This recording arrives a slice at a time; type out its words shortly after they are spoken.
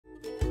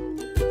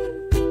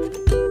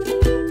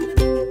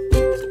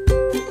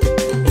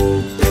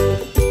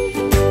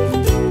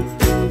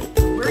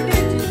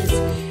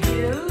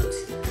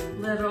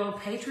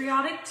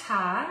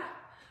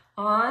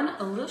on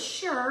a little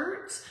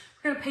shirt.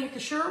 We're gonna paint the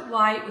shirt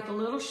white with a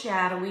little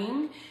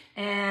shadowing,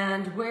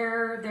 and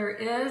where there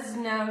is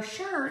no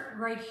shirt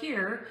right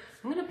here,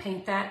 I'm gonna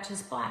paint that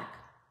just black.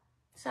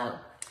 So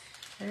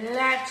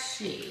let's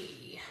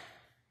see.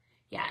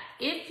 Yeah,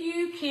 if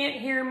you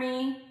can't hear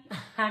me,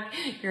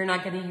 you're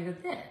not gonna hear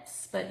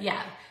this, but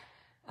yeah,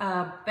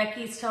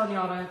 Becky's telling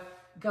y'all to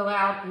go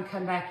out and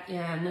come back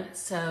in,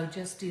 so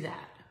just do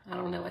that. I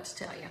don't know what to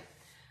tell you.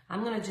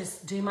 I'm gonna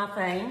just do my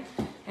thing,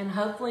 and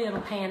hopefully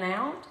it'll pan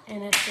out,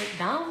 and if it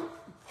don't,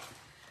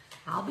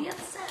 I'll be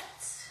upset.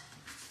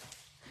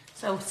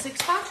 So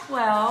 6 by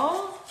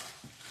 12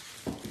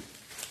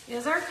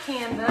 is our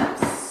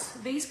canvas.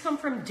 These come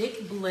from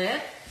Dick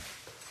Blick.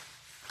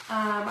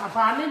 I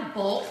buy them in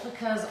bulk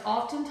because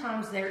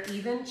oftentimes they're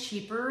even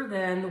cheaper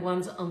than the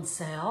ones on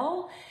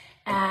sale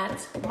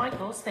at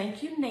Michael's.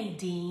 Thank you,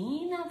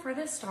 Nadine, for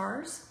the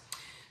stars.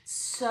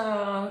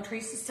 So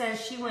Teresa says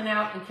she went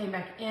out and came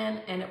back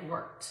in and it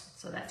worked.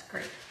 So that's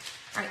great.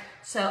 All right,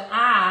 so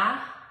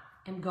I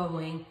am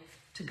going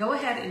to go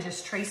ahead and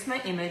just trace my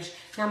image.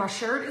 Now my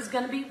shirt is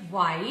gonna be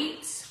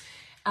white.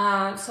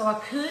 So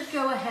I could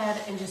go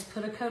ahead and just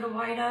put a coat of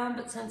white on,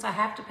 but since I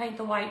have to paint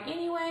the white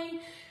anyway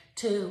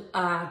to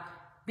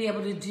be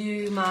able to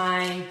do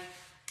my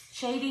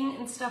shading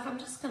and stuff, I'm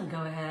just gonna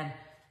go ahead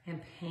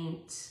and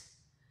paint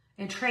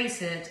and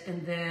trace it,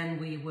 and then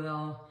we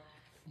will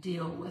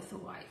deal with the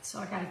white. So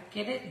I gotta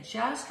get it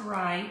just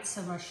right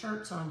so my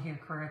shirt's on here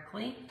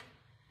correctly.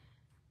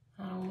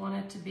 I don't want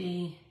it to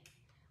be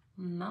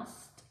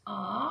messed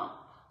up.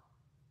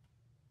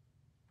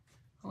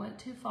 I went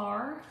too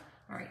far.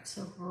 All right,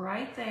 so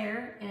right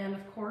there, and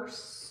of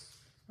course,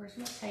 where's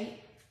my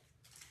tape?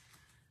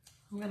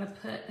 I'm gonna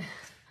put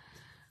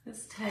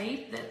this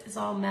tape that is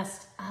all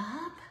messed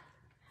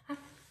up.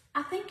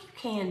 I think you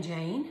can,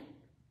 Jane.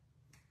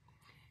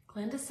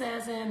 Glenda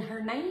says in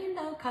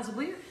Hernando, because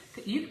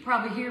you could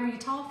probably hear me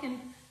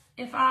talking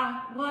if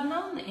I wasn't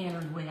on the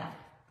interweb.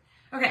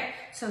 Okay,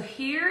 so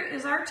here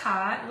is our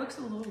tie. It looks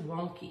a little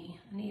wonky.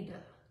 I need to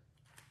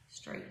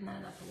straighten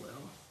that up a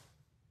little.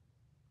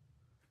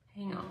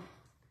 Hang on.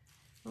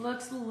 It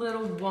looks a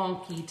little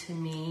wonky to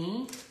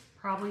me,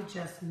 probably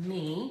just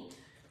me.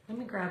 Let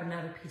me grab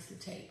another piece of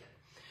tape.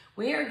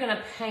 We are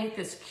gonna paint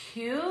this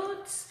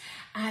cute,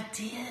 I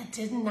did,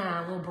 didn't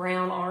I? Little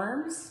brown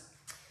arms.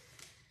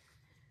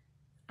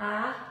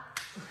 I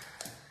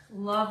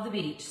love the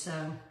beach, so,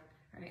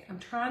 all right, I'm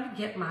trying to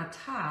get my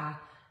tie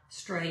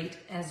straight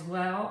as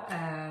well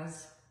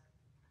as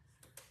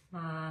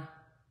my,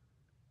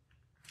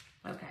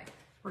 okay,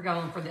 we're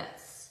going for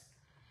this.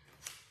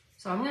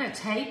 So I'm gonna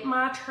tape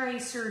my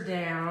tracer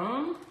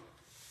down,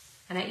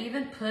 and I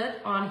even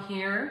put on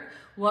here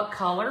what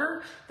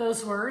color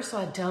those were so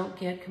I don't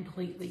get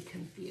completely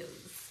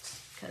confused,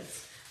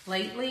 because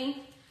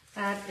lately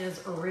that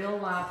is a real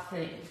life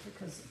thing,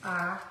 because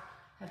I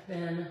have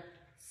been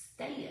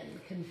staying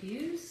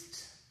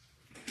confused.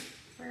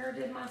 Where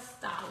did my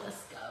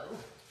stylus go?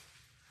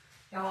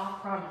 Y'all, I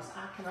promise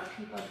I cannot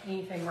keep up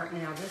anything right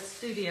now. This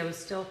studio is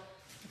still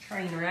a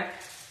train wreck,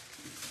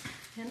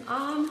 and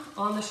I'm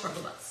on the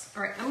struggle bus.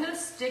 All right, I'm gonna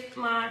stick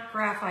my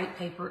graphite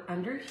paper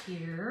under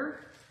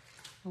here,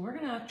 and we're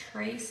gonna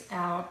trace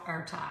out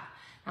our tie.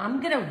 Now,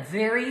 I'm gonna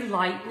very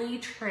lightly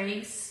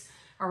trace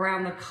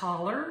around the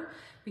collar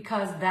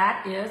because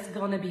that is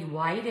gonna be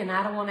white, and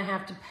I don't wanna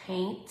have to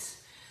paint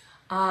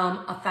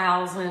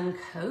 1,000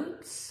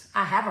 coats.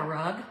 I have a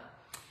rug.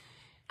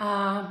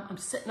 I'm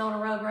sitting on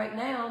a rug right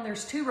now, and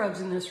there's 2 rugs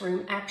in this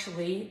room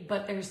actually,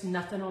 but there's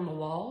nothing on the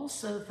walls,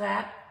 so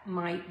that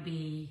might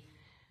be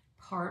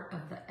part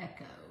of the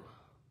echo.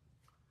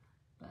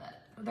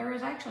 But there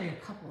is actually a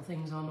couple of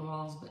things on the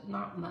walls, but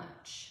not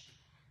much.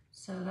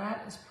 So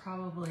that is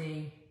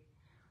probably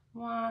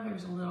why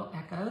there's a little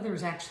echo.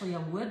 There's actually a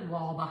wood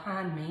wall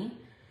behind me,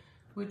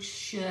 which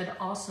should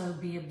also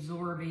be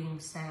absorbing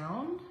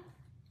sound.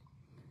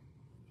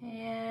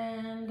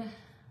 And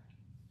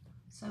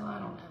so I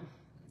don't know.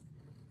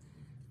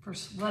 For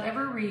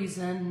whatever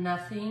reason,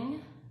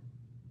 nothing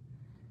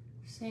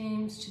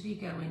seems to be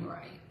going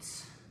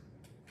right.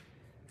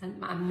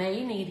 And I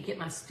may need to get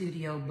my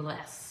studio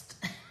blessed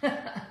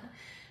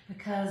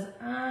because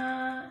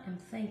I am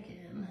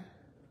thinking,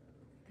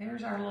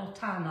 there's our little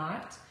tie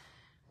knot,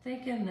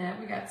 thinking that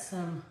we got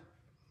some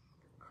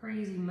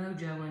crazy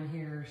mojo in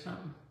here or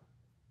something.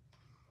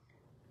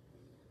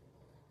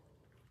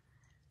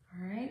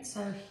 All right,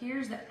 so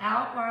here's the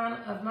outline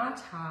of my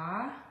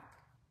tie.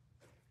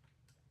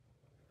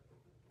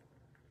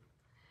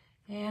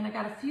 And I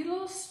got a few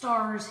little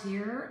stars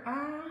here.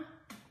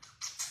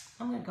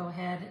 I'm gonna go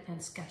ahead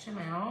and sketch them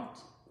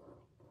out.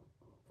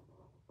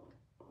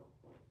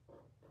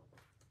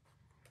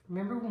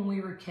 Remember when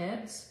we were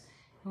kids,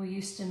 we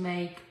used to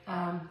make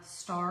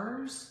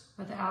stars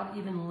without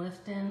even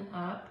lifting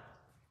up?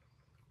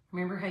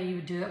 Remember how you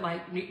would do it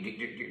like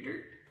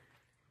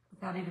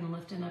without even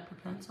lifting up your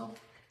pencil?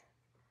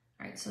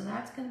 All right, so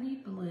that's gonna be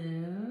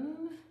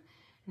blue.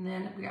 And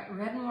then we got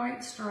red and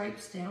white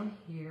stripes down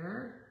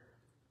here.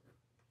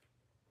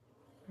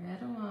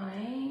 Red and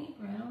white,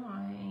 red and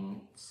white.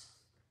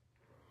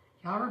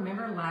 Y'all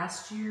remember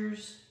last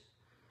year's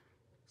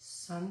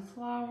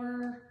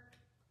sunflower?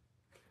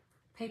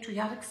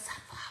 Patriotic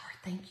sunflower.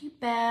 Thank you,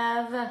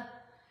 Bev.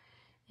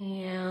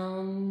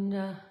 And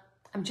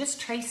I'm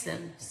just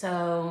tracing,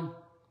 so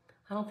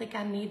I don't think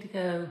I need to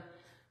go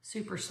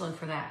super slow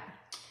for that.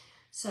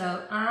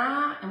 So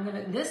I'm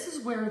gonna, this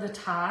is where the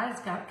tie's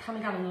kind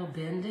of got a little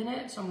bend in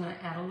it, so I'm gonna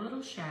add a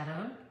little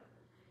shadow.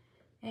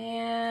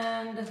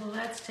 And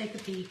let's take a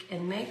peek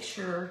and make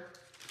sure,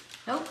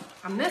 nope,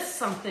 I missed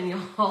something,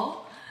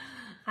 y'all.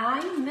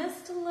 I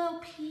missed a little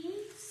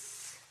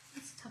piece.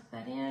 Let's tuck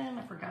that in.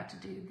 I forgot to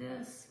do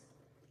this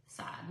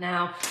side.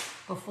 Now,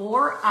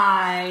 before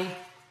I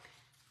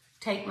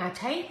take my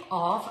tape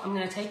off, I'm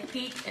gonna take a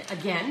peek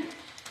again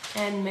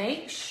and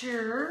make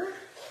sure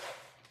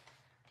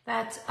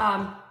that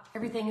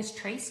everything is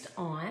traced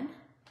on.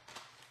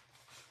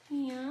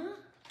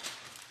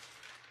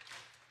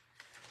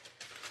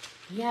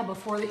 Yeah,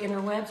 before the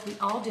interwebs, we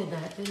all did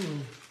that, didn't we?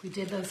 We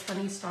did those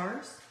funny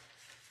stars.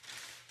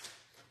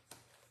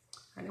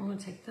 All right, I'm gonna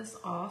take this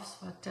off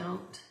so I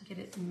don't get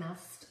it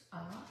messed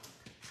up.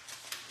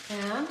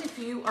 And if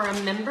you are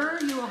a member,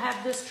 you will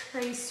have this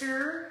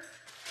tracer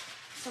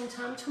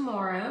sometime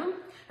tomorrow.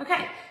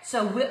 Okay,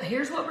 so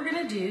here's what we're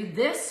gonna do.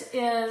 This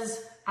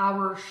is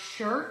our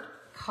shirt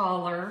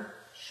collar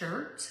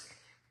shirt.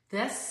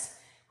 This,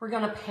 we're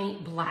gonna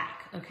paint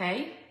black,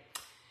 okay?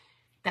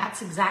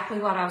 That's exactly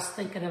what I was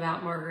thinking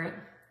about, Margaret.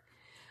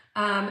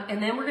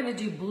 And then we're gonna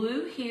do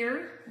blue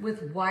here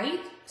with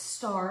white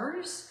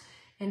stars.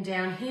 And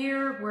down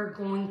here, we're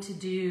going to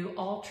do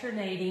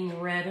alternating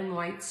red and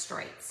white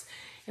stripes.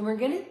 And we're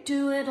gonna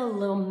do it a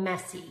little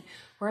messy.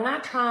 We're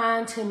not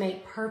trying to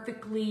make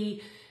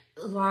perfectly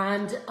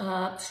lined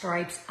up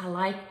stripes.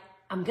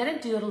 I'm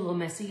gonna do it a little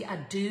messy.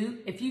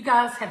 If you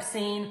guys have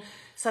seen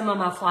some of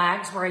my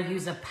flags where I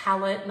use a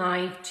palette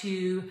knife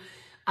to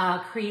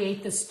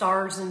create the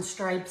stars and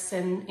stripes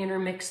and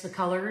intermix the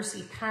colors,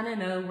 you kind of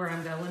know where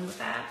I'm going with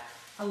that.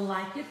 I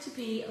like it to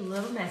be a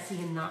little messy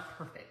and not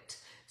perfect.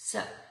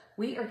 So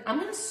I'm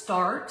gonna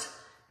start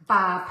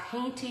by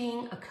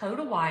painting a coat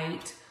of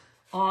white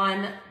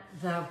on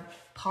the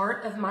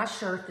part of my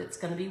shirt that's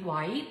gonna be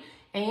white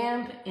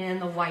and in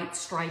the white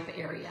stripe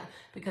area,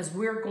 because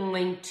we're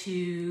going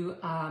to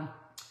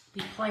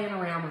be playing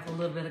around with a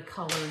little bit of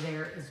color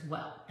there as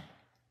well.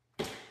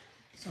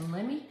 So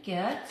let me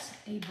get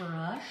a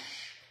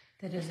brush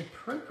that is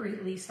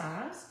appropriately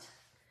sized.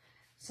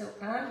 So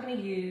I'm gonna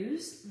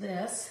use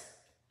this,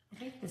 I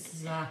think this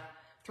is a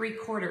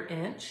 3/4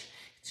 inch.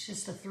 It's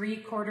just a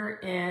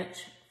 3/4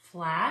 inch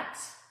flat.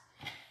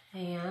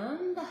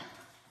 And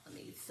let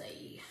me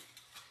see.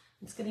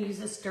 I'm just gonna use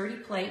this dirty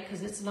plate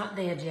because it's not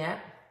dead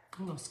yet.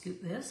 I'm gonna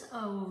scoop this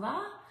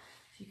over.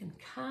 If you can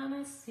kind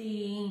of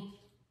see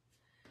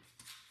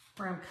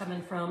where I'm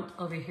coming from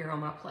over here on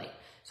my plate.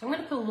 So I'm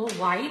gonna put a little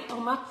white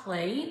on my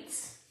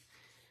plate.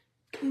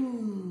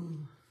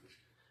 Ooh,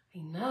 I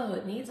know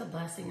it needs a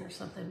blessing or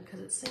something because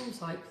it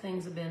seems like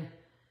things have been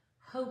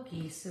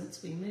hokey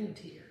since we moved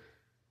here.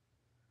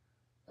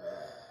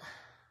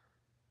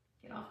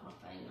 Get off my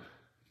thing.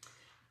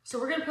 So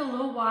we're gonna put a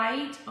little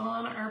white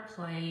on our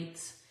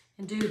plates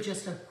and do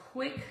just a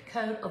quick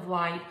coat of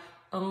white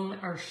on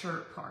our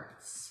shirt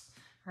parts.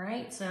 All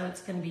right, so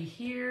it's gonna be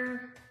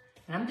here.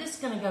 And I'm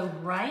just gonna go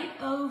right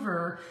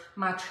over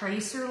my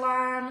tracer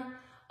line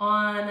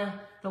on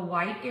the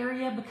white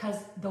area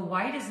because the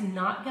white is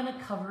not gonna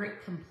cover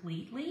it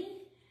completely.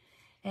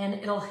 And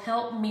it'll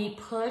help me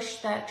push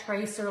that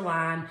tracer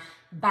line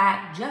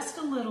back just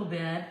a little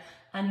bit,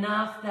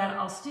 enough that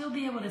I'll still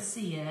be able to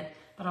see it,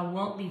 but I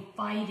won't be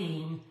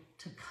fighting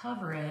to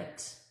cover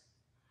it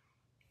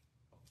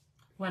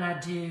when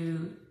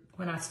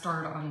I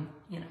start on,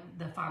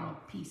 the final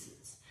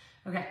pieces.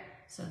 Okay,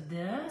 so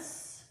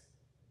this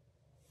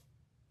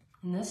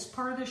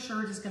part of the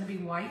shirt is gonna be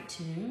white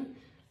too.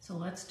 So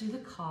let's do the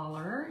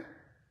collar.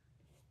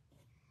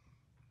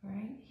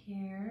 Right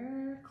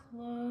here,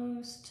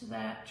 close to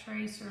that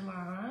tracer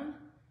line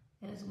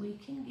as we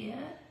can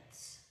get.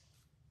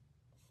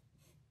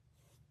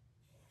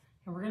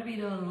 And we're gonna be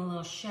doing a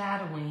little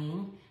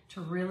shadowing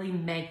to really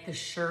make the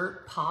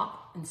shirt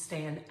pop and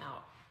stand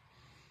out.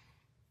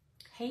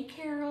 Hey,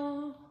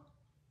 Carol.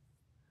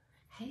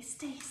 Hey,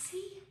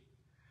 Stacy.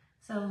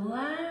 So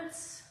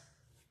let's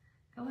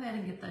go ahead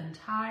and get the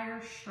entire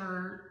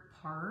shirt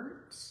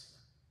part.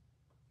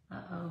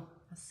 Uh-oh,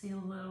 I see a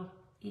little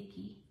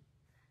icky.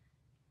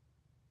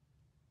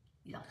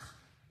 Yuck.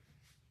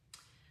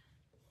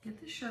 Get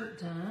the shirt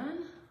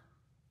done.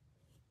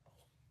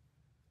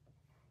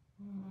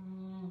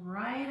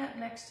 Right up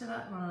next to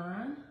that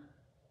line.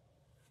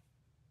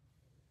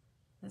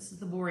 This is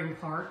the boring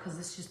part because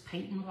it's just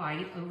painting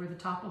white over the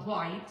top of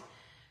white,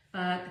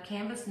 but the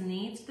canvas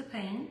needs the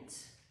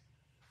paint.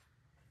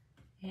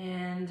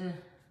 And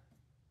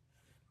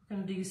we're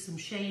gonna do some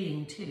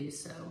shading too,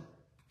 so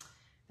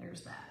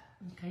there's that.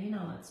 Okay,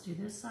 now let's do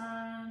this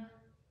side.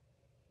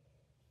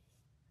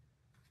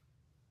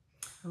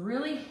 I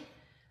really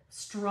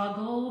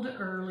struggled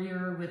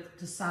earlier with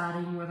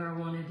deciding whether I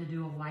wanted to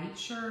do a white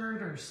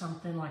shirt or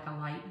something like a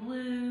light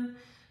blue,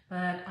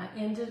 but I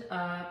ended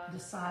up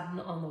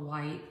deciding on the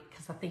white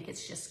because I think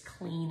it's just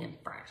clean and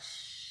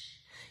fresh.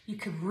 You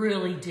could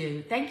really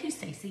do, thank you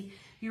Stacy,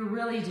 you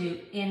really do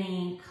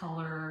any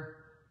color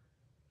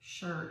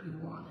shirt you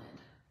wanted,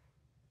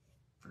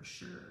 for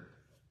sure.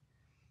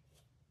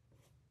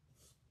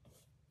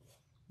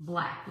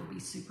 Black would be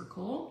super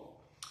cool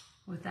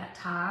with that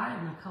tie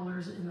and the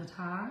colors in the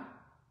tie.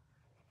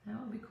 That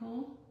would be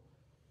cool.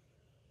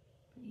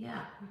 But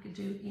yeah, you could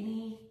do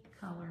any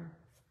color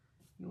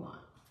you want.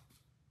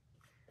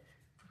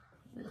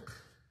 Ugh,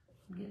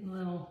 I'm getting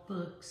little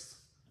books.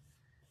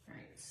 All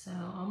right, so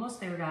almost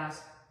there,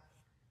 guys.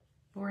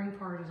 Boring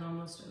part is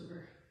almost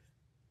over.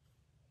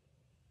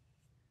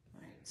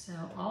 All right, so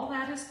all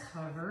that is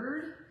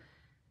covered.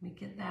 Let me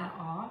get that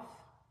off.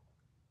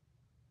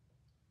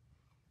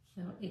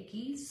 Little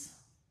ickies.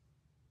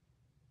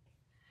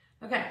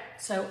 Okay,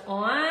 so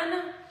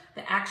on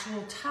the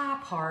actual tie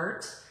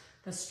part,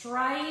 the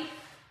stripe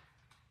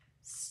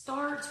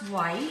starts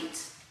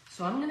white.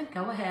 So I'm gonna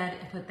go ahead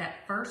and put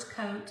that first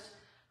coat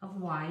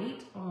of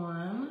white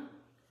on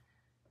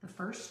the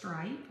first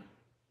stripe.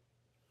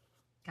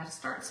 Gotta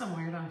start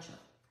somewhere, don't you?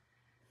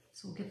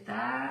 So we'll get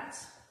that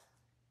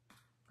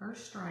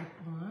first stripe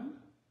on.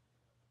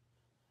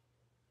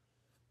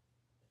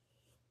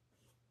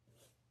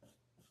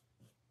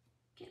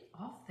 Get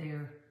off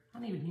there. I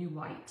need a new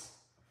white.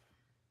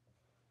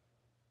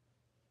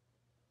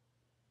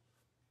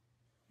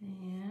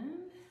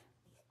 And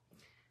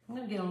I'm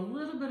going to get a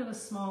little bit of a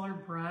smaller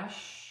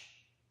brush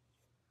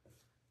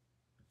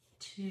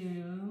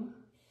to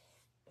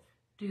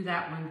do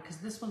that one because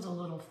this one's a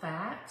little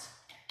fat.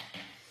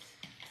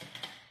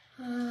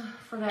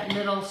 For that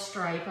middle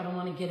stripe, I don't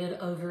want to get it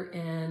over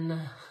in,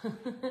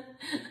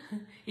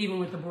 even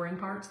with the boring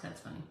parts, that's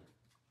funny.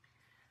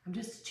 I'm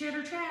just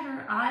chatter.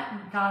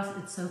 Guys,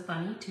 it's so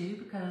funny too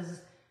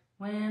because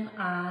when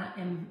I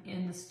am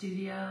in the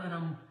studio and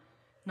I'm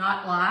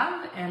not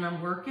live and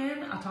I'm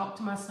working, I talk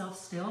to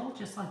myself still,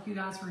 just like you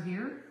guys were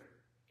here.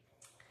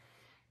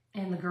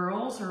 And the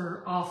girls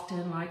are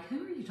often like,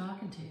 who are you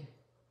talking to?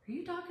 Are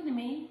you talking to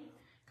me?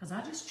 Because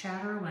I just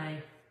chatter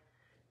away,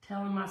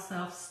 telling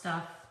myself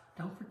stuff.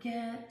 Don't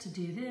forget to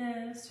do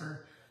this,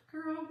 or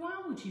girl, why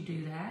would you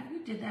do that?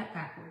 You did that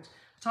backwards.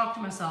 I talk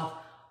to myself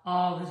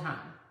all the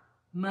time,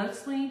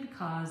 mostly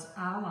because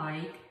I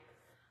like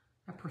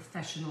a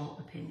professional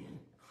opinion.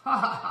 Ha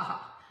ha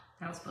ha.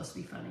 That was supposed to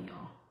be funny,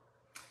 y'all.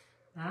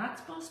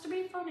 That's supposed to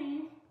be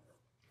funny.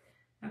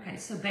 Okay,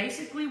 so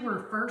basically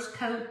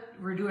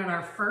we're doing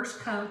our first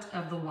coat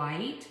of the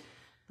white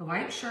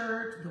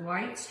shirt, the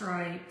white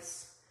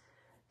stripes.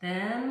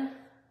 Then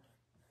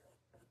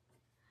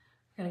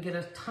I'm gonna get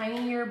a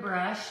tinier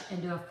brush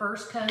and do a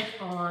first coat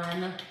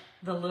on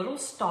the little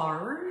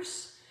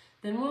stars.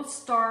 Then we'll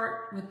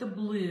start with the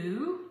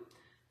blue,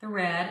 the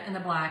red, and the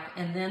black,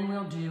 and then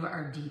we'll do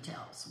our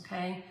details,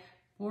 okay?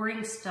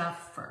 Boring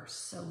stuff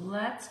first. So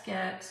let's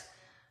get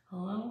a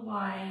little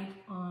white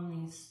on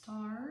these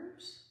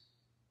stars.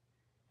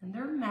 And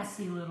they're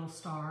messy little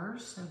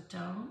stars, so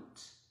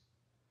don't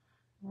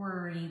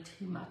worry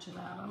too much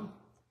about them.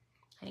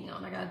 Hang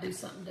on, I gotta do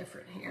something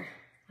different here.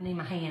 I need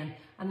my hand.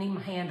 I need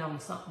my hand on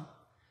something.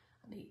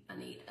 I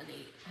need,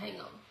 hang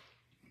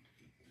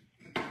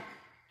on.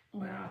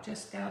 Well, I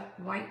just got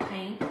white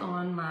paint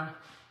on my,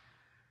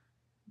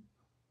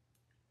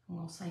 I'm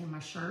gonna say my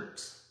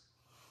shirts.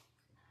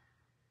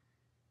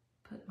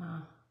 Put my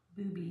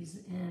boobies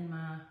in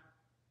my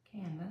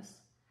canvas.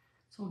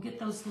 So we'll get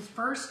those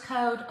first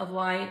coat of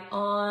white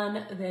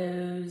on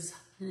those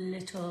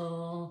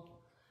little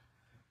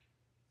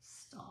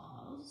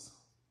stars.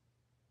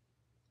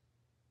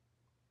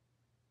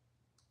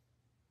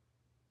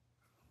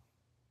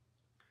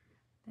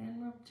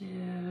 Then we'll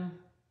do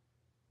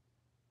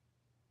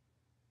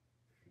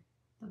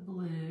the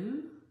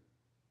blue.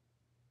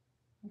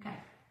 Okay.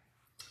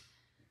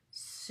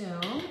 So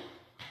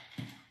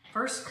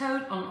first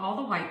coat on all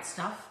the white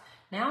stuff.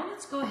 Now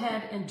let's go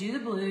ahead and do the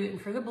blue.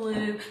 And for the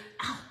blue,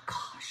 oh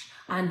gosh,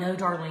 I know,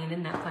 Darlene,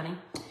 isn't that funny?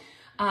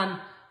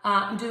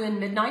 I'm doing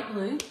Midnight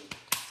Blue,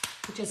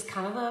 which is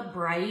kind of a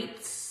bright,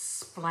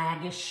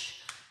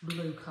 flaggish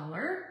blue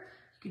color.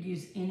 You could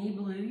use any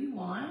blue you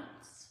want.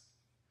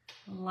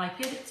 I like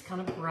it, it's kind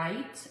of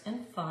bright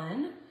and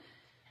fun.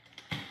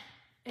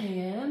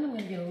 And I'm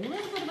gonna get a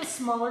little bit of a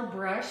smaller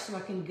brush so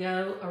I can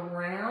go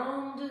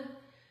around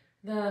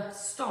the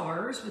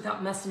stars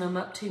without messing them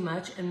up too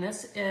much. And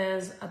this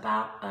is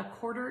about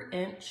 1/4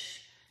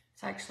 inch.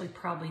 It's actually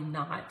probably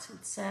not.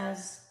 It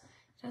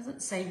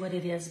doesn't say what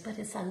it is, but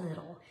it's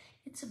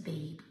a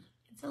baby.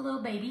 It's a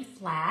little baby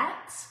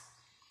flat.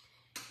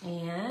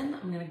 And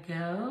I'm gonna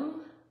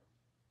go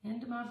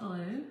into my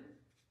blue.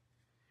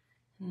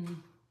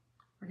 And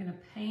we're gonna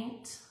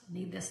paint, I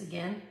need this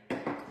again.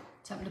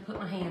 Something to put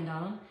my hand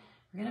on.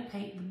 We're gonna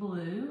paint the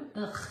blue.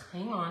 Ugh,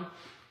 hang on,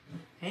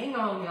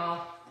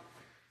 y'all.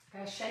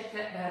 Gotta shape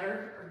that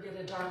better or get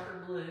a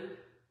darker blue.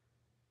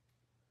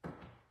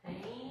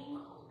 Hang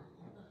on.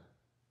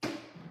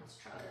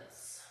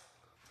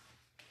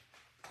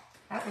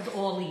 That was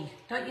oily.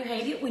 Don't you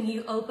hate it when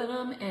you open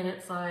them and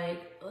it's like,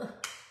 ugh.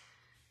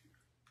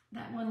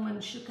 That one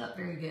wasn't shook up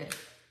very good.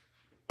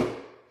 All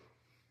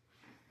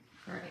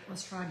right,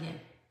 let's try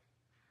again.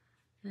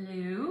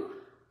 Blue.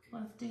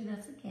 Let's do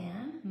this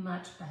again.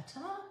 Much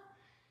better.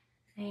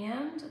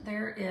 And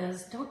there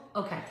is,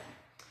 okay.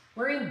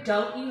 We're in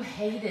Don't You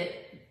Hate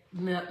It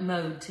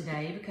mode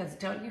today, because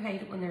don't you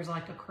hate it when there's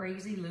like a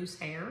crazy loose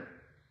hair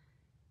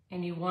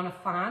and you want a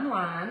fine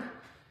line.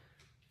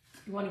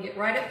 You want to get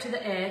right up to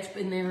the edge,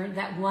 but there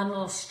that one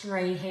little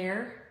stray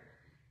hair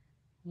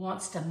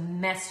wants to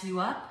mess you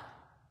up.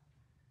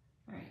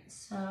 All right,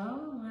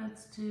 so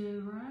let's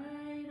do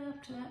right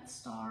up to that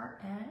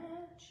star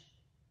edge.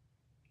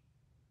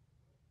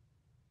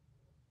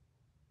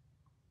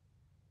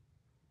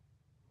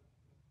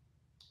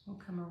 We'll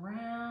come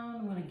around.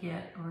 I'm going to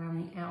get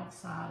around the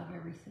outside of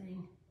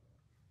everything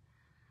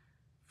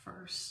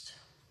first.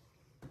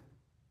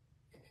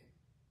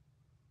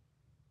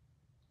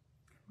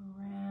 Come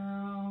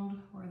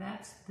around where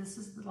this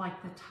is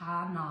like the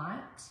tie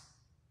knot.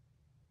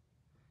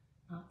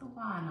 Not the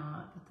Y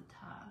knot, but the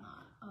tie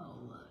knot. Oh,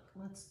 look,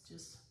 let's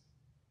just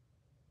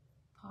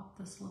pop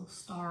this little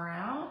star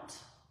out.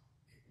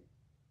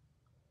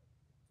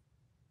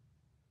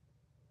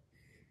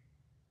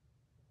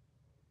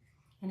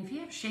 And if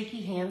you have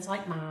shaky hands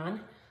like mine,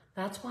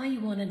 that's why you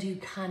want to do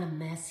kind of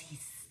messy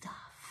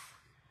stuff.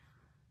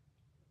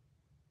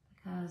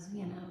 Because,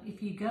 you know,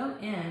 if you go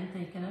in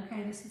thinking,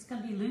 okay, this is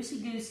going to be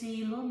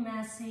loosey-goosey, a little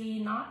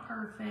messy, not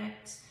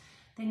perfect,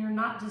 then you're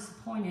not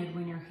disappointed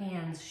when your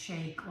hands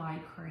shake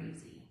like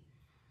crazy.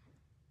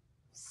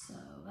 So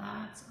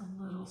that's a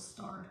little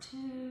star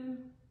too.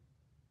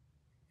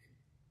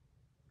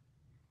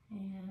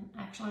 And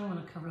actually, I'm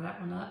going to cover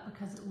that one up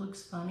because it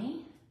looks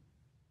funny.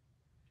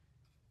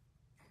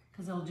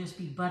 Because it'll just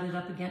be butted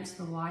up against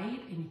the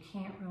white and you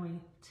can't really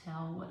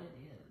tell what it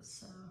is.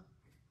 So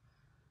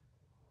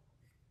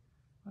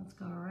let's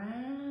go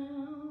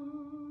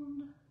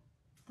around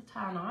the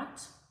tie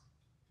knot.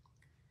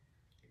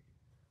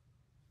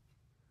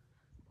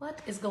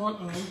 What is going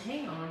on?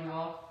 Hang on,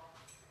 y'all.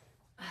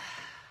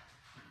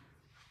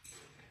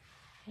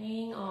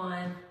 Hang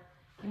on.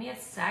 Give me a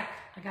sec.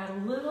 I got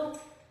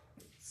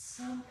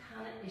some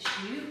kind of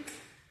issue.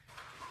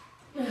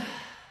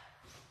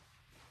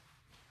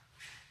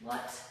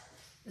 What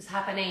is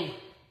happening?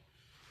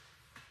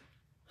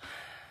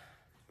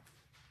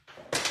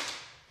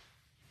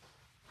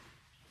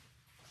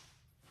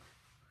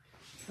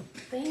 The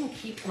thing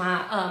keeps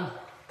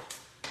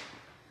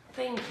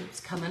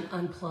coming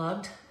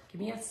unplugged.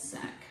 Give me a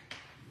sec.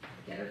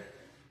 Let me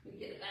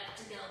get it back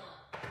together.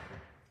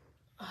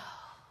 Oh.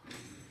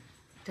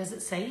 Does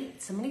it say?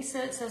 Somebody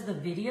said it says the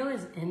video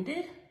is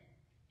ended.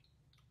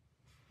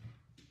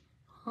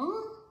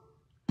 Huh?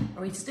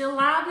 Are we still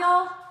live,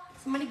 y'all?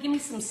 Somebody give me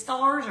some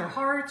stars or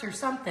hearts or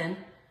something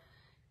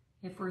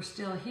if we're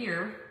still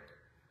here.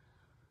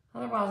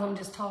 Otherwise, I'm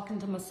just talking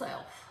to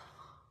myself.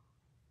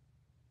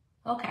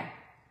 Okay.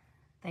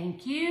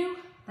 Thank you.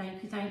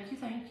 Thank you, thank you,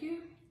 thank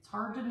you. It's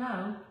hard to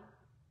know.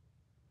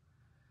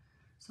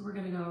 So we're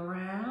going to go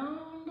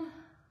around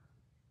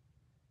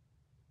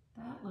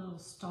that little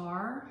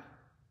star.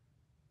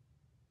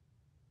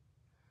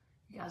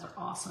 You guys are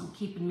awesome,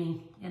 keeping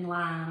me in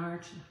line,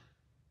 aren't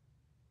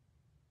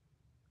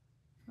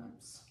you?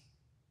 Oops.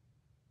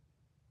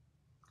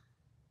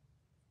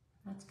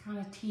 That's kind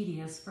of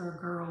tedious for a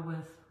girl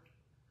with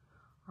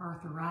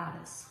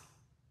arthritis.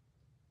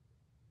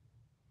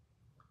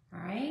 All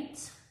right.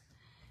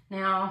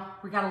 Now,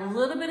 we got a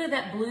little bit of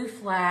that blue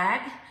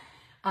flag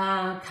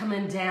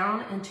coming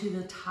down into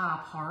the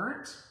top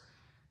part.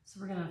 So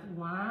we're going to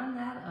line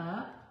that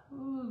up.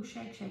 Ooh,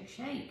 shake, shake,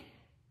 shake.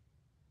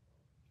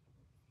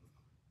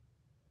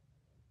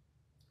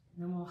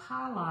 And then we'll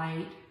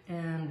highlight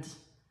and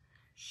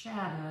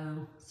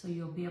shadow so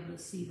you'll be able to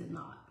see the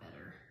knot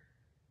better.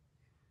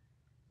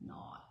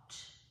 Not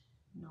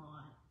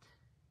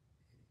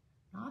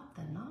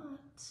the knot.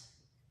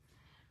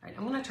 All right,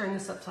 I'm going to turn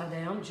this upside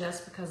down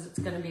just because it's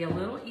going to be a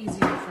little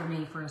easier for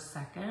me for a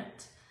second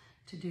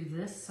to do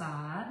this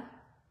side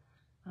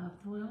of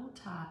the little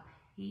top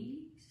piece.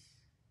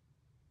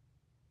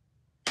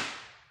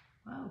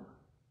 Whoa,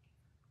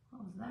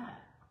 what was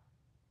that?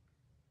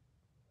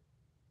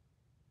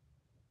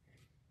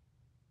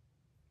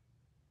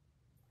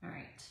 All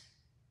right.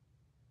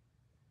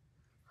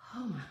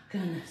 Oh my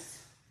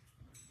goodness.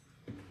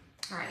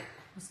 All right,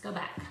 let's go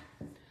back.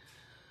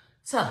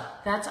 So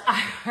that's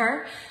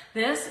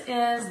this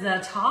is the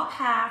top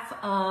half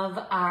of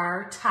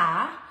our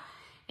tie,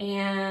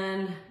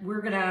 and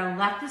we're gonna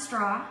let this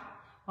dry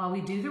while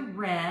we do the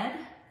red.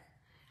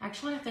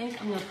 Actually, I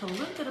think I'm gonna put a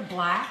little bit of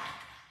black.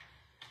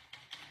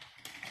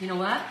 You know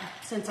what?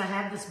 Since I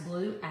have this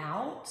blue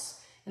out,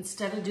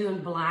 instead of doing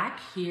black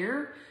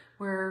here,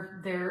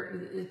 where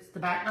it's the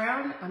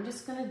background, I'm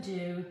just gonna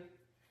do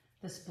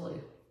this blue.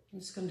 I'm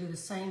just gonna do the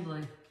same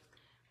blue.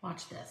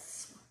 Watch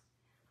this.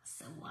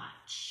 So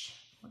watch.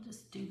 We'll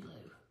just do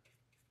blue.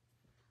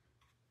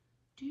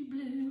 Do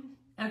blue.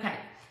 Okay,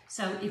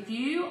 so if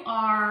you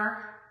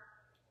are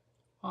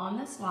on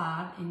the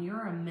slide and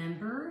you're a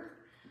member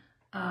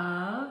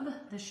of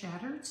the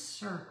Shattered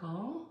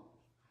Circle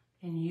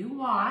and you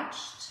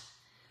watched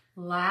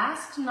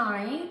last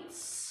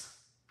night's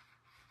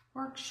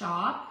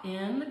workshop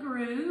in the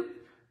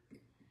group,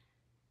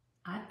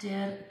 I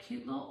did a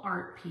cute little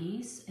art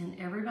piece and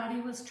everybody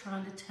was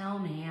trying to tell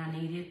me I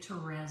needed to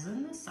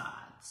resin the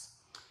sides.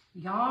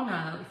 Y'all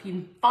know, if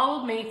you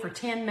followed me for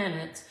 10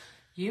 minutes,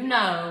 you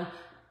know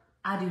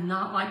I do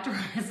not like to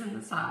resin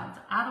the sides.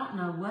 I don't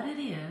know what it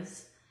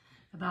is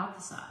about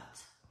the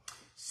sides.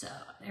 So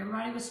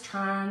everybody was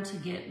trying to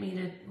get me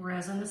to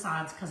resin the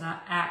sides because I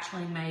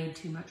actually made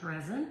too much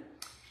resin.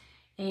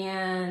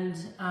 And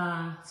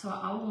so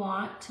I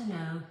want to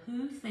know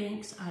who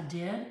thinks I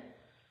did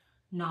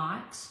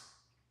not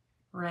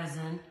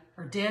resin,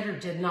 or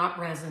did not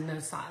resin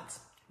those sides.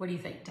 What do you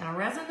think? Did I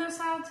resin those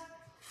sides?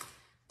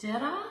 Did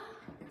I?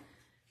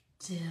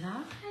 Did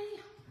I?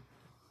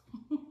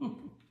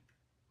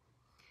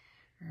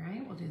 All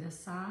right, we'll do this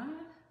side.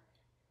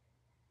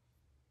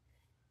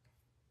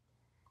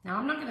 Now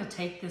I'm not gonna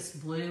take this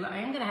blue. I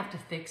am gonna have to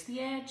fix the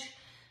edge,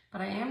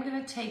 but I am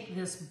gonna take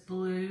this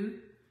blue,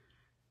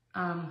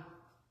 I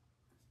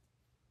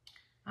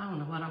don't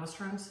know what I was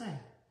trying to say.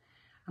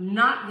 I'm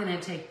not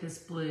gonna take this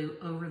blue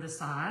over the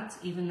sides,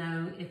 even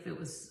though if it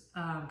was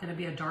gonna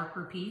be a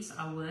darker piece,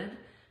 I would,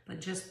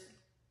 but just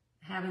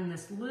having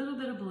this little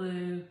bit of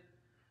blue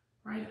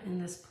right in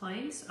this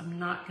place, I'm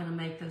not gonna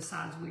make those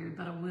sides weird,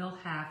 but I will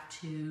have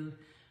to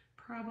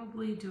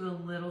probably do a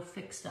little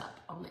fixed up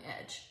on the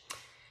edge.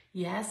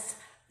 Yes,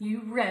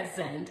 you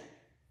resined.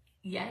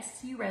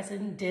 Yes, you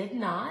resined, did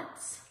not.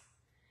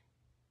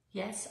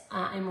 Yes,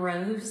 I'm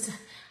Rose.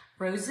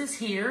 Rose is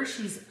here.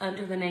 She's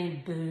under the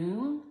name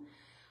Boom.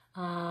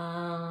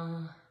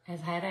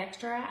 Has had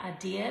extra. I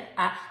did.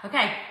 I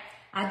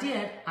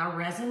did. I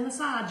resined the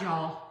sides,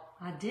 y'all.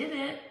 I did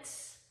it.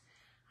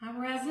 I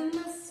resined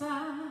the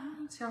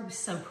sides. Y'all be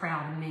so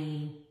proud of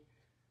me.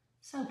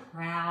 So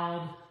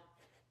proud.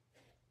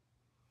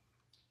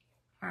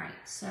 All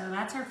right, so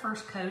that's our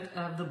first coat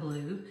of the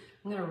blue.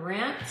 I'm gonna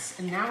rinse,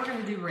 and now we're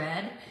gonna do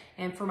red.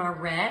 And for my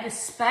red,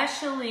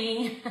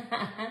 especially,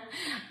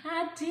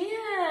 I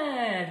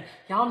did.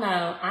 Y'all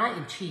know I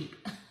am cheap.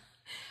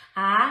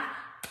 I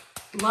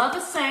love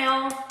a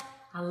sale.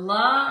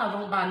 I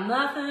don't buy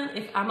nothing.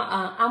 If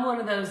I'm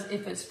one of those,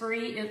 if it's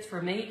free, it's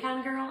for me kind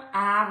of girl.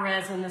 I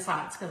resin the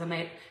sides because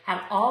I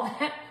had all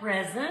that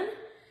resin.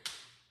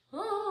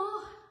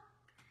 Oh.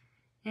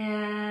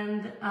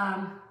 And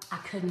I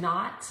could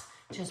not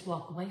just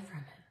walk away from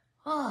it.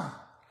 Oh.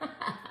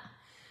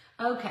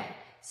 Okay,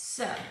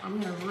 so I'm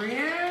gonna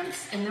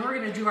rinse, and then we're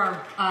gonna do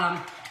our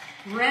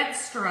red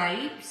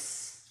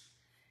stripes,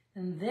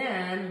 and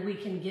then we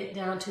can get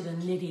down to the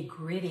nitty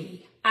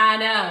gritty. I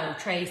know,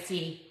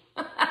 Tracy.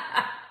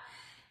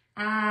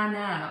 I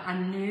know. I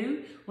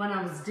knew when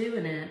I was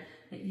doing it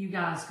that you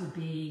guys would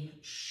be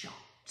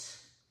shocked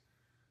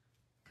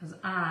because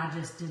I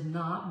just did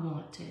not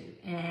want to.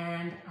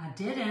 And I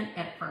didn't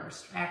at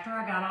first. After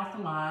I got off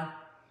the live,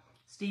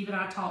 Steve and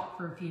I talked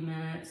for a few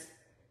minutes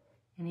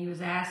and he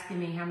was asking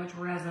me how much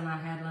resin I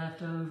had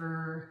left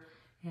over.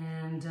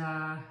 And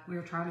we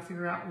were trying to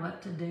figure out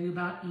what to do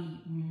about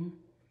eating.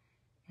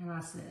 And I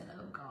said,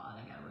 oh God,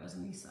 I gotta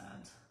resin these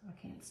sides. I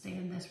can't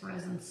stand this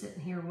resin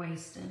sitting here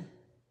wasting.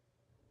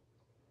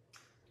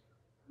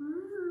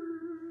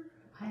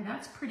 Hey,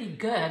 that's pretty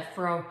good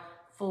for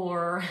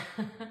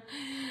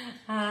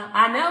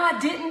I know I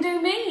didn't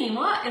do mean.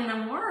 What in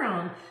the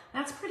world?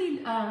 That's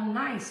pretty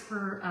nice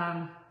for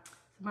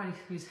somebody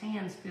whose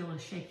hands feel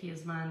as shaky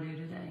as mine do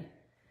today.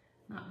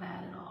 Not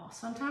bad at all.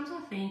 Sometimes I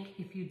think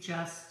if you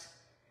just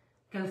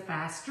go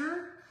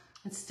faster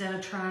instead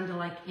of trying to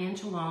like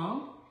inch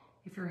along,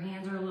 if your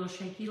hands are a little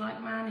shaky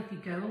like mine, if you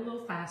go a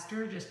little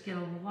faster, just get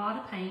a lot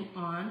of paint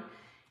on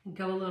and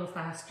go a little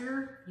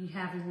faster, you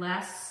have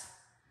less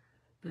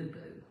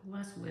boo-boo,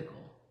 less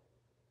wiggle.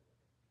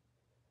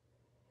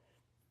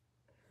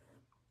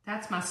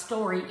 That's my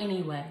story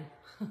anyway.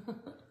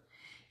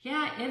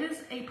 Yeah, it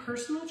is a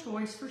personal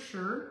choice for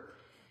sure.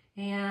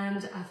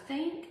 And I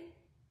think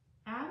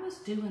I was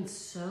doing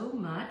so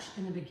much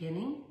in the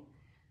beginning.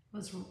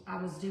 I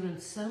was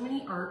doing so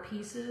many art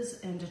pieces,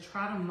 and to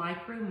try to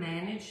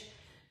micromanage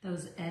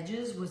those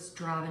edges was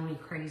driving me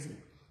crazy.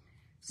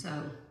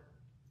 So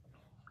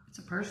it's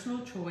a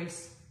personal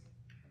choice,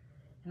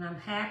 and I'm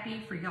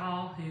happy for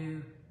y'all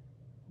who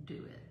do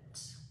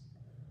it.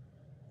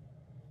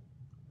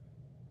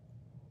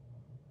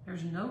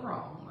 There's no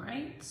wrong,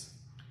 right? There's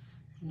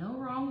no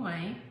wrong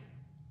way.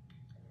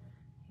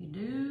 You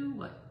do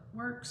what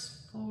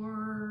works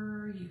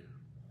for you.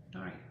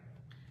 All right.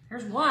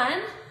 There's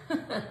one.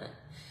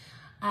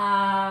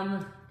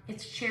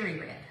 It's cherry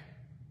red.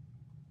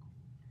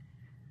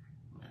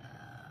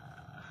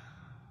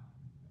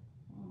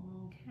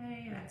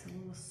 Okay, that's a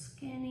little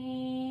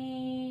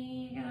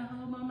skinny. Gotta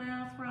hold my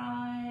mouth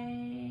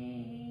right.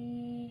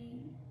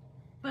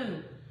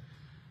 Boom.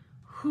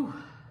 Whew.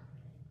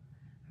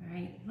 All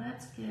right,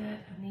 let's I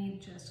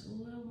need just a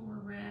little more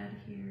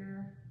red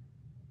here.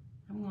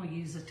 I'm gonna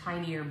use a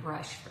tinier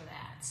brush for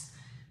that.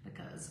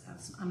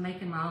 because I'm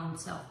making my own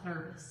self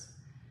nervous.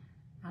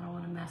 I don't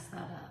want to mess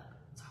that up.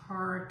 It's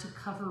hard to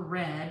cover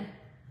red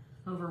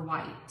over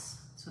white.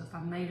 So if I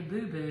made a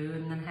boo-boo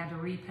and then had to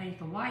repaint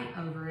the white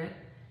over it,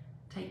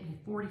 it'd take me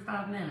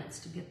 45 minutes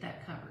to get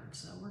that covered.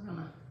 So we're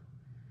gonna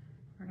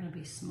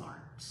be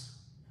smart.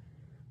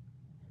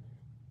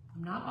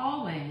 I'm not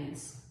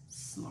always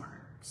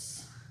smart.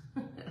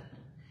 I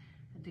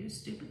do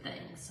stupid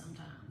things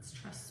sometimes,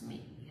 trust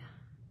me.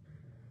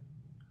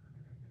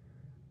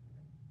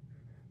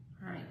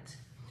 All right,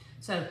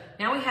 so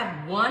now we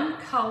have one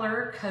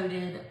color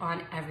coated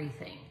on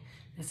everything.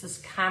 This is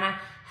kind of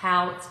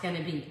how it's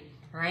gonna be,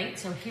 all right?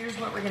 So here's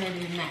what we're gonna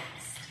do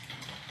next.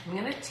 I'm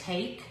gonna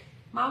take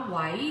my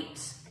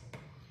white,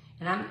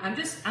 and I'm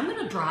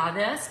gonna dry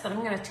this, but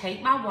I'm gonna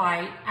take my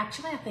white.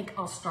 Actually, I think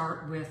I'll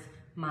start with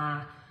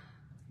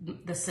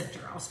the center.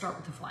 I'll start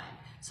with the flag.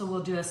 So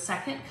we'll do a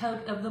second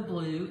coat of the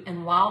blue,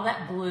 and while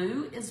that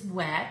blue is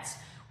wet,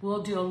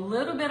 we'll do a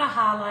little bit of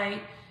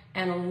highlight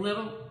and a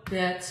little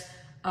bit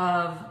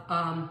of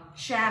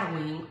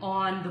shadowing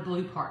on the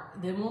blue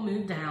part. Then we'll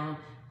move down,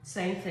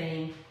 same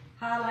thing,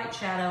 highlight,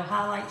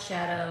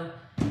 shadow,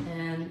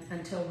 and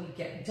until we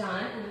get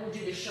done, and then we'll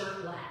do the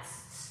shirt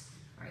last.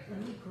 All right, let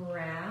me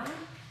grab,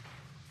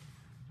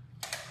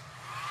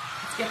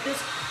 let's get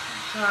this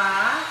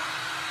dry.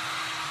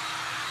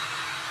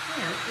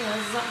 There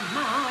is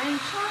my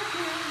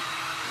Sharpie.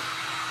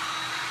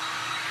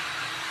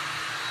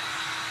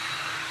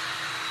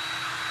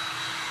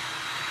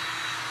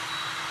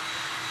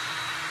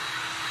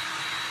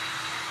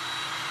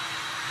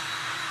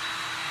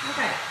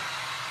 Okay,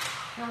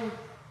 I'll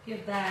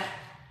give that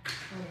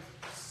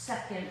a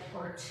second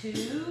or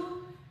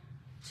two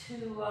to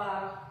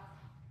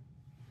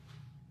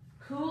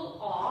cool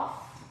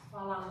off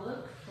while I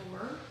look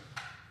for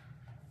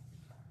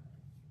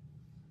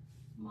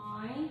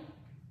mine.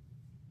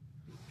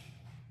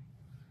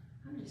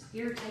 I'm just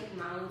irritating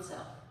my own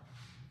self.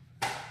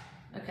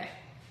 Okay.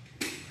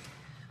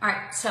 All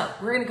right, so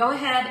we're gonna go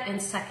ahead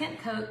and second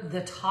coat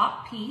the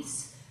top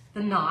piece,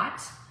 the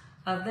knot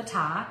of the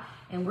tie,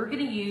 and we're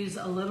gonna use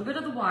a little bit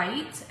of the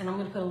white, and I'm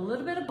gonna put a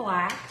little bit of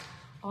black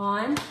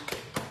on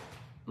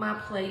my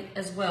plate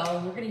as well.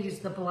 And we're gonna use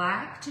the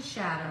black to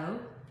shadow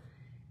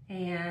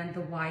and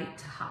the white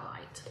to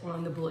highlight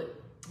on the blue,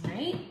 all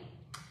right?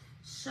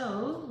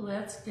 So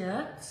let's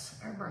get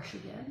our brush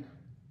again.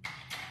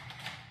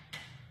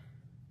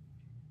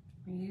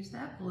 We use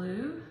that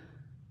blue.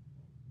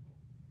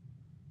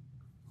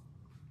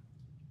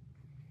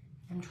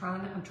 I'm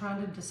trying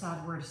to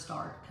decide where to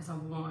start because I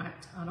don't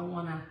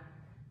want to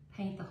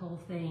paint the whole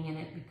thing and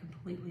it be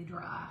completely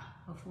dry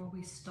before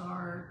we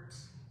start.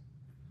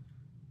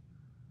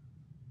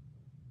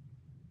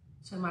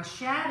 So my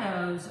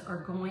shadows are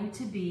going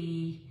to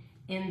be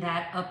in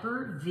that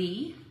upper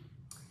V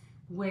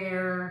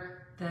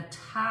where the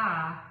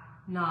tie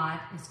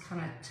knot is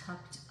kind of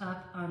tucked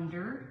up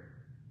under.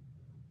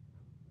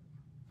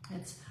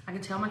 I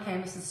can tell my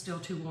canvas is still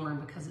too warm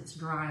because it's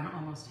drying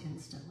almost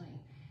instantly.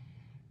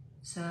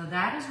 So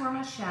that is where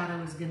my shadow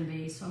is going to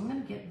be. So I'm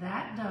going to get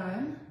that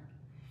done.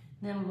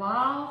 Then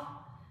while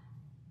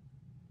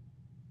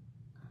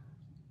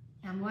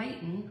I'm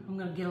waiting, I'm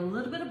going to get a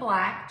little bit of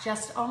black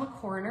just on the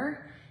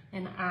corner.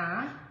 And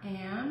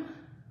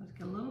let's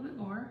get a little bit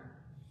more.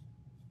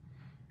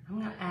 I'm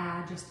going to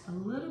add just a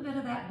little bit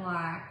of that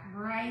black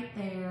right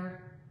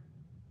there.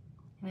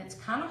 And it's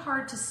kind of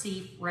hard to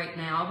see right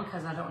now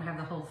because I don't have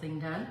the whole thing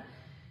done.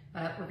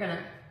 But we're going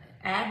to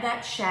add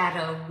that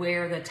shadow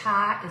where the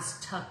tie is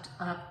tucked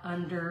up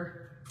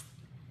under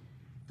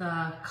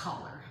the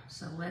collar.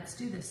 So let's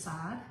do this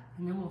side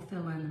and then we'll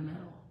fill in the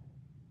middle.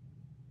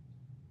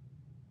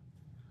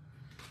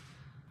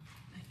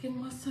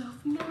 Making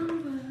myself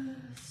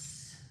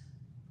nervous.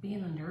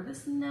 Being a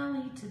nervous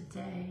Nelly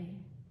today.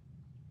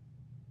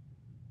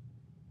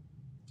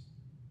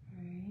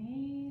 All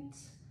right.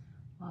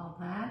 While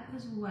that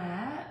is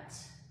wet,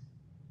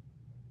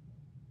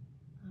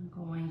 I'm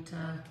going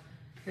to,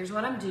 here's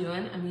what I'm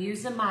doing. I'm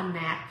using my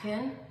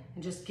napkin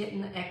and just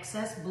getting the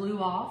excess blue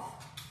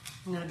off.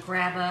 I'm gonna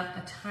grab up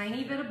a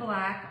tiny bit of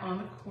black on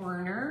the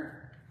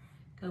corner,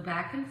 go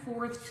back and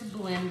forth to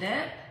blend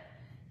it,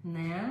 and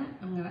then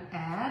I'm gonna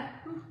add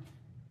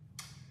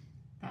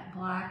that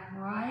black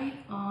right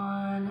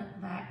on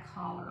that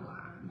collar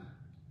line.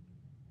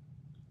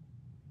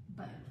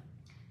 Boom.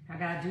 I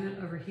gotta do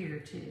it over here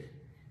too.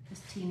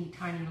 This teeny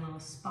tiny little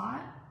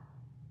spot.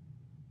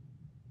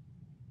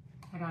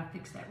 I gotta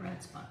fix that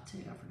red spot too,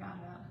 I forgot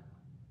about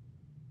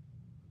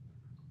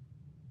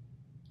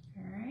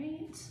it. All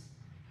right,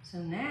 so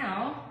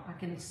now I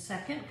can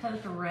second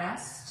coat the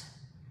rest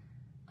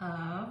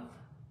of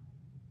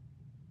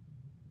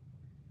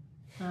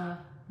the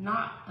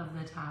knot of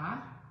the tie.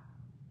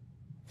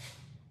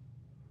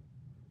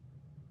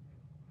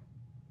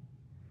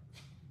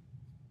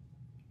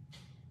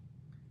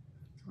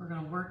 So we're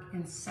gonna work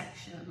in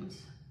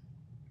sections.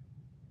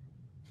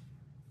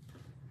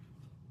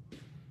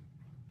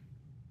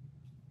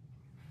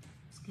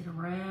 Get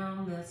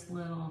around this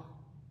little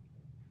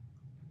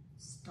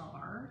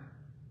star.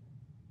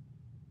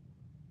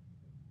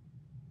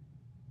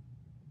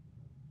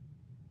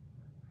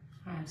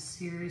 I'm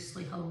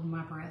seriously holding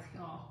my breath,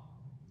 y'all.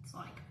 It's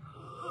like,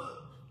 hold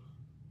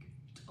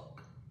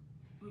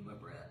my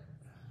breath.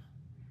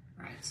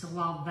 All right, so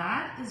while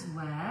that is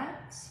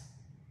wet,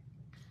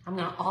 I'm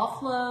gonna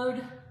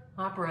offload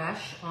my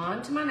brush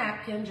onto my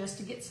napkin just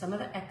to get some of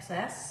the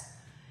excess.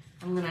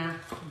 I'm gonna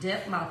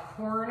dip my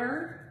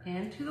corner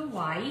into the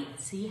white.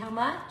 See how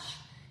much?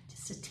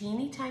 Just a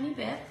teeny tiny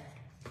bit.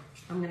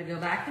 I'm gonna go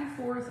back and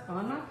forth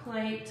on my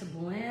plate to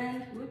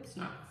blend, whoops,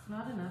 not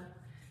enough,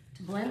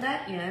 to blend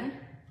that in.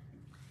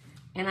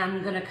 And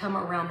I'm gonna come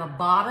around the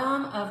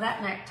bottom of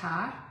that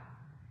necktie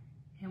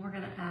and we're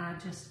gonna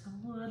add just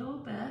a little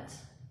bit.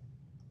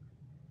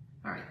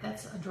 All right,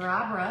 that's a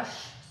dry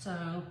brush,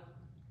 so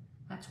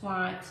that's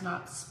why it's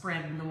not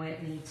spreading the way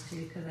it needs to,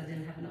 because I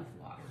didn't have enough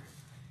water.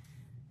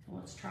 So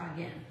let's try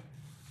again.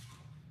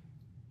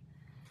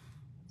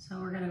 So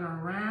we're gonna go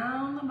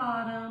around the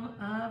bottom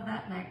of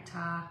that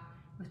necktie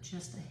with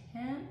just a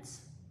hint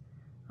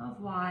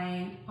of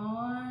white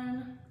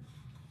on,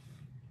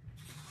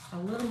 a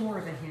little more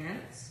of a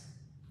hint,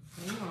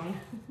 hang on.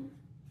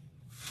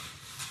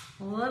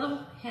 A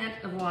little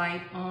hint of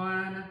white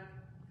on the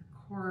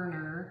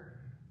corner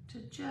to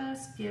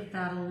just give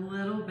that a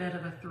little bit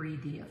of a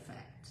 3D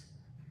effect.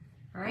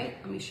 All right,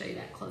 let me show you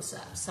that close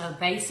up. So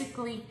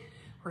basically,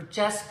 we're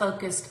just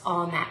focused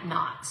on that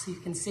knot. So you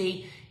can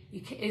see,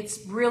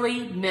 it's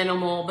really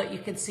minimal, but you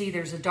can see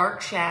there's a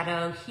dark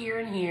shadow here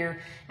and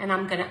here, and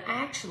I'm gonna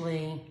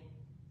actually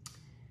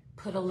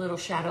put a little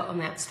shadow on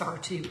that star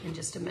too in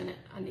just a minute.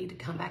 I need to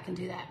come back and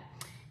do that.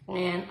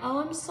 And, oh,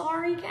 I'm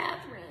sorry,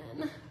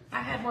 Catherine.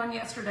 I had one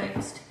yesterday, it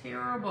was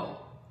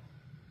terrible.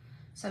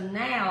 So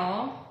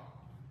now,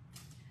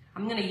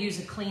 I'm gonna use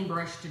a clean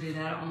brush to do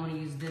that. I don't wanna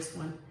use this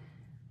one.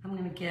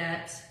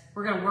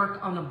 We're gonna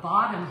work on the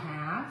bottom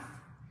half,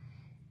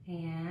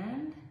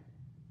 and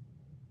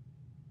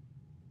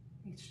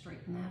let me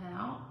straighten that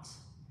out.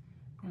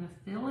 I'm gonna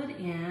fill it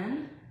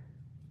in.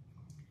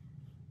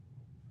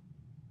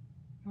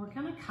 We're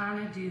gonna kind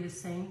of do the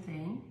same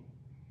thing.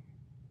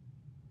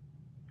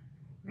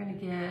 We're gonna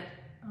get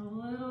a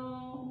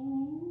little,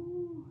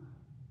 ooh.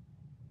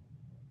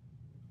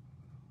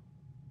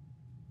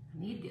 I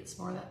need to get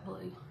some more of that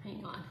blue,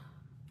 hang on.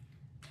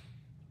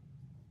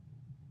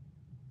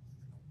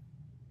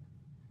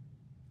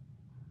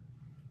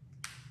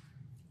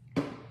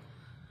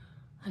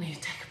 I need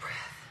to take a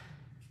breath.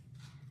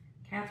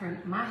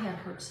 Catherine, my head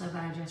hurt so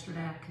bad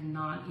yesterday I could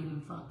not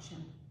even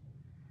function.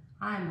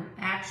 I'm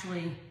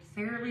actually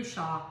fairly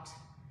shocked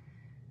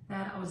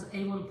that I was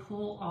able to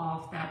pull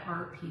off that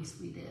art piece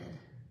we did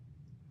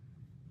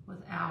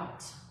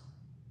without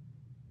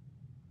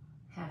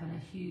having a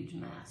huge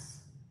mess.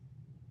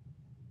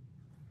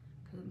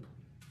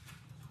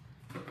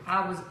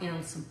 I was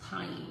in some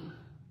pain.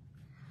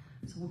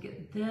 So we'll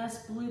get this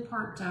blue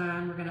part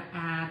done. We're gonna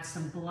add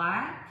some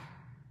black.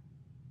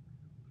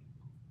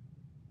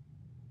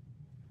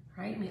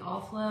 Right, we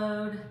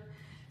offload.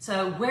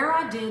 So where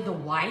I did the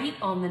white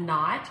on the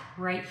knot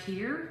right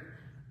here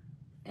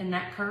in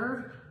that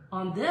curve,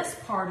 on this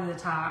part of the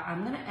tie,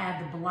 I'm gonna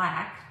add the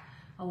black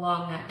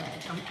along that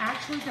edge. I'm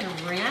actually gonna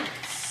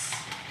rinse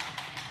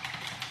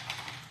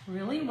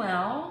really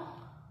well.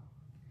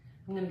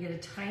 I'm gonna get a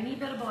tiny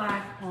bit of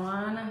black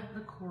on the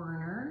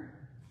corner.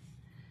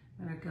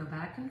 I'm gonna go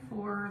back and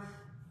forth,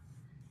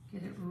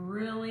 get it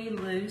really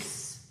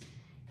loose,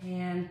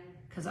 and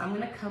because I'm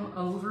gonna come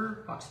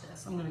over, watch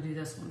this, I'm gonna do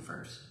this one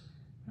first.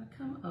 I'm gonna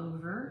come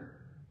over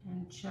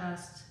and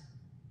just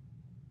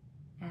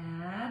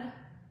add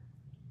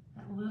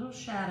that little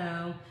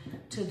shadow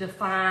to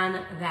define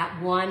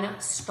that one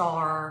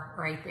star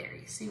right there.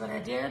 You see what I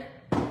did?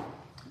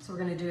 So we're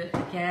gonna do it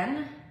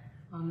again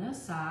on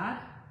this side,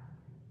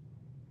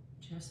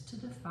 just to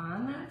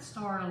define that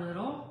star a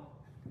little.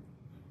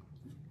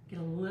 Get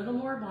a little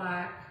more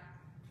black.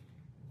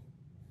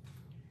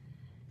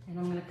 And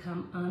I'm gonna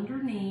come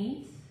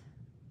underneath.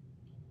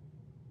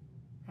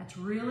 That's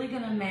really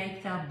gonna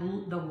make the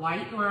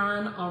white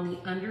line on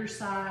the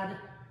underside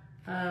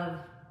of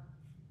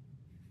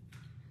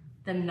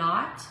the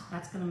knot.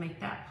 That's gonna make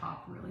that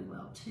pop really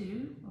well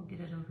too. We'll get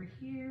it over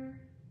here.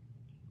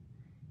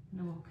 And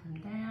then we'll come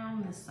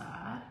down this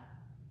side.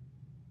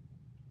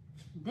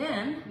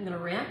 Then I'm gonna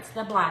rinse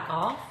the black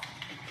off.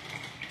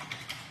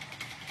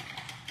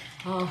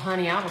 Oh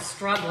honey, I was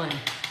struggling.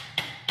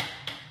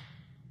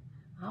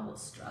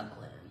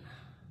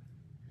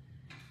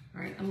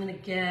 All right, I'm gonna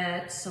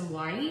get some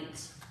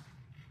white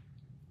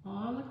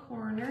on the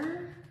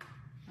corner,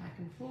 back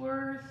and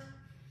forth.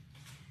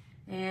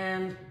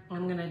 And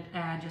I'm gonna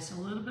add just a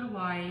little bit of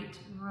white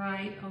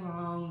right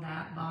along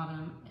that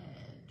bottom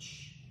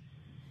edge.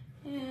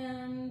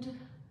 And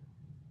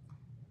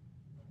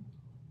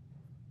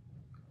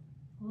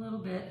a little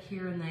bit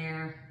here and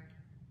there,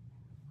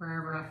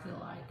 wherever I feel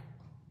like,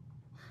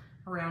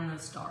 around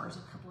those stars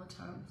a couple of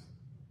times.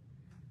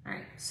 All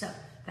right, so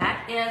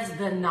that is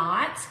the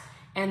knot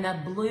and the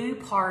blue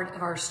part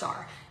of our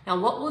star. Now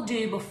what we'll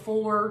do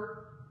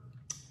before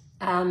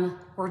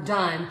we're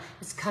done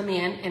is come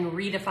in and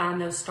redefine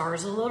those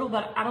stars a little,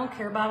 but I don't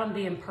care about them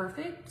being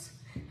perfect.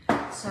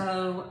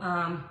 So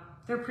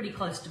they're pretty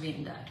close to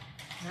being done,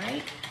 all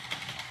right?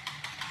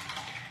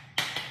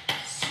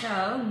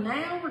 So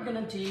now we're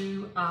gonna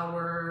do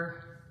our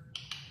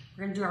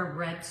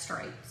red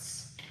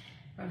stripes.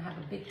 We're gonna have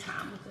a big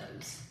time with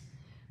those.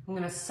 I'm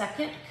gonna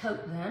second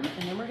coat them,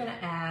 and then we're gonna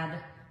add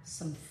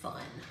some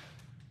fun.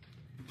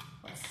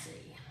 Let's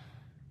see.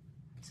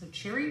 So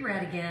cherry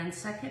red again,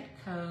 second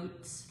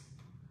coat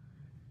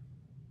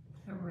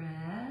the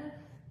red.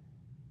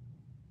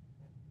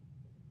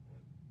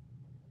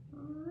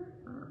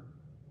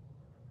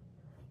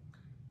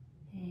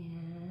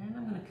 And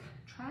I'm gonna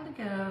try to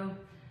go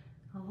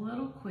a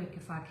little quick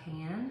if I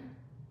can,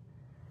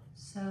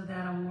 so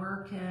that I'm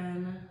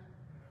working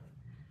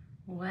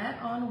wet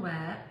on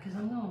wet, because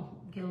I'm gonna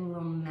get a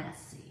little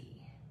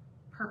messy,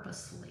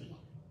 purposely.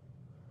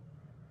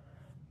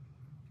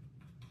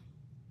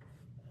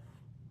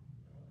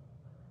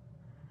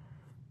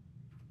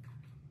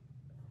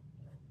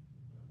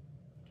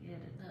 Get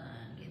it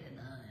done, get it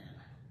done.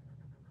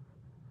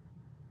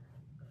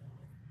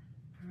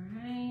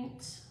 All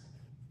right.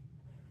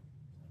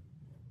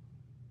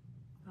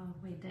 All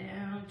the way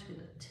down to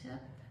the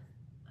tip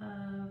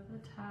of the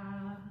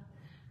tie.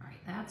 All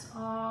right, that's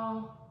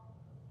all.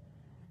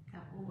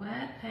 Got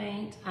wet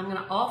paint. I'm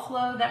gonna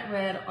offload that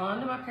red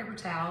onto my paper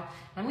towel.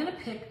 I'm gonna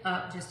pick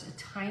up just a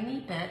tiny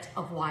bit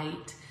of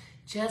white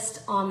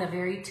just on the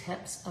very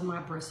tips of my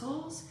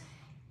bristles.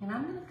 And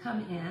I'm gonna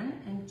come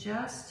in and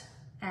just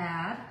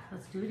add,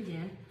 let's do it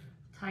again,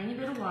 tiny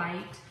bit of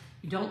white.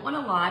 You don't want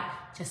a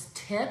lot, just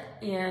tip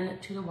in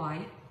to the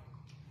white.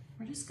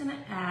 We're just gonna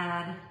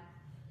add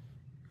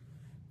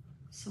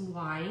some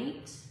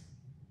white.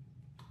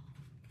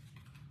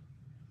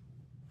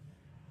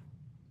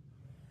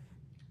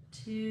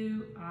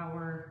 To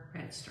our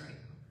red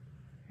stripe,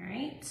 all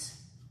right?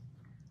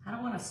 I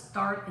don't want to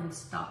start and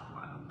stop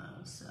while on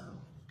those, so.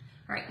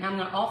 All right, now I'm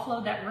gonna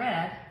offload that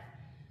red,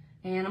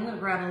 and I'm gonna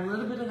grab a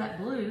little bit of that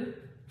blue,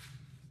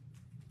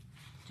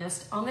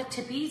 just on the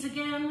tippies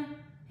again,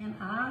 and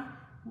I'm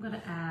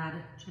gonna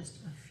add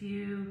just a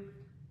few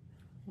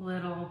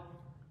little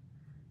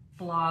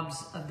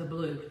blobs of the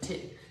blue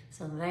too.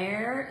 So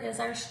there is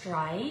our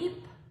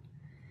stripe,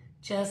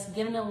 just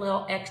giving it a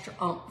little extra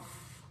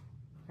oomph,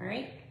 all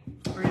right?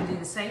 We're gonna do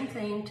the same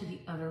thing to the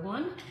other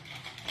one.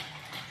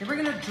 Then we're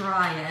gonna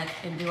dry it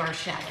and do our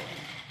shadowing.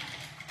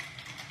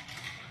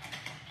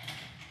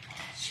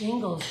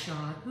 Shingle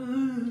shot,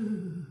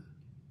 ooh.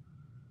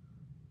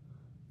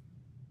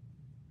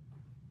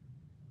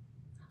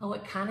 Oh,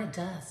 it kind of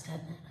does,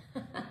 doesn't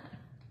it?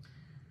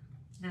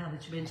 Now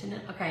that you mention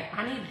it. Okay,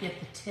 I need to get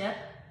the tip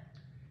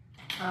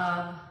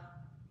of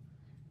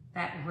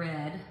that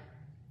red.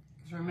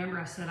 Because remember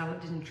I said I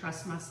didn't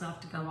trust myself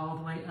to go all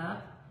the way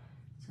up.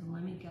 So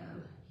let me go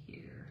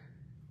here.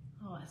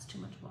 Oh, that's too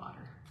much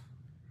water.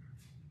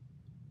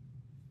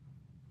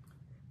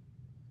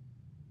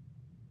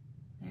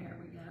 There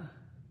we go.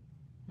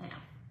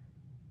 Now.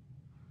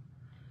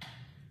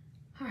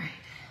 All right,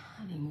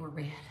 I need more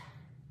red.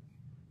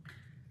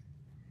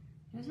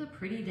 It was a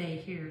pretty day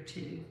here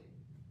too.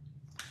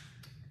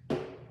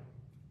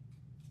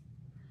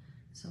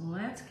 So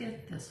let's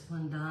get this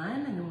one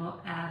done, and then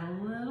we'll add a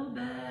little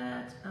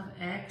bit of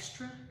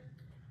extra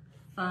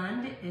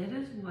fun to it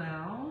as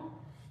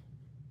well.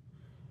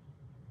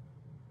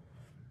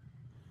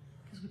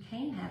 Because we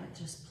can't have it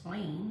just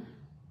plain.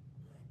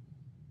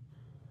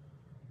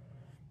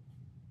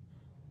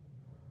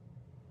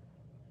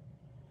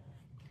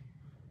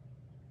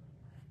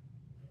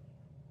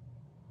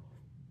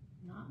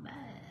 Not bad.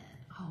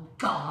 Oh,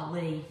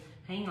 golly.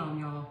 Hang on,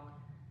 y'all.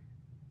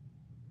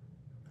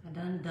 I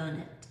done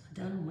it. I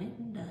done went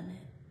and done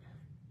it.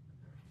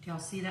 Do y'all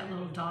see that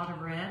little dot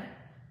of red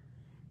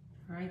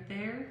right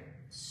there?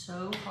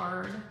 So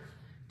hard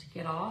to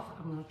get off.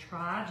 I'm gonna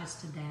try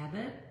just to dab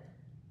it.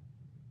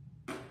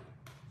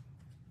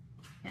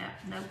 Yeah,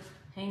 nope,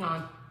 hang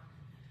on.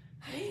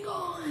 Hang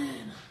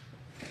on.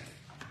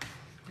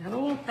 I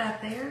don't want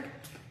that there.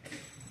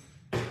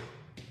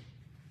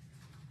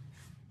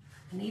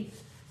 I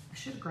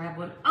should grab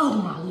one.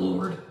 Oh my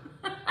Lord.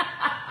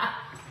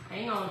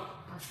 Hang on,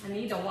 I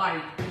need a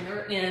wipe, and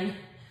they're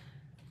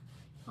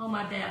on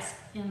my desk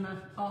in the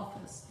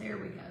office. There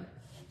we go.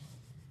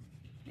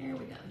 There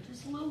we go.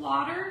 Just a little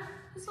water.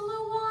 Just a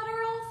little water,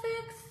 all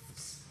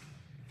fixed.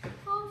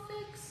 All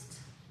fixed.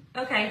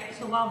 Okay,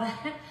 so while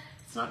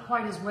it's not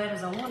quite as wet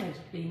as I wanted it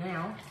to be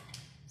now,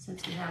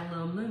 since we had a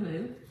little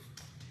moo-moo.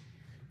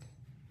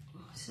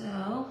 So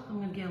I'm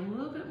gonna get a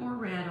little bit more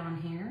red on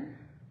here,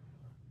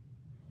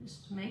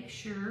 just to make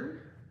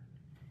sure.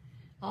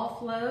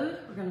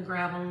 Offload, we're gonna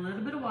grab a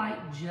little bit of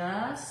white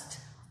just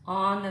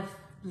on the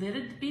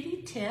little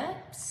bitty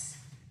tips.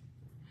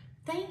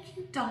 Thank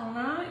you,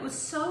 Donna. It was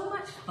so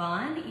much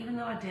fun, even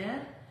though I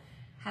did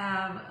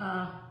have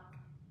a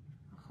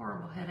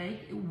horrible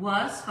headache. It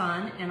was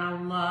fun, and I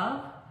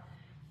love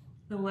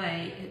the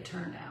way it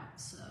turned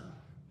out. So,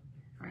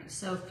 all right,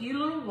 so a few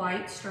little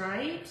white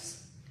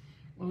stripes.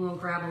 And we'll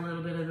grab a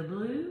little bit of the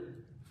blue.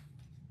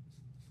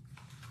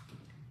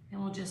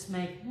 And we'll just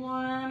make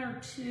 1 or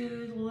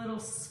 2 little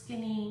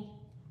skinny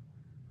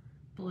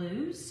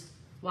blues.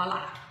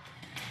 Voila.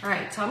 All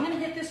right, so I'm gonna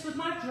hit this with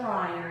my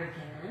dryer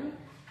again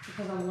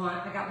because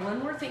I got one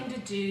more thing to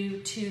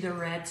do to the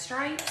red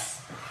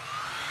stripes.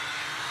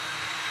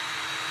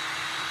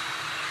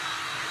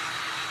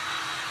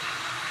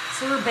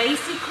 So we're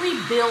basically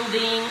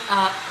building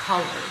up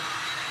color.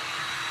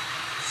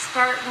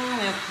 Starting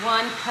with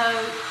one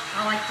coat,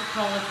 I like to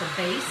call it the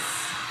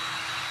base,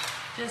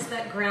 just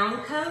that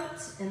ground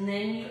coat, and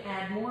then you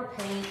add more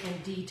paint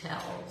and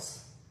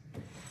details.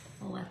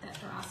 We'll let that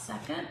dry a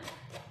second.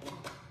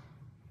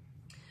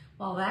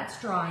 While that's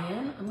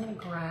drying, I'm gonna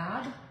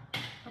grab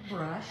a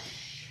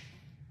brush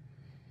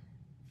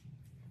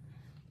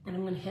and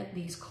I'm gonna hit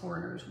these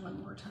corners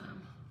one more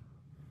time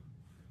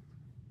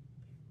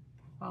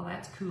while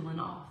that's cooling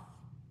off.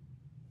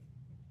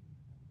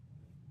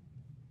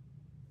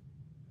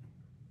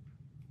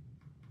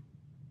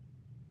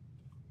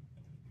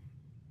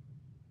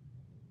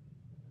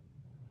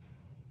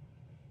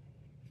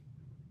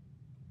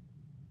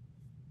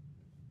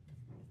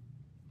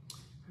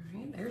 All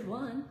right, there's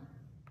one.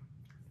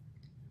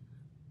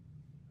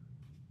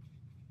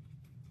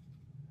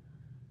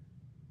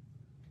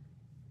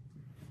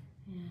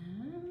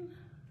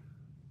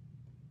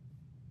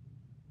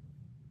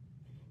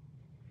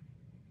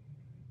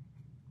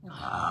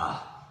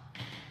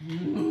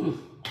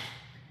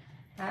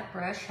 That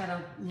brush had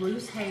a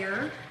loose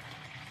hair.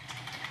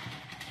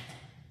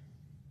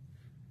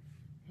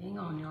 Hang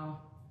on, y'all.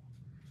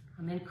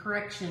 I'm in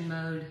correction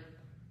mode.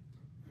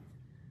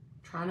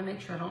 Trying to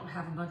make sure I don't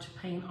have a bunch of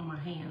paint on my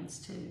hands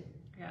too.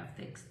 Gotta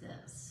fix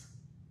this.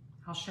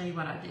 I'll show you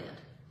what I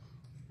did.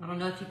 I don't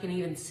know if you can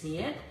even see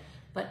it,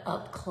 but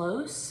up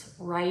close,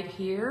 right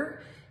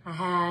here, I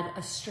had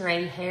a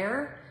stray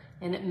hair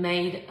and it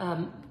made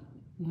a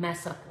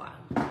mess up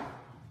line.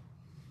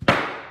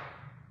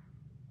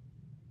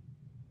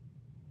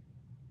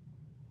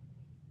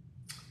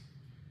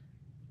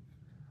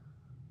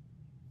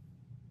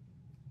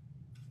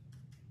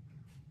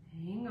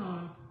 Hang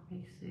on, let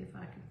me see if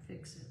I can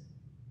fix it.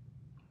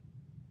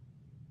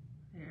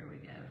 There we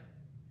go.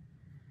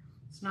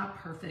 It's not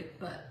perfect,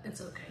 but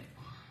it's okay.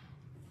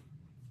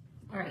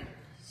 All right,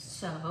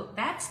 so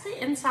that's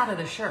the inside of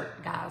the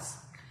shirt, guys.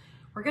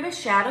 We're gonna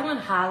shadow and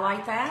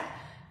highlight that,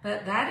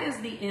 but that is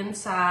the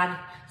inside.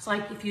 It's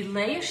like if you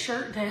lay a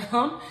shirt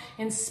down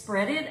and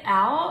spread it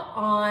out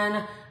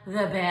on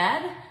the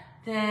bed,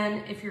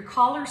 then if your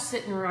collar's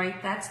sitting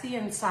right, that's the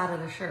inside of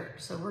the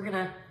shirt. So we're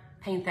gonna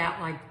paint that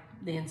like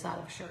the inside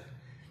of a shirt.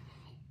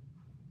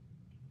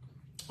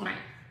 All right,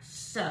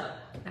 so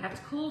that's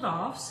cooled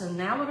off. So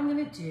now what I'm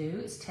gonna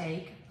do is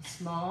take a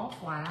small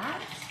flat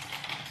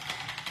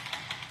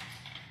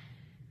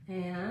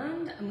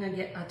and I'm gonna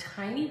get a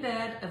tiny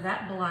bit of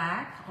that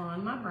black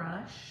on my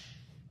brush.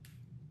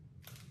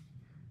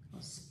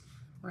 I'll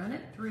run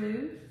it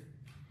through.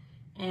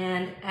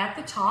 And at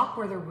the top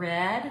where the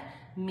red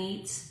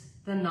meets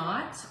the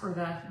knots or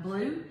the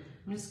blue,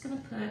 I'm just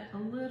gonna put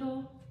a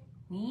little,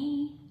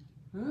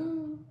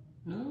 no,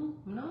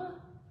 I'm not,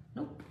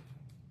 nope.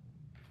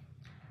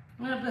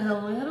 I'm gonna put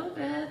a little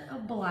bit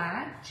of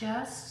black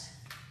just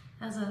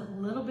as a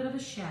little bit of a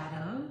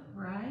shadow,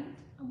 right?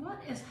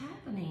 What is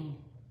happening?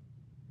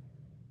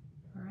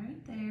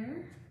 Right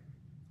there.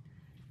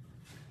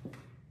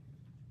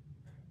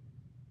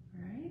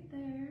 Right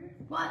there.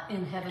 What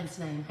in heaven's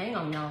name? Hang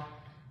on, y'all.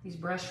 These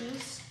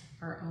brushes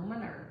are on my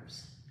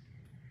nerves.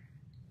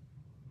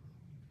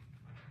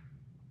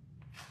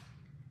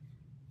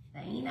 They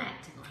ain't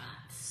acting right.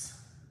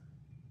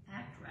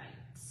 Act right.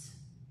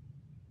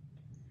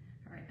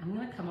 All right, I'm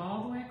gonna come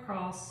all the way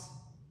across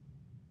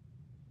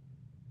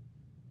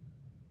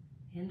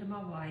into my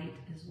white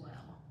as well.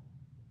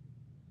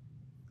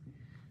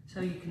 So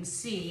you can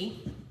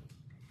see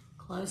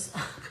close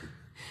up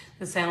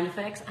the sound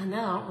effects. I know,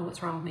 I don't know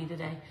what's wrong with me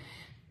today.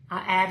 I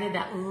added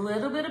that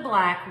little bit of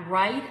black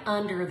right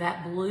under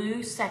that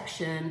blue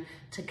section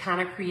to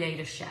kind of create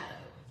a shadow,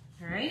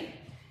 all right?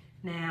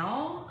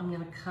 Now I'm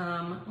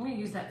gonna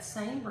use that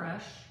same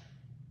brush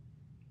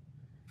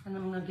and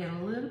I'm gonna get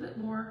a little bit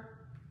more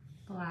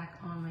black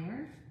on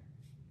there.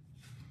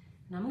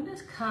 And I'm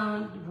gonna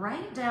come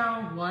right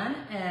down one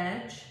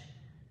edge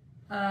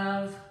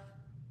of,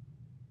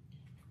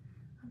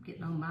 I'm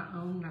getting on my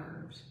own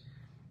nerves,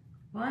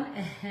 one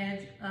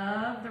edge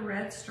of the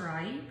red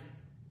stripe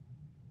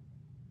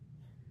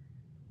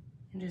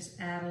and just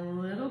add a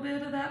little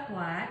bit of that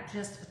black,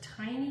 just a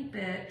tiny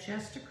bit,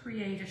 just to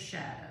create a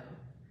shadow.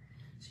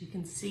 So you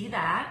can see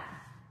that.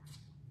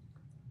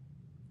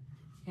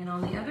 And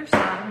on the other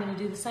side, I'm gonna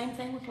do the same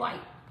thing with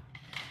white.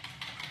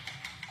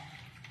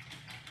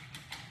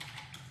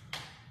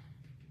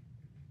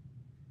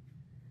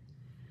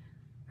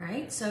 All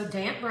right, so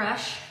damp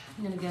brush,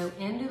 I'm gonna go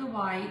into the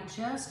white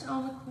just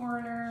on the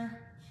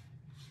corner.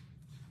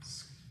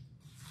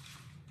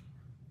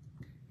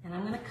 And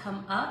I'm gonna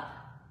come up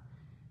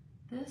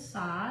this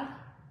side.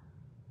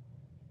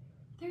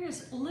 There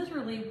is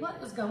literally,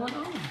 what is going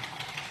on?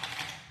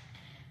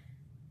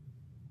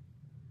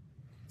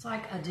 It's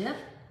like a dip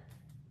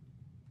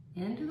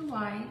into the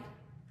white,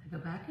 I go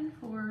back and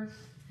forth,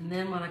 and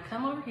then when I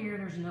come over here,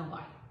 there's no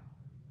white.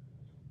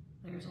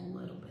 There's a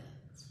little bit.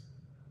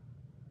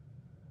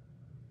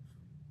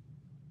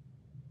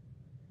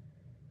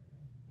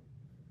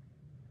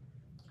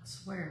 I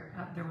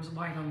swear, there was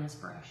white on this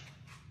brush.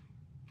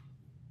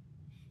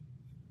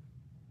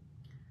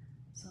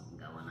 Something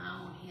going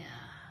on here.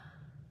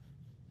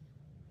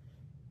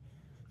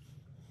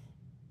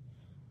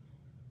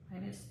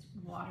 Maybe this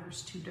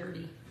water's too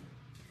dirty.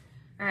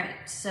 All right,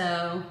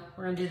 so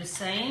we're gonna do the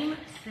same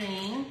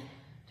thing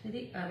to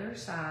the other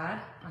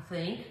side, I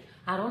think.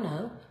 I don't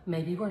know,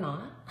 maybe we're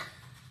not.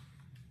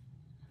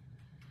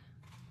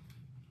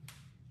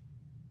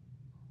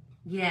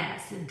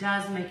 Yes, it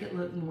does make it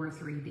look more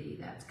 3D.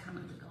 That's kind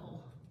of the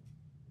goal.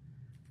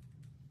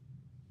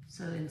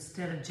 So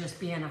instead of just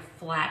being a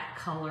flat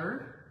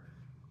color,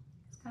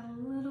 it's got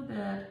a little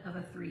bit of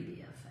a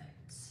 3D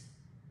effect.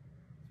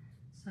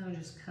 So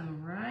just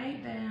come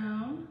right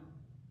down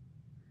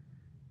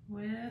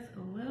with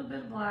a little bit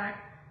of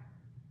black,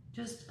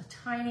 just a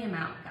tiny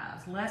amount,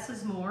 guys. Less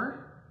is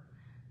more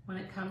when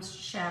it comes to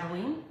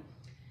shadowing.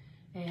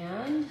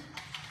 And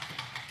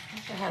I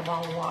wish I had a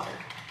bottle of water,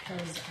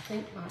 because I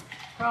think my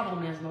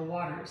problem is my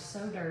water is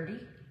so dirty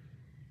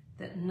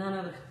that none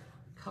of the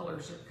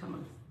colors are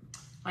coming,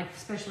 like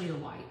especially the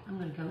white. I'm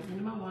gonna go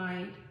into my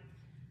white.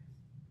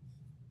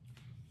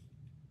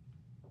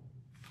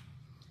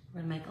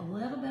 I'm gonna make a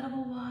little bit of a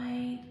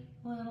white,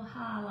 a little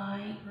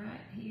highlight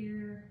right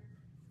here.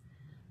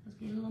 Let's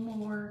get a little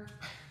more.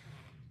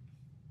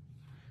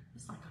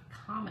 It's like a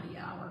comedy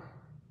hour.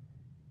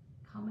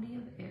 Comedy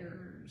of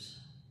errors.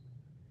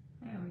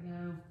 There we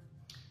go.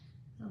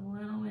 A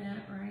little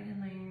bit right in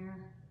there.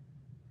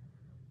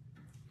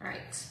 All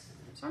right,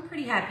 so I'm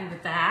pretty happy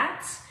with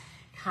that.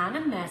 Kind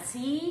of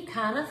messy,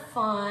 kind of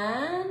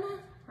fun,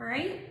 all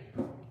right?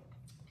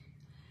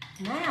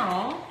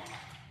 Now,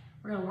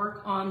 we're gonna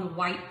work on the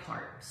white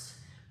parts,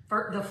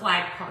 for the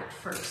flag part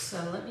first.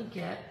 So let me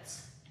get,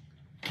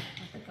 I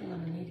think I'm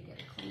gonna need to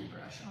get a clean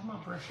brush. All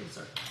my brushes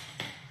are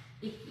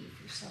icky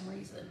for some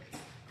reason.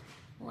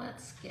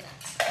 Let's get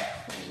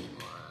a clean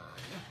one.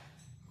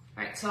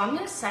 All right, so I'm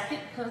gonna second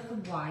coat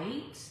the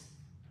white.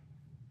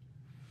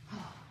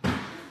 Oh,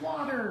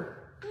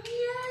 water,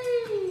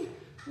 yay!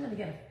 I'm gonna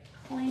get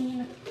a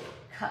clean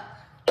cup.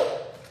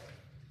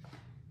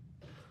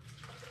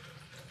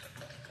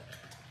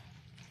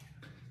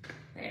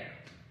 There.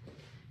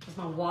 Because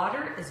my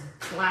water is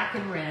black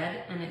and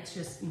red and it's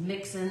just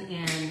mixing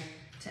in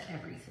to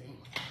everything.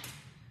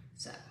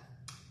 So,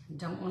 I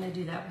don't wanna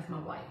do that with my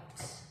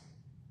whites.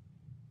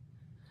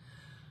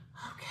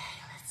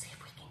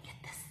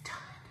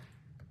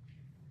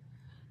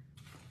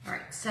 All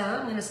right, so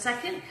I'm gonna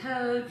second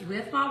coat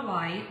with my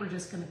white. We're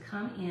just gonna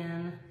come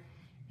in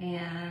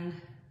and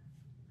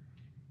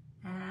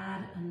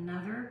add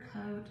another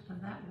coat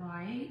of that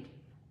white.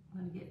 I'm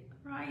gonna get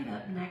right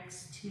up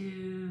next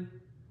to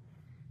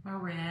my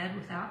red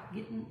without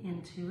getting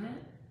into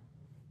it.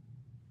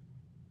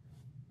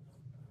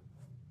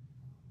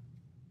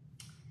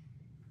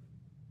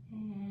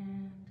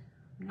 And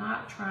I'm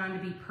not trying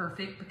to be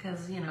perfect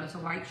because, you know, it's a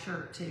white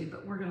shirt too,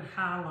 but we're gonna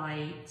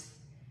highlight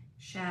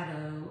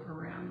shadow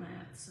around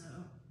that, so.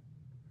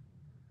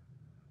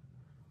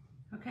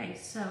 Okay,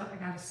 so I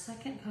got a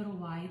second coat of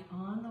white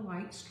on the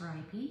white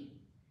stripey.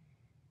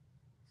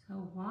 So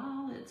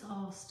while it's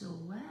all still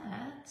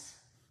wet,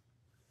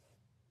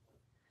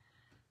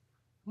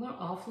 I'm gonna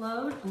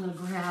offload. I'm gonna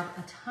grab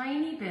a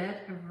tiny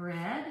bit of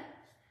red.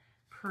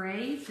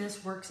 Pray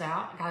this works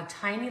out. I got a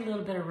tiny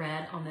little bit of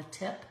red on the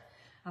tip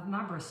of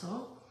my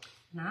bristle.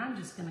 And I'm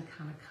just gonna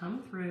kind of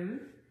come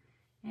through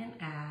and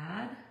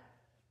add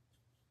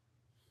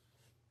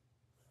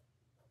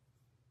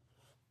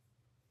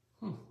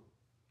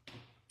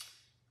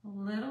a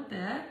little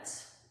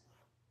bit.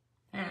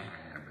 I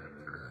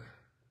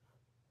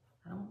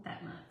don't want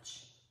that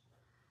much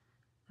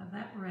of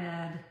that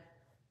red.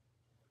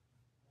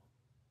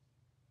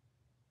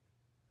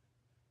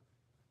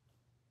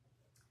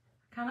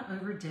 I kind of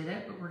overdid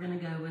it, but we're going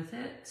to go with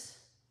it.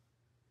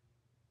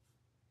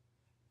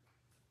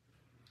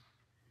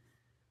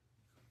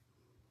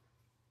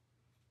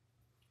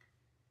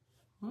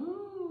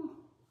 Ooh.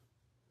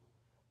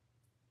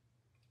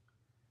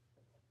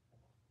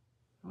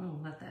 I'm going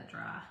to let that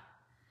dry.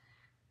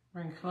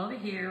 We're going to come over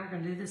here. We're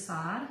going to do this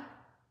side.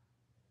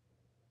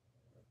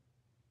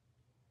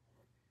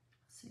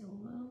 See a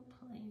little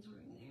planes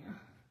right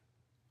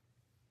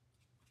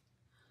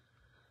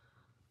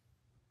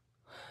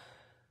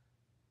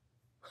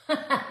there.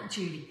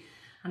 Judy,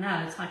 I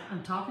know, it's like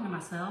I'm talking to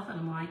myself and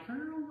I'm like,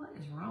 girl, what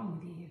is wrong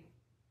with you?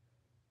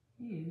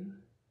 You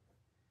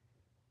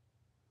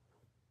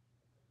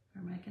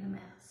are making a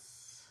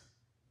mess.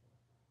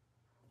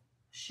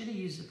 Should have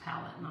used a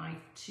palette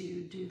knife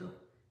to do the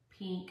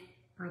pink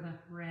or the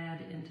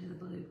red into the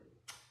blue.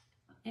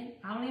 And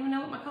I don't even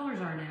know what my colors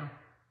are now.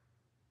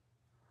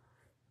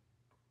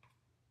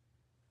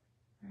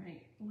 All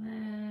right,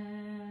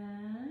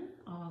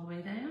 all the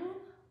way down.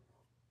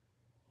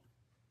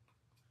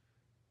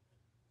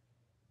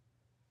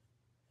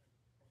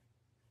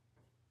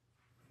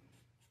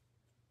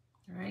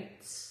 All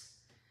right.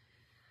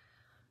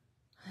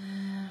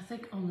 I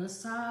think on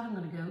this side, I'm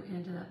going to go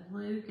into that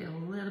blue, get a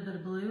little bit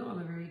of blue on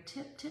the very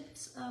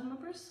tips of my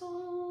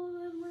bristle,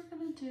 and we're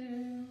going to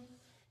do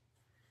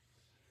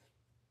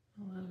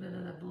a little bit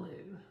of the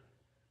blue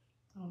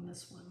on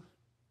this one.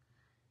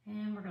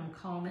 And we're going to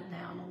calm it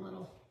down a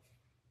little.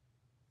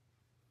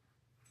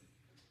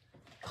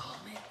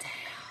 Calm it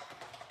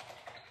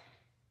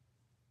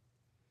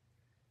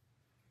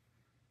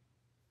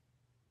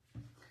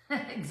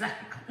down.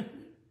 Exactly.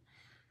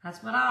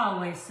 That's what I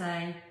always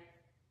say.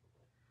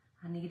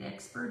 I need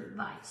expert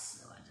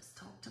advice, so I just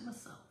talk to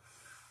myself.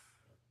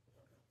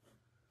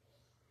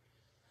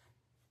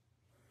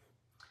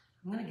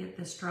 I'm going to get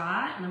this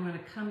dry, and I'm going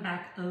to come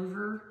back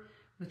over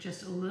with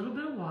just a little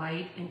bit of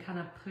white and kind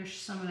of push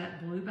some of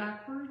that blue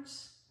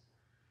backwards.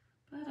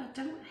 But I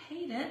don't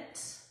hate it.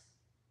 So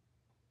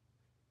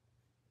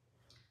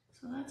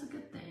that's a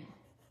good thing.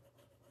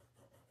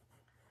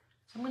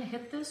 So I'm going to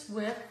hit this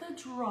with the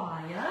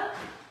dry up.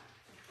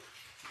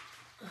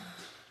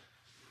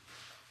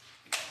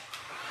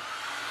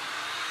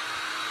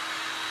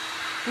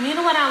 And you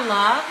know what I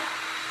love?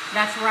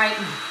 That's right,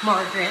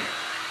 Margaret.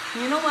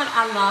 You know what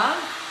I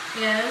love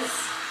is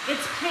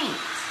it's paint.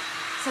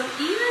 So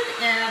even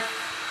if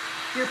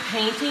you're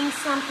painting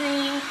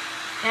something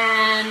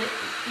and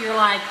you're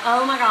like,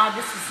 oh my God,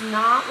 this is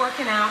not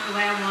working out the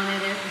way I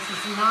wanted it. This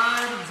is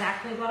not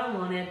exactly what I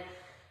wanted.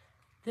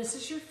 This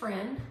is your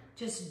friend.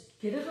 Just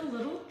get it a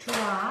little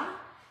dry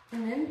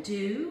and then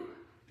do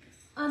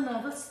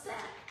another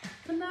step,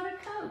 another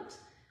coat.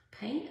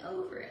 Paint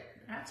over it.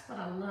 That's what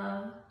I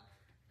love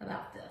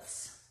about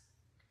this.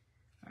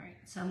 All right,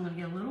 so I'm going to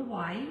get a little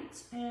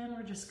white, and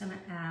we're just going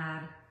to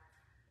add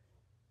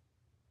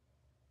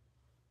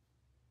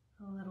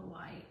a little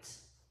white.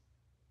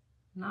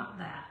 Not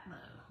that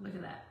though. Look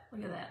at that.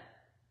 Look at that.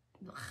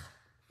 Ugh.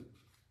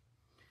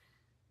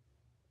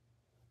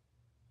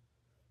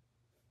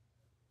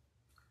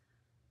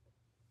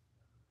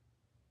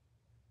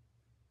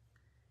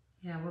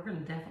 Yeah, we're going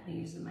to definitely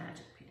use the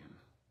magic pen.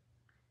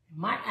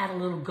 Might add a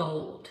little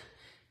gold.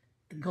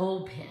 The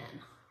gold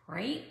pen.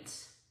 Right?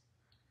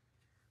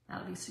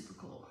 That'll be super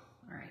cool.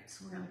 All right,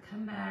 so we're going to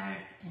come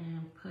back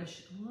and push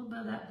a little bit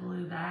of that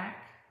blue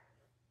back.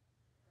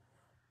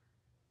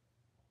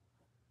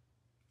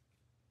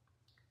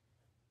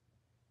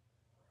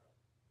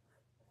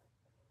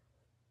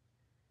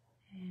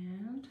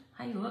 And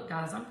hey, look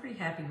guys, I'm pretty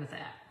happy with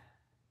that.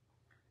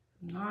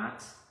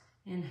 Not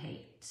in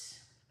hate.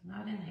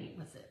 Not in hate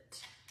with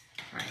it.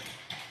 All right.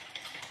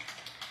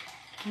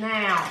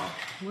 Now,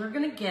 we're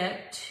going to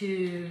get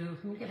to,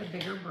 let me get a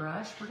bigger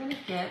brush. We're going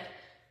to get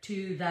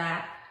to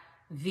that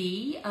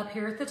V up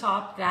here at the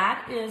top.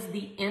 That is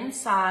the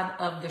inside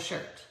of the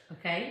shirt,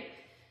 okay?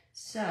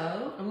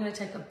 So, I'm going to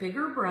take a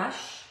bigger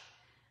brush.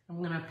 I'm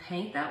going to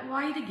paint that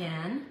white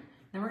again.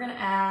 Then we're going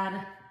to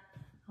add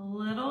a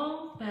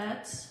little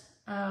bit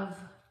of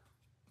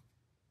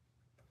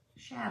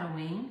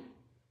shadowing.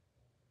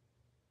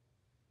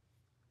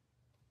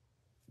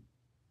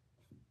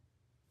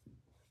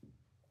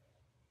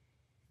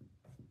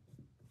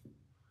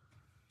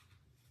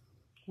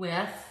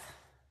 With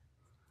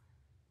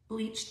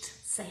bleached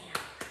sand.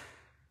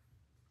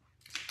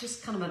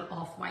 Just kind of an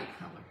off-white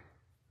color.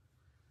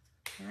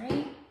 All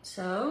right,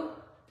 so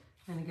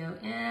I'm gonna go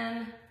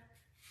in.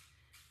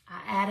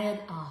 I added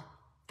a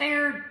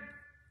fair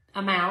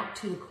amount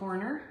to the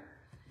corner.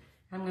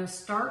 I'm gonna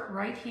start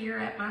right here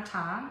at my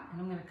tie,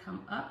 and I'm gonna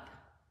come up,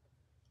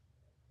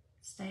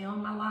 stay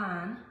on my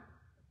line.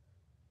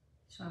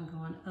 So I'm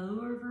going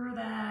over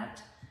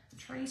that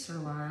tracer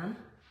line.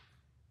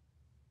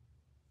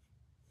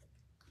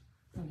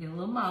 I'll get a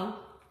little more.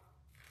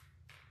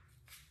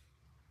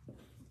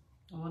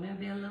 I want it to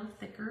be a little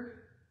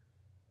thicker.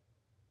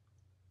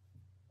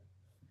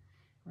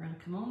 We're going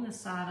to come on this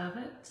side of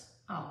it.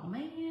 Oh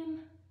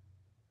man.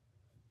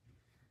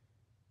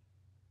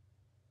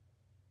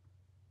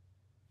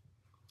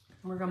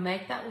 We're going to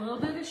make that little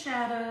bit of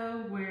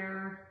shadow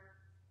where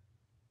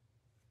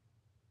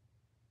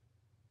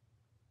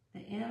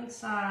the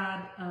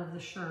inside of the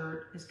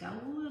shirt has got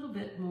a little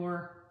bit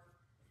more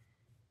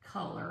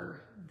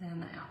color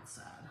than the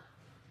outside.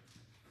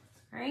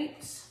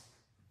 Right?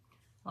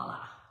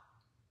 Voila.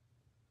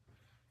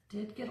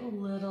 Did get a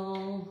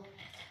little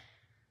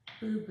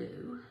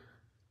boo-boo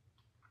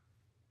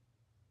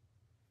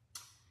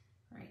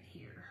right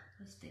here.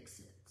 Let's fix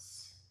it.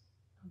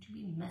 Don't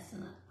you be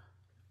messing up.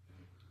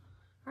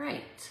 All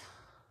right.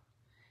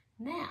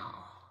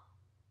 Now.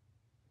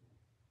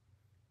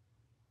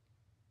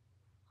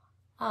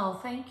 Oh,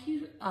 thank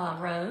you,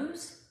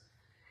 Rose.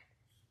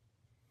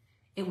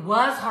 It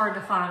was hard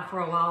to find for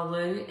a while,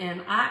 Lou,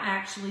 and I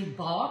actually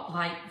bought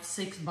like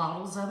 6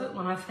 bottles of it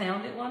when I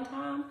found it one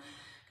time.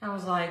 I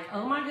was like,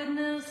 oh my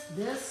goodness,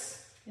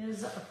 this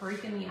is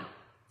freaking me out.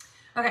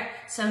 Okay,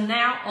 so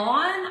now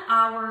on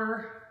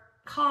our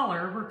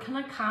collar, we're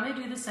gonna kind of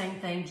do the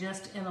same thing,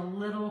 just in a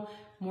little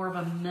more of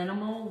a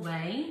minimal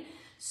way.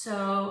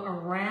 So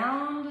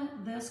around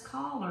this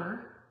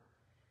collar,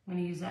 I'm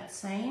gonna use that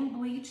same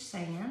bleach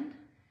sand,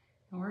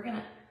 And we're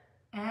gonna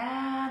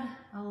add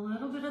a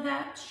little bit of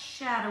that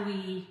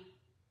shadowy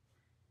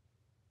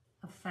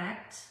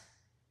effect.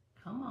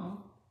 Come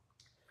on.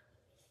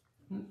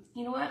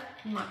 You know what?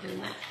 I'm not doing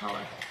that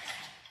color.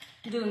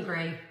 I'm doing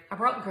gray. I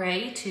brought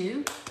gray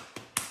too.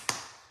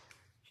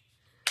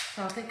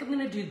 So I think I'm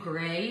gonna do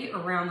gray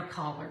around the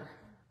collar.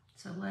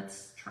 So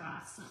let's try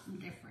something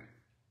different.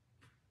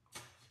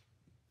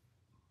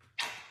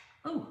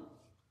 Oh.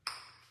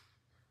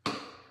 All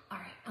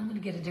right, I'm gonna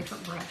get a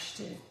different brush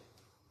too.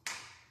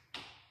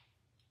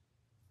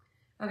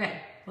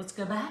 Okay, let's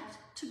go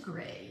back to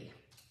gray.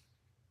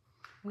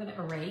 I'm gonna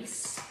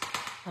erase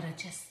what I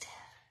just did.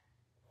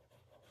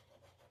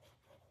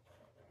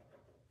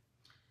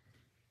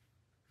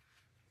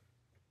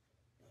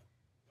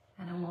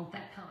 I don't want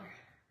that color.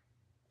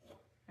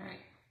 All right,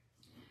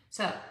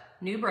 so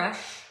new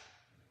brush.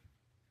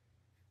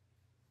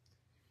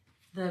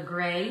 The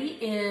gray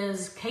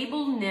is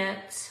Cable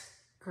Knit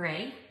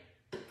Gray.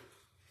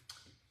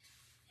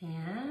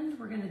 And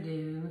we're gonna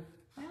do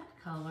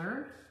that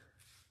color,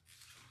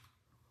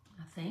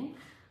 I think.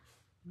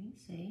 Let me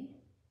see.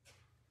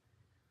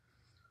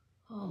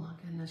 Oh my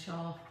goodness,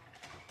 y'all.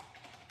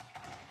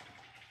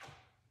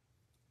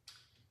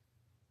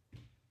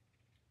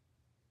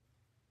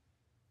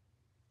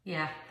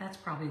 Yeah, that's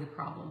probably the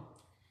problem.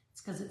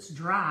 It's because it's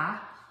dry.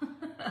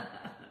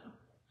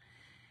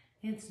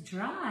 It's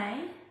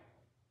dry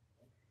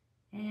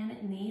and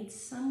it needs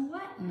some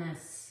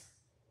wetness.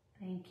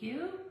 Thank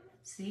you.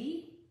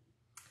 See,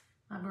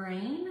 my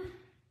brain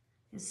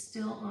is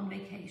still on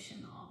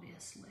vacation,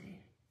 obviously.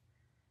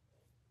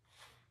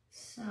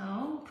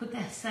 So put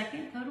that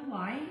second coat of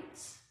white.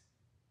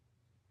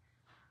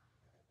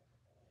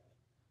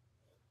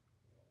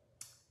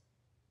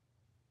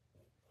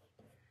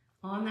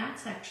 On that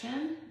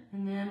section,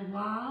 and then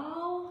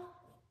while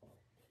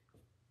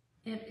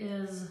it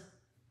is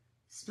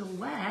still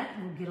wet,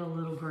 we'll get a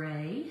little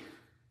gray.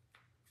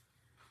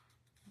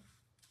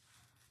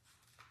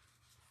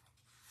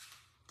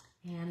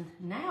 And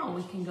now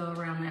we can go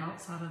around the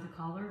outside of the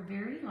collar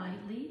very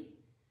lightly.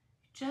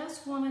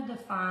 Just want to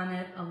define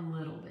it a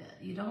little bit.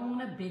 You don't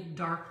want a big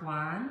dark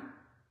line.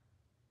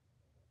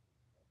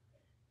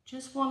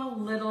 Just want a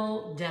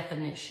little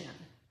definition.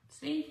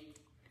 See?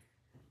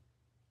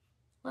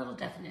 Little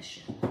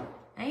definition.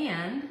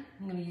 And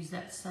I'm going to use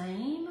that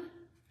same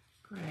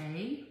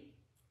gray.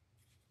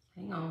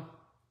 Hang on.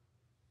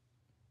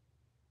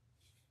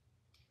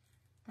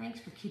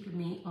 Thanks for keeping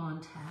me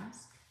on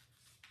task.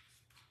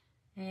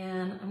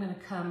 And I'm going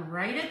to come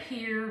right up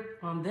here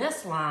on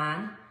this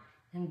line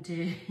and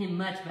do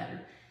much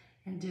better.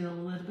 And do a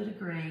little bit of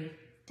gray.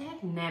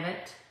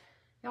 Dagnabbit.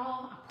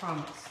 Y'all, I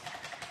promise.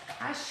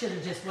 I should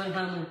have just went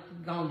home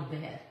and gone to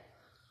bed.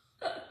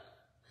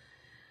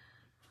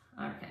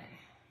 Okay.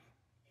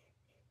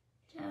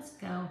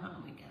 Just go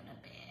home and go to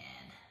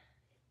bed.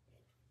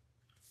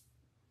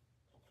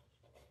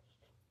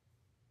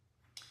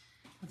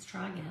 Let's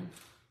try again.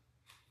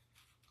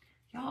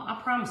 Y'all,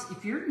 I promise,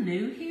 if you're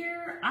new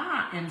here,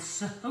 I am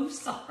so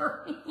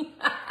sorry.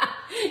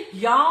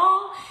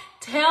 Y'all,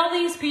 tell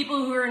these people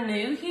who are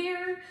new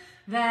here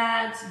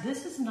that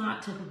this is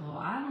not typical.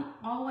 I don't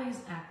always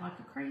act like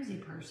a crazy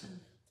person.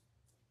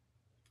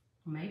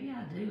 Maybe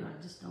I do,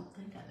 I just don't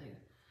think I do.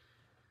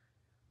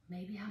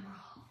 Maybe I'm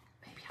wrong.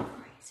 Maybe I'm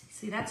crazy.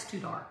 See, that's too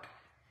dark.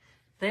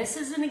 This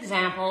is an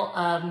example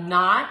of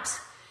not,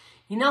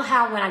 you know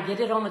how when I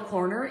get it on the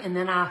corner and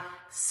then I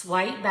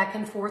swipe back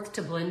and forth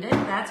to blend it?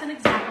 That's an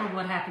example of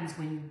what happens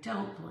when you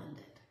don't blend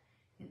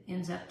it. It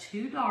ends up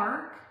too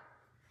dark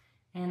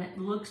and it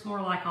looks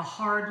more like a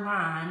hard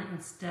line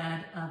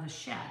instead of a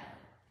shadow.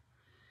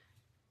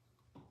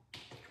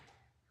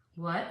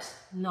 What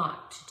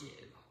not to do.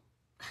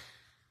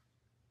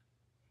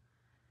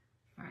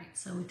 All right,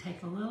 so we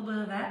take a little bit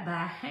of that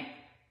back.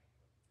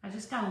 I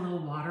just got a little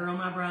water on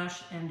my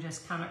brush and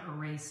just kind of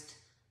erased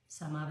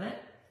some of it.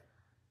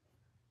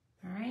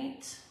 All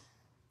right,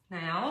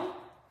 now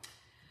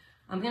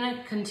I'm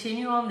gonna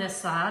continue on this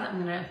side. I'm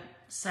gonna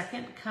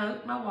second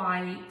coat my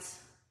white.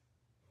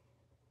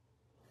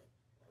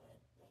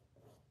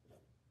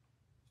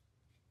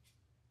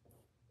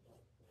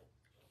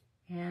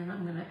 And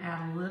I'm gonna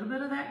add a little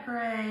bit of that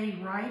gray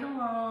right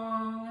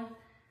along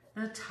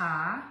the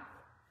tie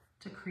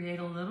to create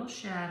a little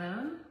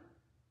shadow.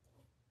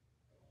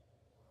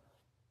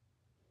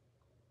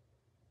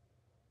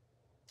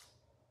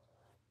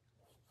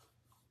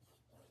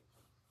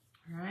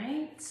 All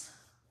right,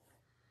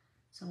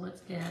 so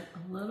let's get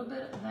a little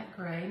bit of that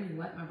gray. Let me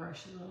wet my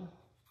brush a little.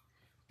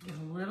 Get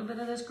a little bit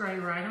of this gray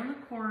right on the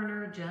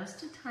corner,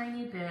 just a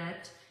tiny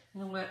bit.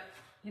 You know what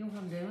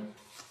I'm doing?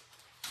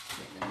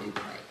 Getting a new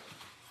plate.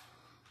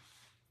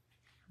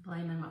 I'm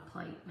blaming my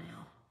plate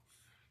now,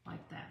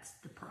 like that's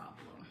the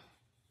problem.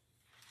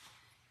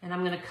 And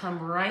I'm gonna come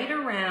right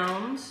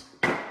around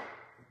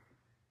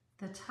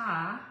the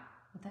tie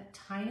with that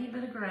tiny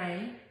bit of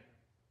gray,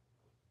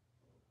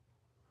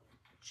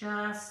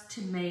 just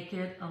to make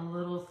it a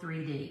little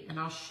 3D. And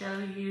I'll show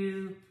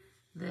you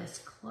this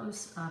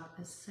close up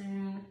as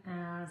soon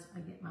as I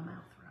get my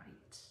mouth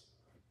right.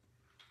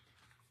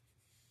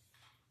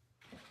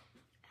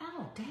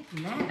 Oh, dang,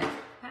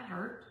 that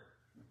hurt.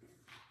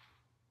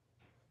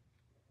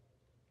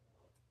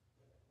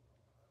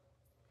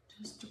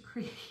 Just to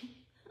create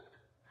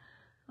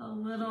a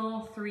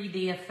little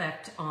 3D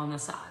effect on the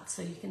side.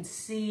 So you can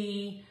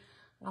see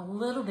a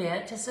little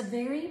bit, just a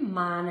very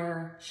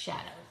minor shadow.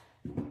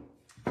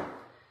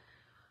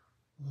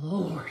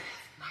 Lord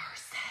have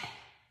mercy.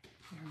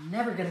 You're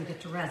never gonna get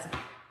to resin.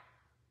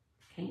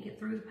 Can't get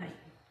through the paint.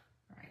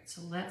 All right,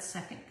 so let's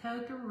second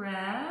coat the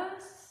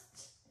rest.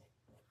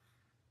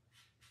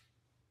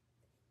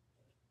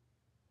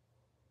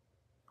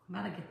 I'm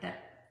about to get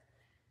that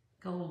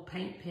gold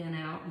paint pen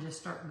out and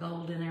just start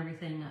golding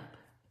everything up.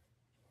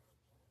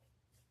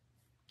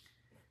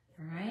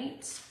 All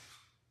right.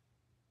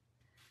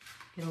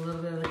 Get a little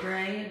bit of the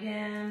gray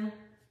again.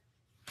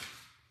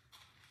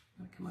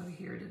 I'm gonna come over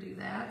here to do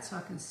that so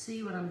I can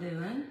see what I'm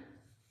doing.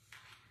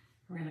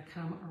 We're gonna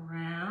come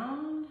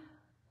around.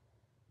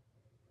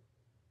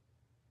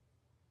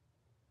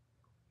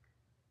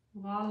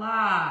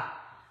 Voila.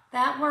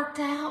 That worked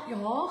out,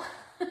 y'all.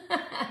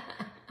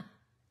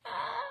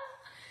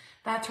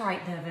 That's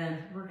right, Devin.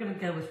 We're gonna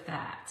go with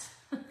that.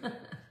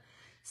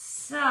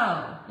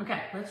 So,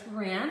 okay, let's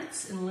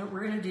rinse and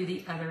we're gonna do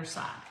the other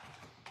side.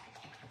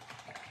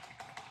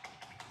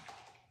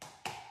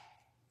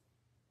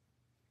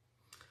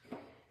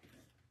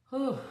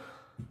 Ooh,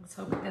 let's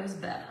hope it goes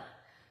better.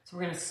 So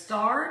we're gonna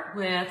start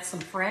with some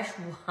fresh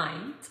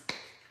white.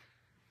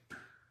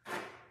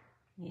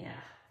 Yeah,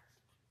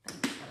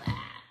 thanks for that.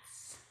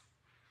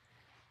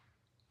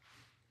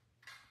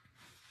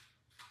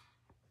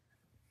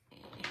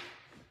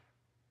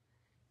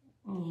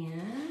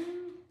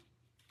 And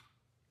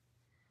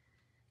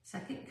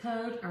second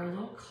coat our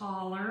little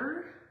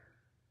collar.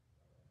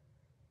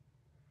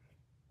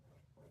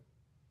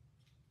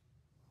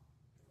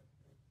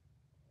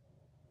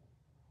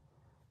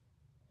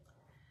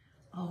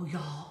 Oh,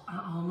 y'all,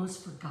 I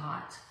almost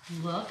forgot.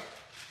 Look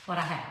what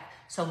I have.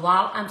 So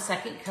while I'm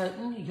second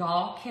coating,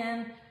 y'all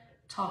can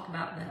talk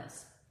about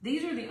this.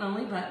 These are the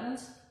only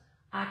buttons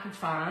I could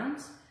find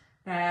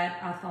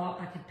that I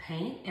thought I could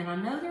paint. And I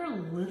know they're a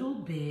little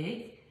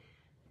big,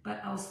 but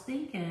I was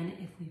thinking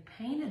if we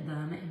painted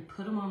them and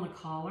put them on the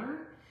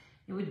collar,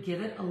 it would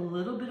give it a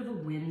little bit of a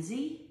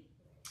whimsy.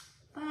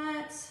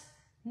 But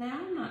now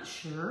I'm not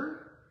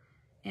sure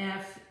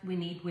if we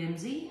need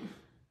whimsy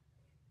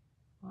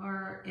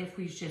or if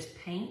we just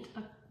paint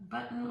a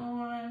button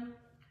on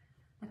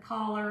the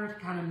collar to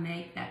kind of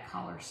make that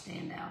collar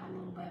stand out a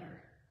little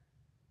better.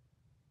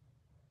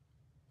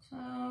 So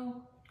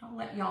I'll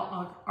let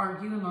y'all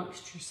argue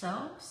amongst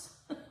yourselves.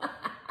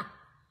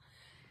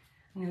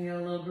 I'm gonna go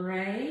a little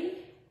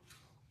gray.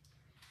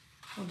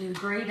 We'll do the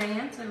gray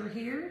dance over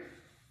here.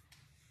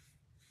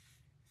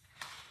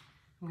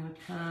 I'm gonna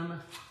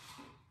come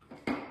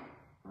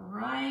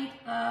right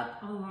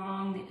up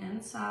along the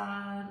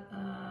inside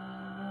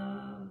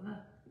of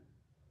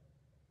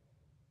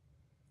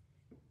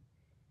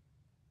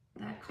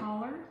that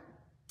collar.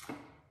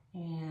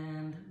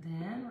 And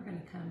then we're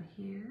gonna come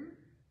here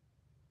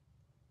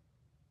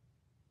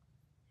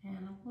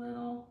and a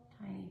little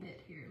tiny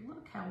bit here.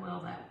 Look how well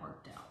that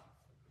worked out.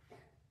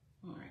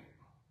 All right.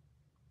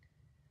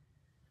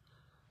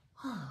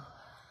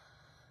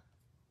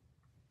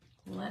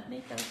 Let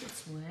me go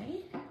this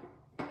way.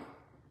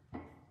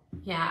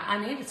 Yeah,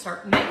 I need to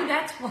start. Maybe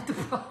that's what the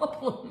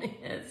problem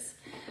is.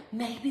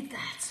 Maybe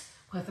that's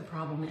what the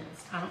problem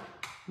is. I'm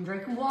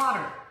drinking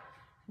water.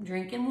 I'm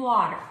drinking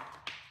water.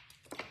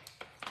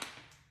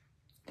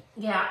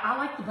 Yeah, I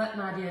like the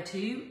button idea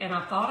too, and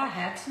I thought I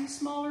had some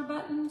smaller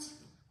buttons.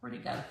 Where'd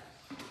it go?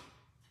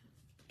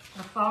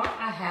 I thought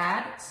I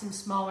had some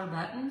smaller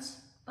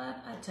buttons,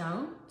 but I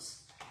don't.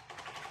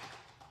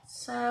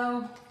 So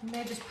I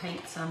may just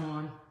paint some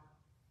on.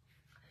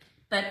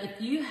 But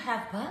if you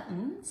have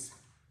buttons,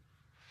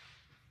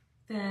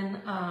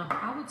 then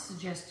I would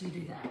suggest you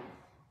do that.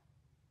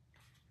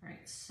 All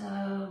right,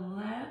 so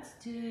let's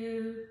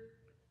do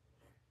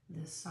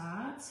this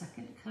side.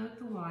 Second coat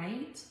the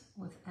white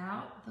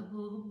without the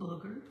little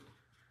booger.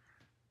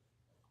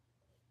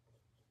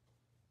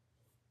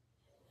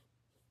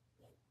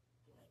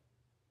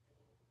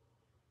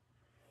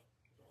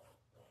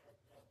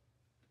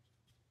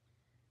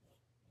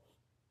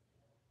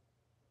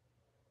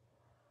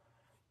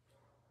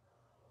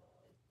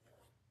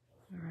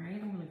 All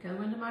right, I'm gonna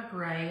go into my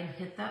gray and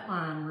hit that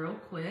line real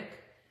quick.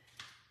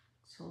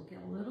 So we'll get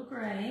a little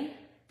gray.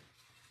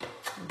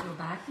 We'll go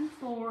back and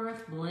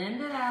forth,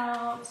 blend it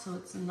out so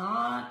it's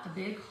not a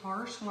big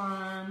harsh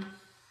line.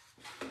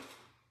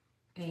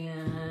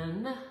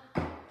 And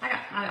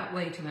I got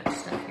way too much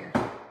stuff here.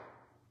 I'm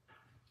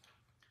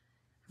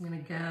gonna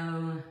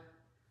go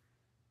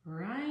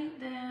right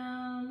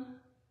down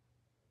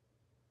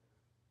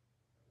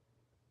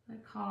the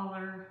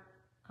collar.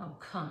 Oh,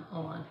 come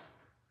on,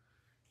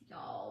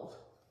 y'all.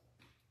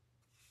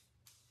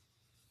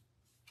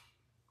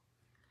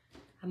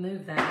 I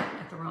moved that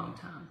at the wrong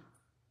time.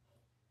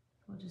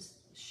 We'll just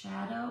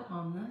shadow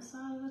on this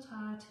side of the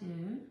tie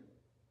too.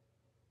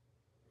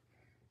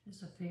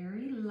 Just a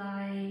very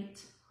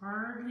light,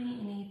 hardly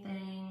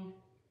anything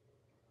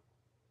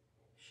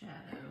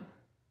shadow.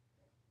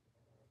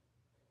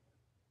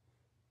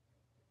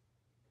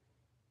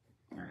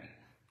 All right,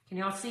 can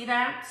y'all see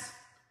that?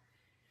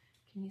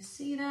 Can you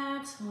see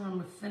that? I'm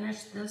gonna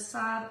finish this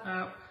side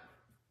up.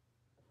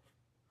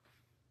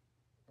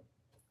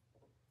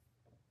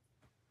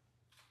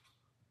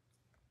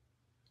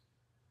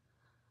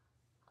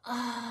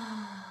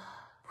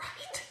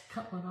 Right,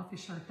 cut one off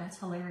his shirt. That's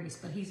hilarious,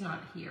 but he's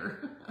not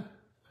here.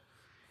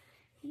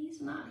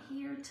 He's not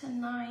here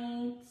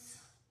tonight.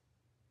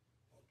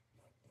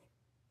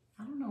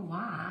 I don't know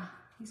why.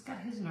 He's got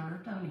his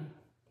nerve, don't he?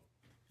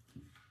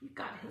 He's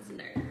got his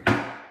nerve.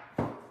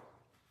 Let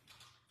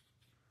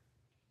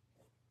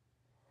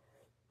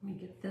me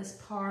get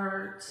this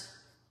part.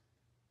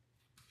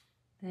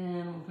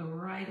 Then we'll go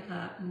right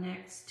up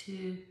next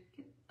to,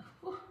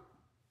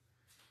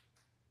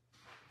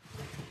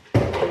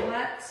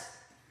 what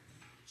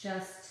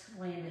just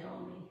landed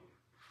on me?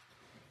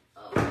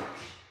 Oh,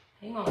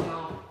 hang on,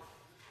 y'all.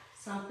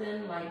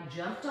 Something like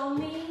jumped on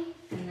me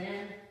and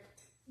then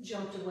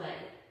jumped away.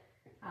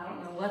 I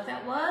don't know what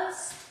that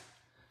was,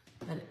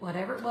 but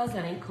whatever it was,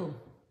 that ain't cool.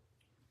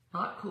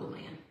 Not cool,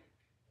 man.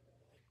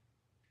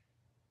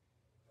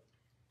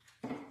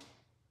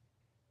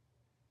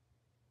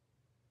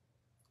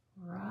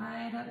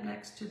 Right up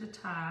next to the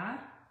tie.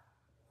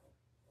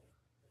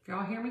 If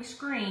y'all hear me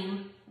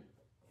scream,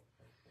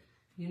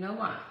 you know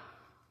why.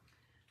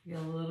 Get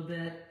a little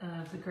bit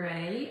of the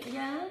gray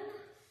again.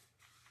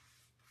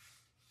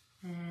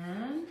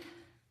 And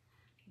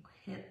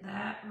hit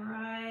that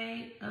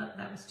right up.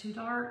 That was too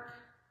dark.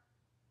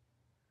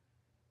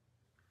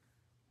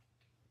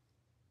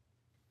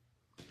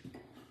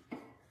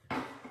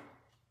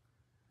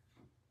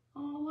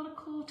 Oh, what a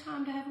cool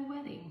time to have a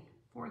wedding.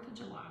 4th of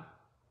July.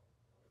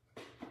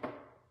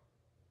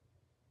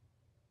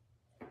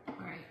 All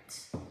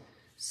right.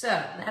 So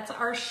that's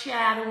our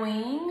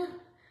shadowing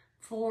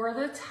for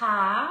the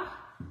tie.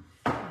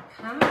 I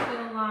kind of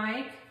feel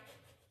like,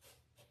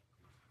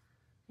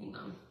 hang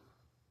on.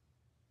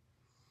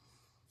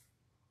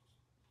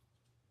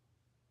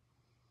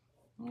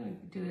 I'm going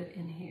to do it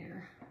in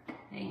here.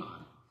 Hang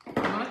on. I'm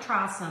going to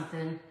try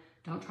something.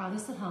 Don't try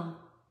this at home.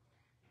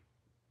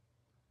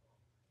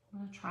 I'm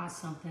going to try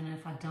something.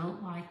 If I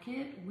don't like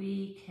it,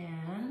 we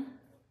can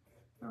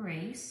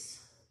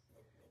erase.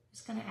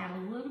 Just going to add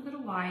a little bit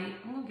of white.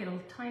 I'm going to get a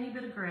tiny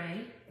bit of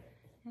gray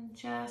and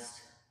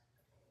just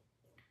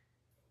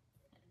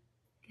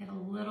get a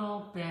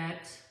little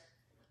bit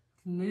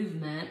of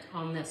movement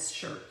on this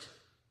shirt.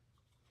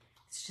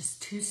 It's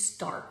just too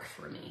stark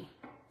for me.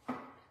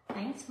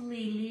 Thanks,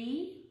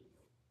 Lily.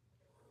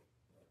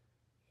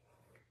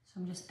 So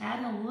I'm just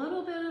adding a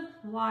little bit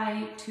of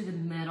white to the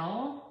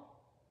middle.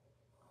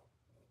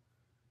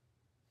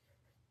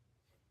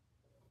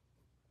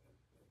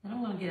 Then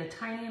I'm going to get a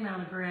tiny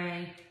amount of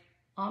gray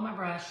on my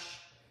brush.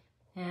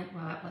 And,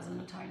 well, that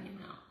wasn't a tiny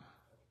amount.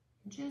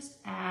 Just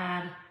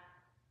add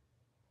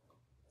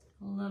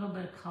a little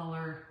bit of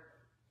color.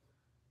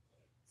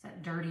 It's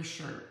that dirty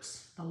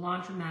shirts. The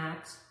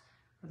laundromats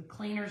or the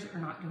cleaners are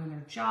not doing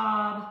their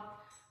job.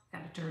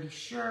 Got a dirty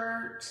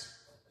shirt.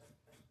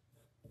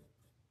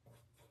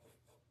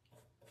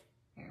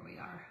 There we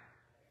are.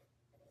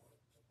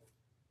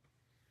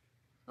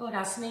 Oh, I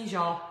gotta sneeze,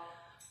 y'all.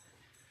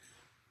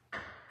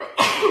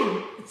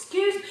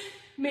 Excuse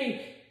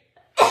me.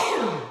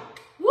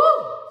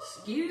 Woo!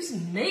 Excuse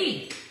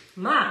me.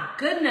 My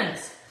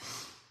goodness.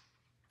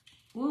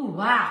 Ooh,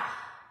 wow.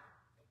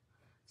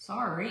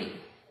 Sorry.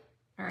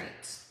 All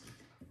right.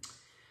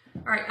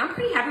 All right, I'm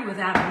pretty happy with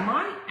that. I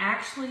might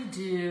actually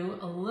do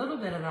a little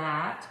bit of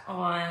that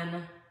on,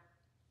 I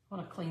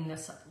want to clean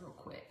this up real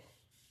quick.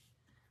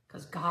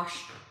 Because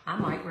gosh, I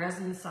might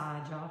resin the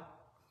side, y'all.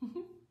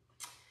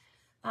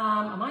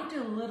 I might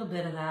do a little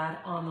bit of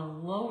that on the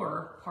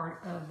lower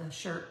part of the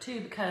shirt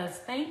too, because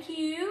thank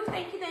you.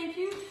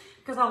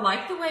 Because I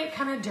like the way it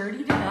kind of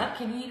dirtied it up.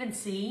 Can you even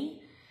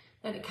see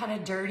that it kind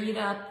of dirtied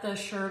up the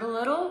shirt a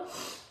little?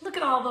 Look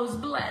at all those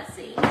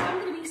blessings.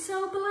 I'm going to be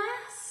so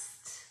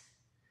blessed.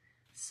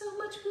 So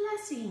much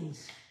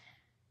blessings.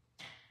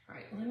 All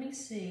right, let me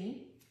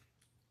see.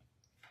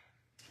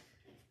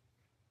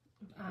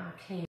 I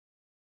can't.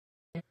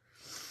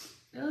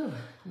 Oh,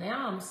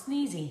 now I'm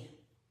sneezy.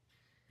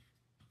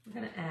 We're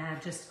going to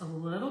add just a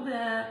little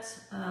bit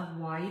of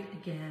white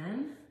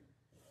again.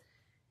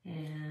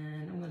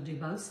 And I'm going to do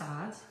both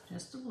sides,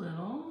 just a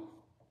little.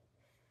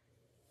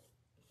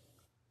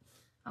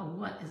 Oh,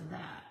 what is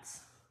that?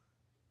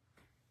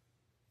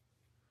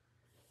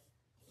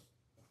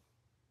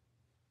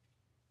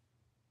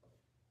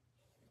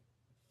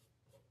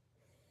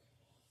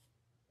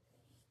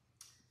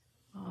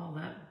 Oh,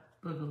 that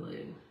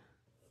boogaloo.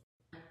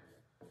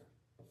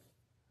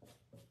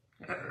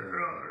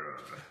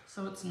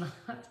 So it's not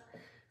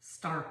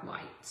stark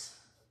white.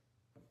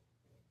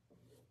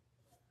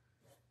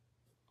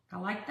 I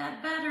like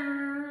that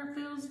better,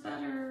 feels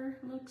better,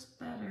 looks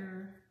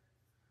better.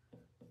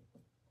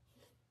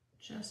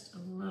 Just a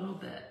little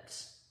bit.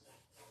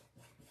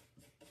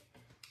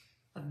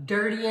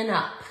 dirtying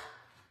up.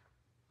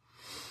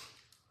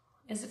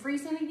 Is it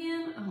freezing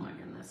again? Oh my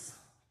goodness.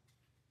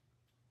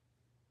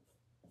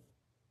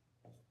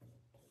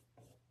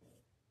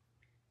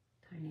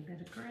 Tiny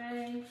bit of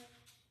gray.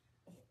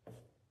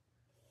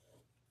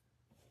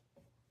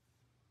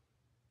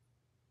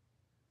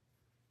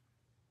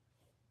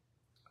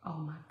 Oh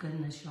my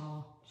goodness,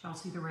 y'all. Y'all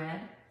see the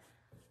red?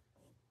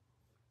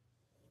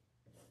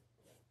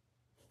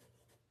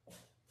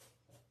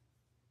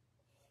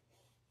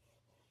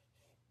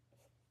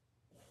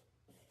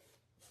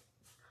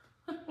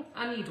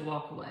 I need to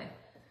walk away.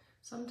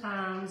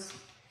 Sometimes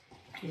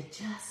you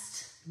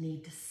just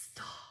need to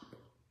stop.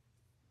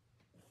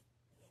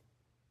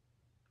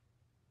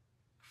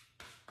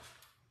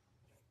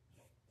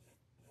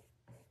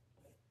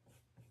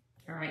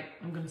 All right,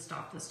 I'm gonna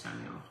stop this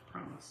time, y'all,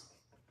 promise.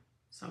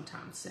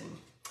 Sometime soon.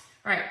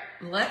 All right,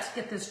 let's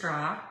get this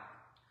dry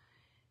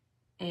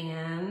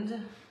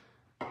and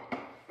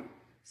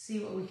see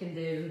what we can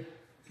do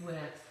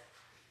with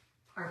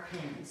our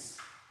pins.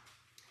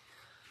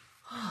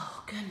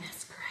 Oh,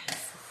 goodness gracious.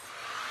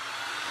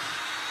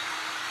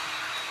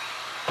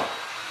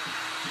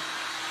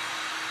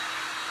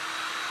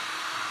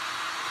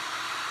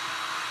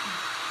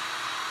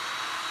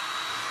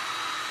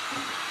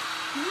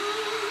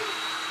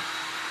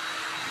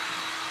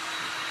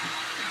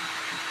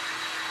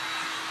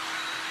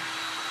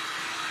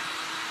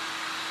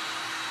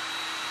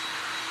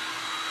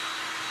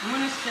 I'm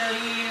going to show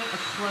you a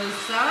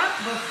close-up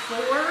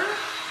before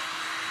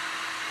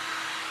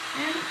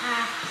and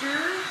after.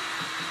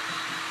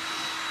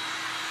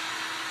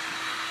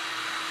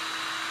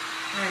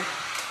 All right,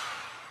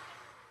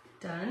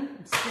 done.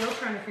 I'm still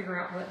trying to figure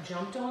out what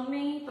jumped on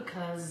me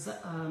because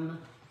I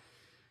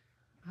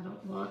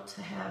don't want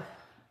to have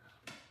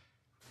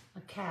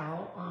a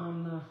cow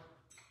on the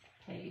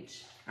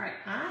page. All right,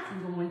 I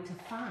am going to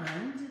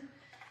find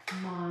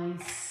my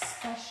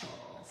special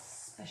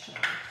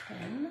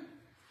pen.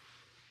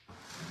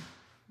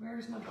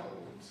 Where's my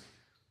gold?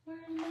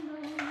 Where's my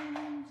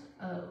gold?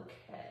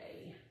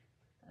 Okay,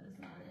 that is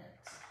not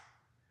it.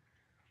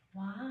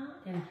 Why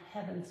in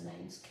heaven's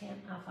names can't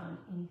I find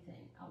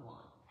anything I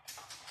want?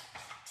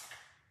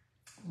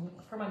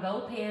 For my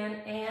gold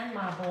pen and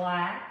my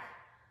black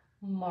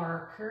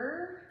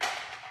marker,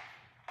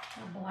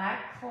 my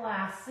black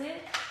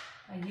classic.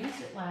 I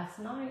used it last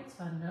night,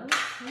 so I know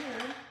it's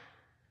here.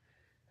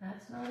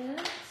 That's not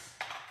it.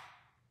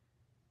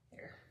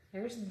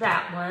 Here's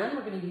that one.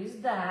 We're going to use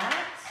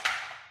that.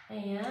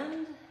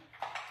 And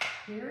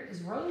here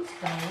is rose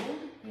gold.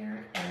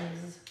 Here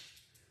is,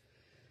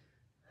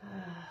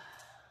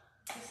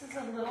 this is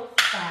a little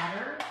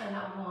fatter than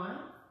I want.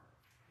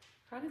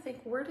 I'm trying to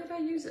think, where did I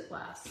use it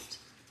last?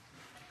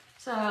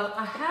 So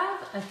I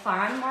have a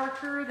fine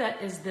marker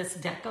that is this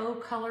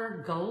deco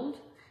color gold.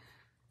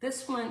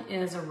 This one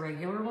is a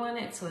regular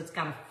one, so it's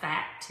got a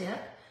fat tip.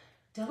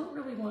 Don't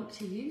really want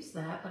to use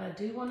that, but I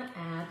do want to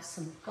add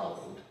some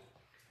gold.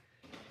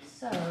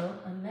 So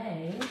I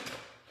may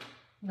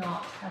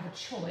not have a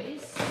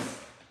choice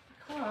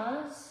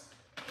because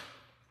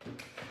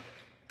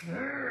I'm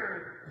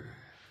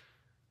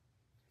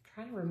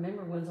trying to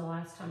remember when's the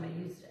last time I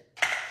used it.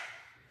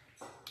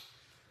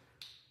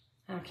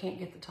 I can't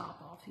get the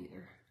top off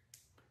either.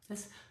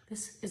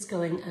 This is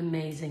going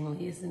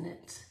amazingly, isn't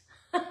it?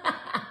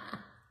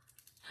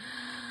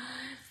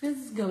 This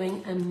is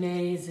going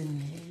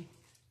amazingly.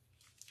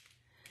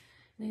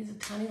 Needs a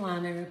tiny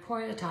line every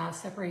point of the top,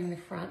 separating the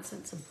front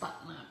since a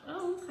button up.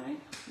 Oh, okay.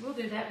 We'll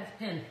do that with a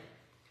pen.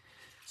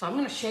 So I'm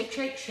going to shake,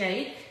 shake,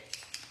 shake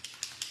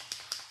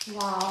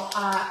while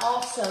I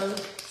also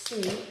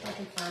see if I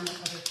can find the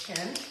other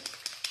pen.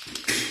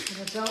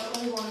 Because I don't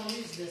really want to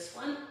use this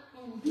one.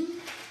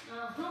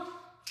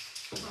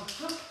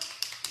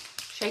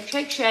 Shake,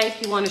 shake,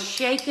 shake. You want to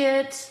shake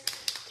it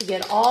to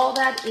get all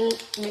that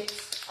ink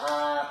mixed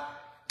up.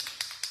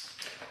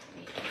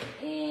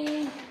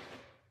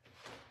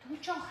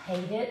 Don't y'all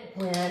hate it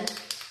when you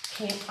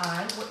can't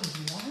find what you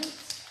want?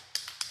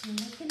 You're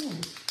making me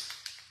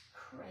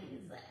crazy.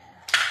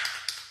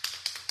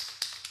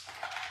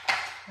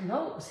 I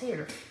know it was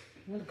here.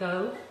 I'm going to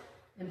go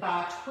and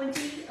buy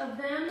 20 of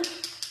them.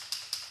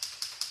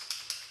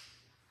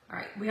 All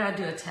right, we got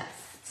to do a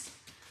test.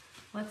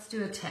 Let's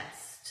do a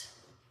test.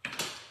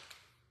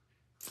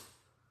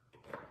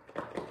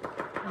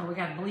 Oh, we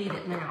got to bleed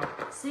it now.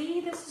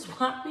 See, this is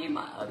what I need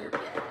my other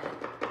pen.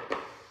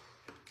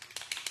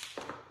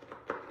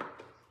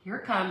 Here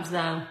it comes,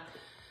 though.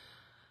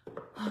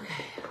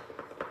 Okay.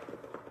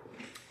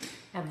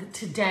 Now,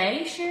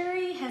 today,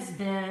 Sherry, has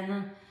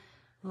been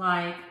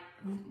like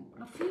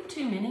a few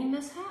too many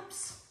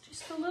mishaps.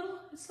 Just a little,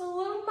 it's a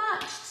little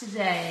much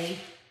today.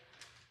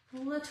 A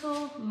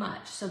little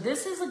much. So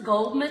this is a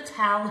gold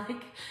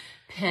metallic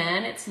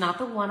pen. It's not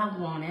the one I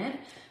wanted,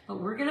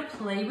 but we're gonna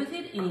play with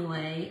it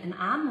anyway. And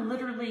I'm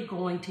literally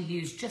going to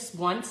use just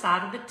one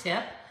side of the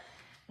tip.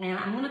 And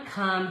I'm gonna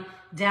come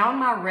down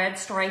my red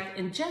stripe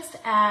and just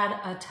add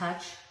a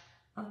touch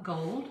of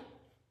gold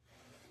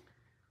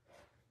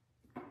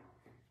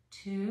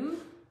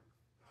to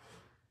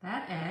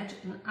that edge,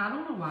 and I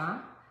don't know why,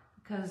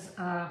 because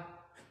I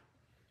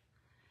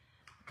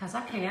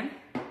can.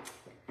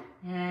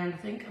 And I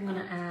think I'm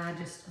gonna add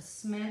just a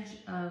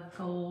smidge of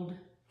gold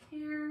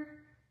here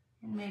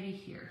and maybe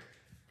here.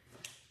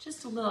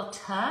 Just a little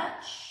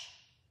touch,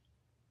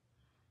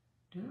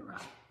 do it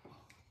right,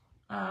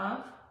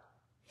 of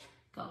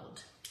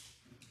gold.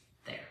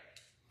 There.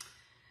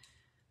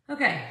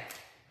 Okay,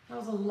 that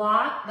was a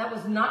lot. That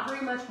was not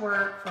very much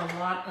work for a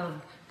lot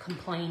of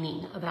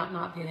complaining about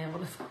not being able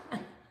to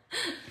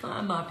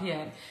find my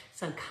pen.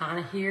 So kind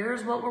of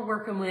here's what we're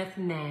working with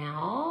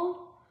now.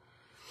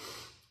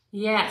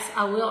 Yes,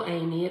 I will,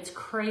 Amy. It's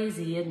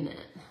crazy, isn't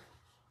it?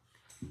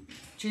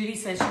 Judy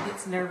says she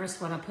gets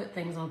nervous when I put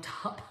things on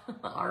top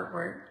of the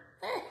artwork.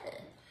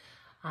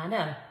 I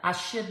know. I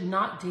should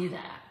not do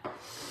that.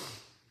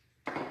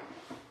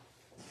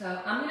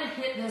 So I'm going to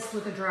hit this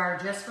with a dryer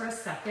just for a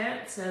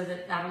second so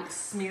that I don't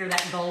smear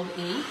that gold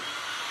ink.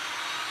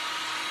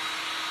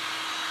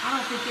 I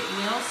don't think it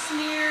will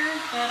smear,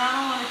 but I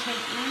don't want to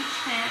take any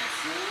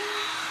chances.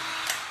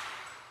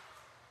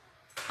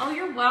 Oh,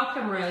 you're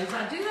welcome, Rose.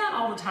 I do that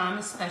all the time,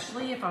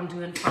 especially if I'm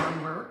doing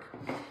farm work.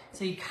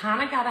 So you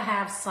kind of got to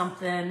have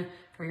something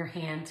for your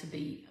hand to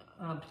be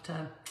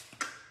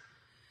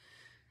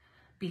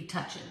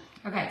touching.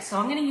 Okay, so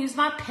I'm going to use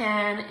my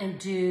pen and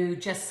do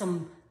just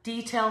some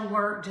detail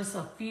work, just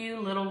a few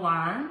little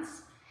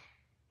lines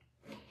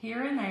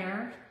here and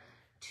there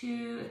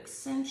to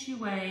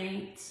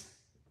accentuate.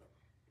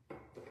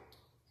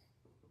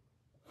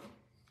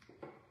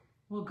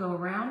 We'll go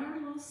around our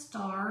little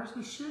stars.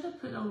 We should have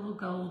put a little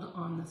gold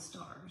on the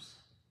stars.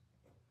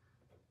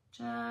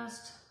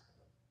 Just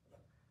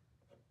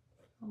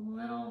a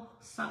little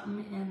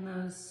something in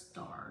those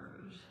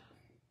stars.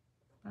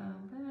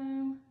 Boom,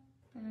 boom,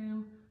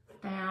 boom,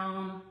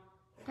 down,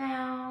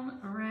 down,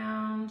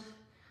 around.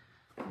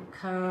 We'll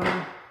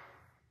come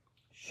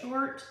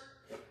short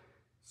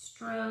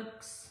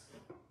strokes,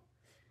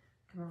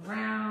 go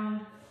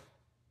around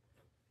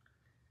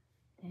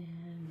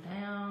and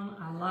down.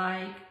 I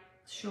like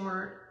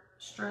short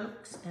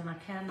strokes, and I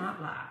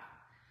cannot lie.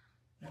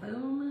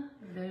 Boom,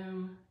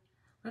 boom.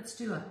 Let's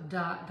do a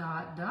dot,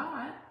 dot,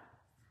 dot.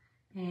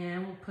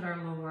 And we'll put our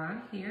little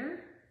line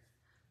here.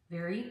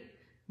 Very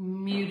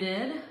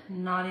muted,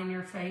 not in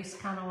your face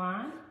kind of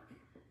line.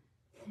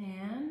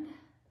 And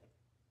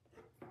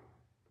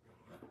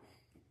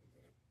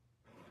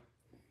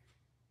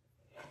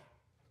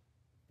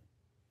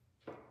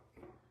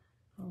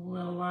a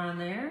little line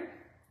there.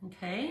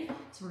 Okay,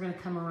 so we're going to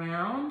come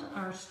around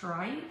our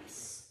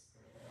stripes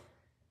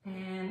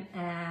and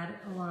add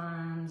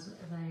lines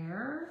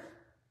there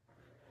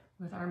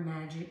with our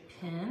magic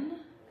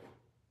pen.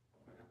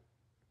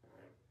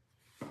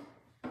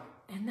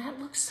 And that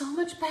looks so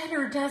much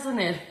better, doesn't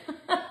it?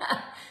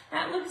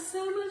 That looks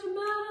so much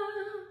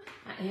better.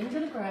 I am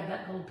going to grab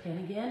that gold pen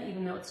again,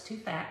 even though it's too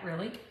fat,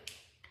 really.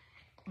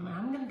 And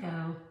I'm going to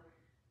go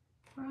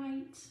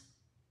right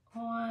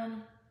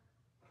on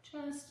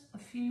just a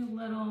few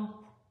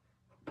little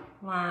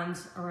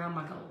lines around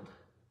my gold.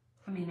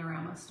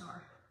 Around my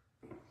star.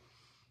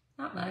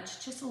 Not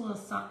much, just a little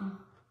something.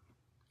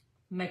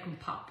 Make them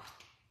pop.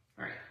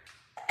 All right,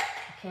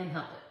 I can't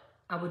help it.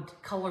 I would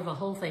color the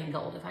whole thing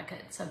gold if I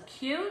could. So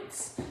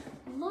cute,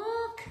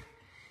 look.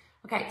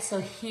 Okay, so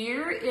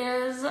here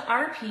is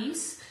our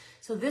piece.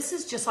 So this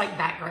is just like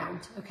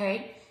background,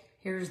 okay?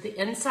 Here's the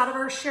inside of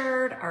our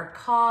shirt, our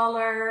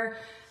collar,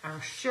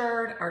 our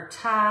shirt, our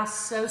tie.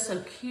 So,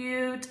 so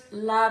cute,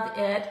 love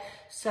it.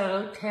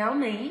 So tell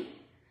me,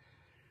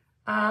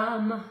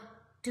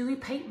 do we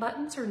paint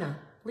buttons or no?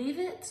 Leave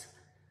it.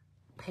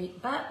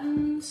 Paint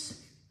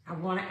buttons. I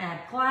want to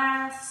add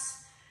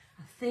glass.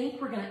 I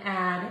think we're going to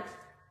add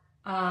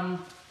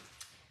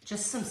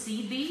just some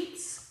seed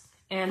beads.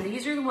 And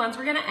these are the ones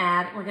we're going to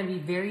add. We're going to be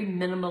very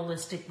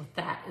minimalistic with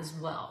that as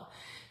well.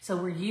 So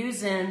we're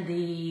using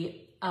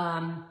the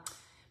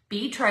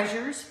Bead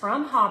Treasures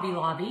from Hobby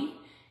Lobby.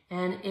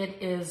 And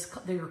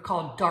they're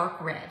called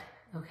dark red,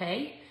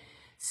 okay?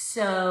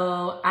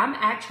 So I'm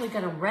actually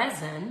going to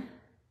resin,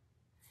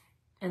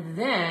 and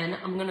then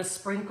I'm going to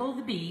sprinkle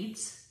the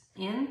beads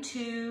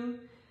into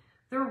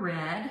the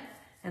red,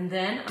 and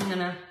then I'm going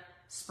to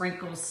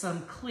sprinkle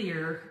some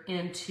clear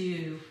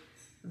into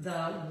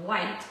the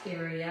white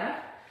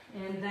area,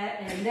 and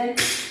then,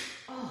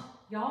 oh,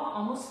 y'all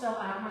almost fell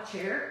out of my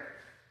chair.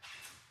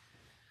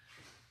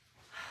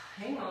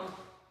 Hang on.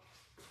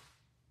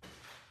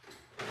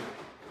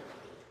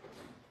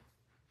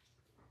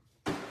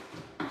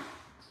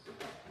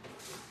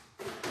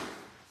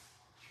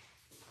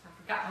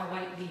 Got my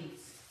white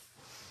beads.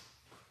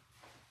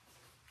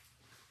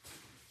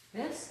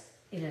 This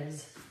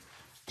is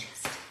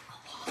just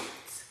a lot.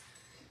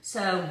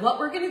 So what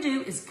we're gonna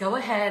do is go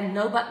ahead,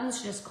 no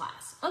buttons, just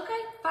glass.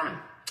 Okay, fine,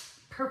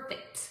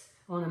 perfect.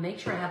 I wanna make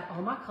sure I have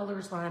all my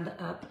colors lined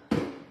up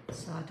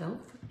so I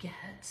don't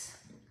forget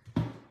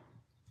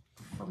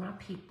for my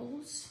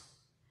peoples.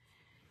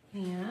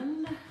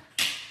 And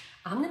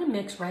I'm gonna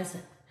mix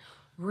resin.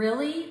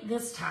 Really,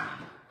 this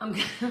time, I'm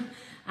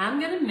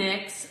gonna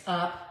mix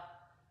up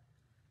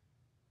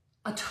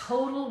a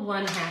total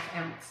 1/2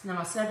 ounce. Now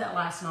I said that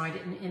last night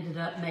and ended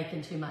up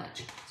making too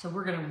much. So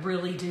we're gonna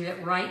really do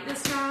it right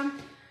this time.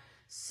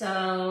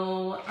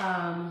 So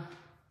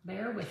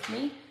bear with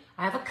me.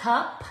 I have a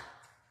cup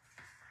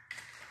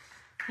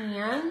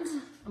and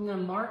I'm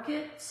gonna mark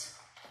it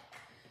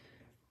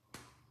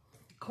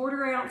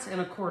 1/4 ounce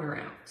and 1/4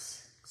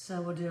 ounce.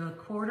 So we'll do a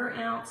 1/4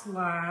 ounce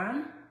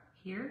line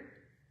here.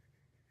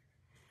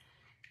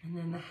 And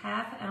then the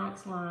 1/2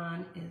 ounce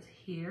line is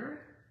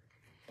here.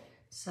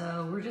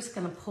 So we're just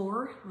gonna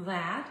pour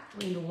that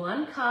into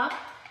 1 cup.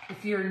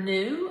 If you're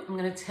new, I'm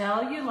gonna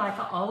tell you like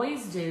I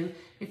always do,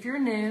 if you're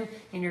new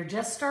and you're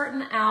just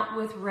starting out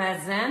with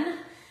resin,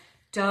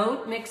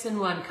 don't mix in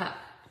 1 cup.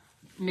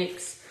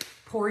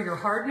 Pour your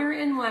hardener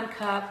in 1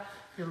 cup,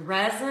 your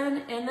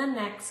resin in the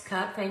next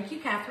cup. Thank you,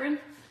 Catherine.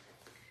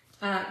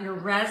 Your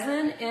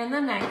resin in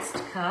the next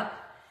cup,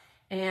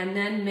 and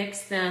then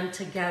mix them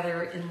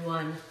together in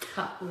 1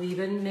 cup,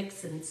 leaving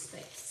mixing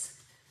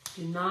space.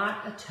 Do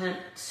not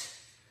attempt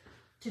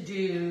to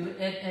do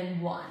it in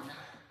 1,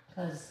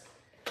 because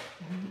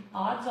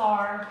odds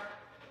are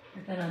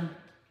you're gonna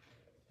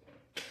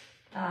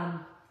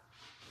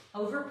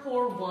over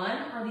pour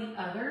one or the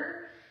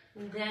other,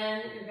 and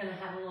then you're gonna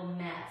have a little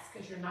mess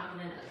because you're not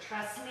gonna know.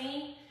 Trust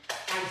me,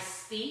 I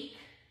speak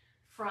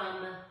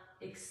from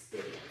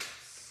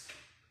experience.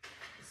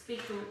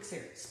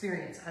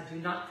 I do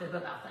not fib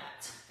about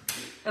that.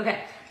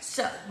 Okay,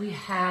 so we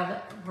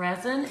have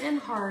resin and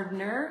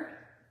hardener.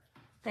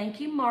 Thank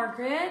you,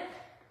 Margaret.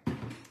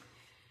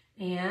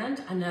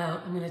 And I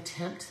know I'm gonna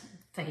tempt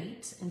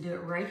fate and do it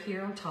right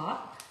here on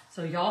top.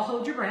 So y'all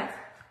hold your breath.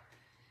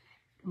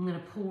 I'm gonna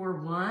pour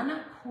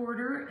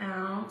 1/4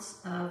 ounce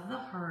of the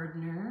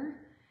hardener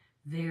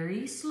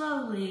very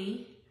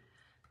slowly,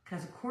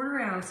 because 1/4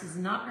 ounce is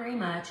not very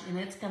much and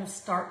it's gonna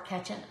start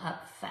catching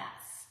up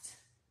fast.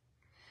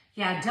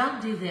 Yeah,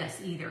 don't do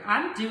this either.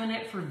 I'm doing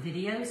it for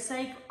video's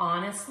sake,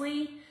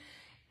 honestly.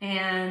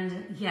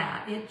 And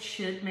yeah, it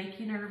should make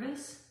you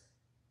nervous.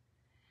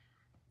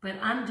 But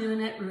I'm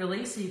doing it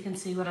really so you can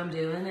see what I'm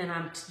doing, and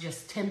I'm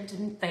just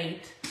tempting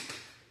fate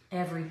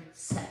every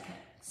second.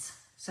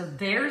 So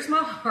there's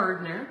my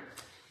hardener.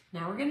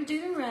 Now we're gonna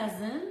do the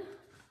resin.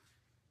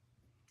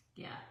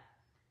 Yeah.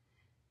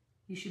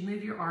 You should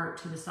move your art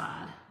to the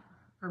side,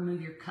 or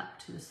move your cup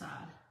to the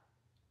side.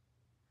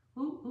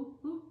 Ooh, ooh,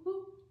 ooh,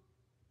 ooh.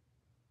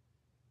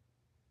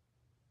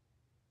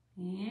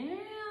 Yeah,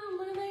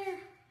 look there.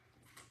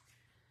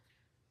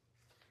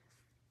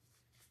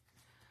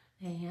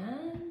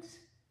 And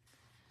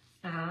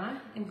I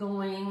am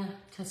going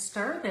to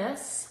stir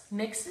this,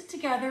 mix it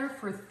together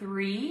for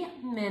 3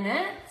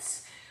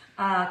 minutes.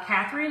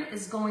 Catherine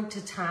is going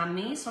to time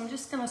me, so I'm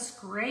just gonna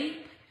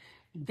scrape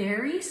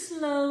very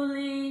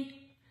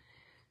slowly.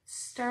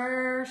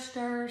 Stir,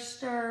 stir,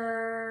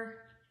 stir.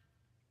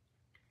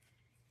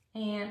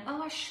 And,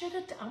 oh, I should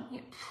have done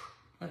it.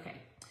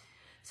 Okay.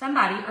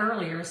 Somebody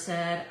earlier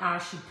said I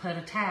should put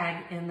a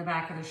tag in the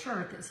back of the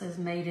shirt that says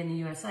Made in the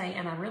USA,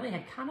 and I really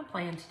had kind of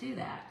planned to do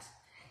that.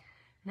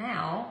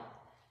 Now,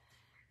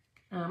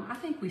 I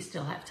think we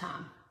still have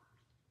time.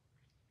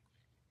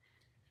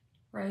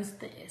 Rose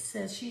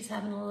says she's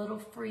having a little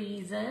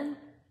freezing.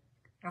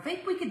 I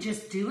think we could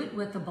just do it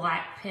with the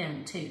black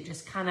pen too.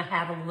 Just kind of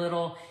have a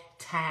little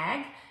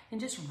tag and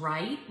just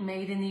write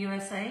Made in the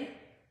USA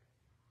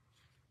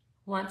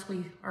once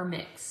we are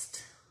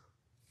mixed.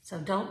 So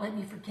don't let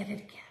me forget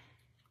it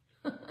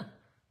again.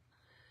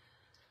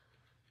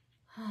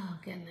 Oh,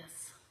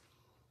 goodness.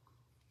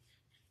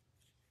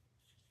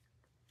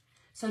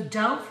 So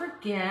don't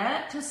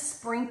forget to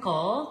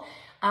sprinkle.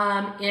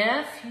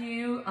 If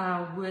you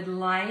would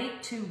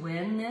like to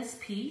win this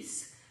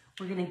piece,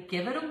 we're gonna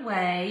give it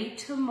away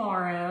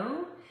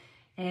tomorrow,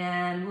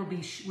 and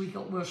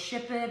we'll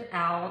ship it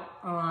out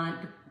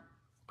on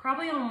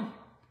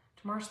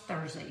tomorrow's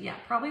Thursday. Yeah,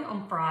 probably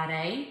on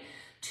Friday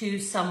to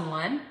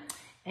someone.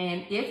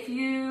 And if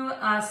you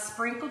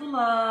sprinkle the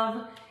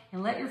love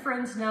and let your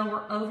friends know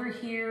we're over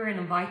here and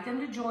invite them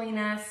to join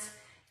us,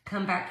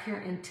 come back here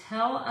and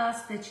tell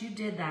us that you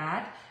did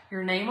that.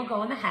 Your name will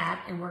go in the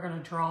hat, and we're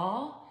gonna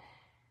draw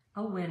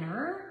a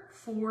winner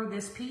for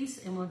this piece,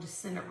 and we'll just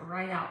send it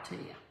right out to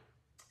you.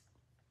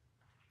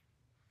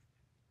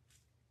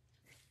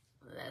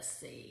 Let's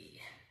see.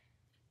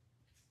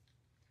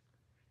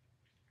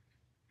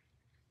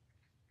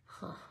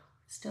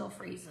 Still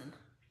freezing.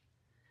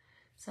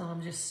 So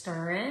I'm just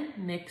stirring,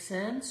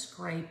 mixing,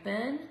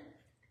 scraping.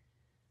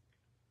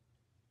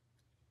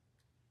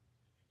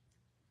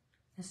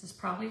 This is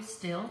probably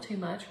still too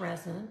much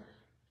resin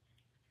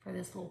for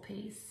this little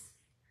piece.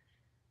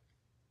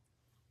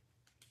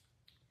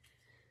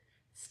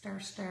 Stir,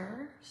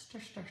 stir, stir,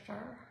 stir,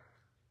 stir.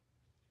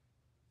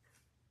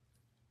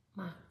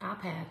 My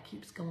iPad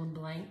keeps going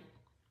blank.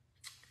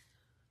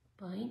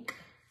 Blank,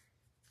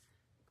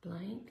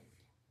 blank.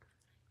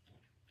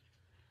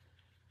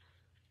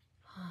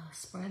 Oh,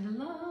 spread the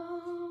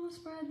love,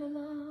 spread the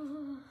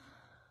love.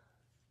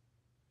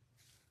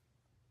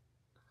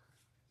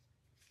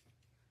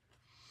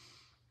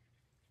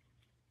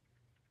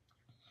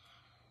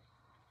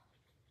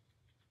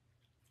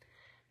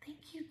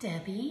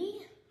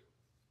 Debbie.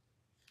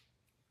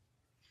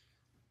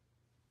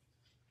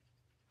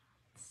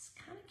 It's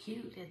kind of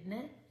cute, isn't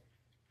it?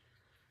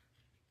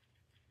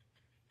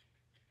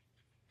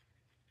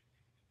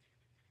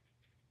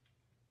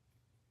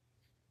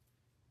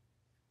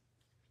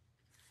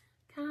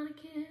 Kind of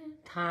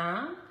cute.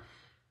 Time.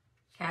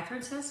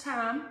 Catherine says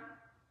time.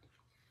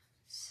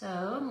 So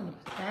I'm going to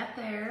put that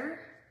there.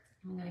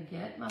 I'm going to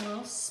get my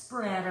little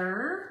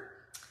spreader.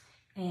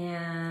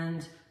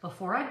 And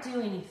before I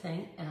do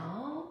anything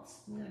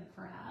else, I'm going to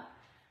grab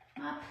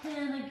my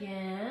pen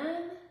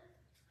again.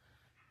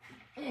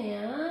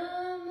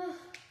 And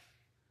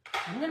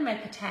I'm going to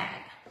make a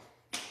tag.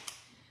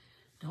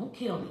 Don't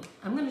kill me.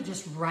 I'm going to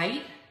just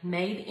write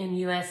Made in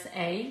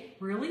USA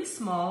really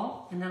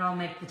small, and then I'll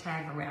make the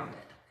tag around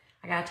it.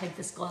 I got to take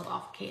this glove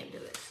off. Can't do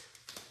it.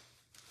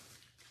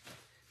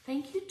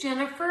 Thank you,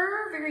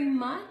 Jennifer, very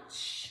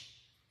much.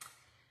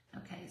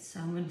 Okay,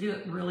 so I'm going to do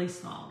it really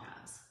small, guys.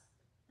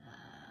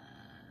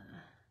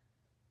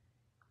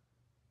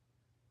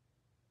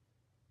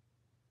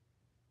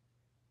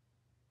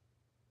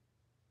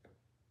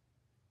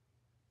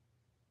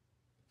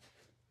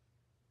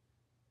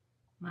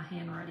 My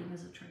handwriting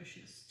is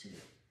atrocious, too.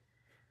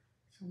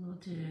 So we'll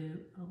do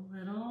a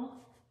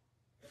little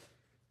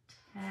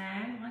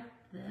tag like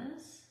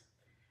this.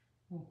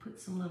 We'll put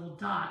some little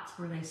dots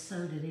where they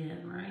sewed it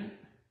in, right?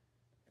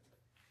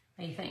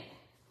 What do you think?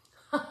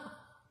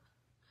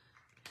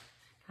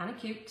 Kind of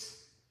cute.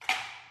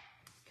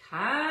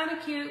 Kind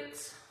of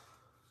cute.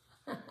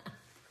 I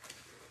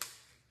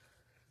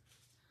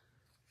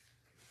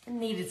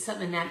needed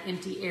something in that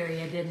empty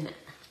area, didn't it?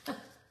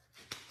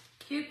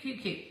 Cute,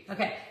 cute, cute.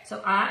 Okay,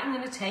 so I'm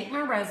going to take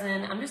my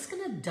resin. I'm just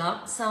going to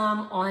dump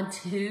some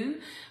onto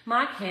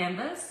my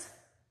canvas.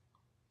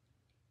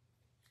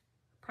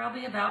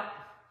 Probably about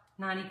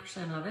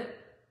 90% of it.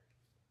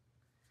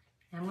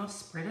 And I'm going to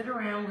spread it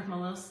around with my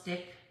little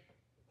stick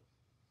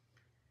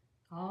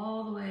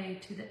all the way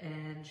to the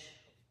edge.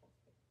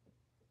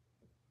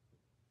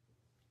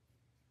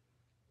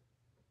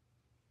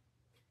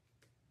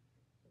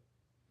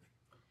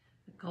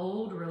 The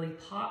gold really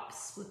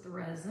pops with the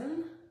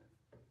resin.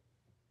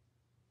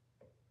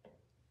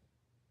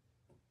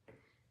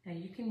 Now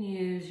you can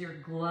use your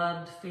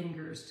gloved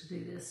fingers to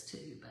do this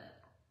too, but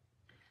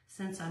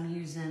since I'm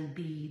using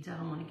beads, I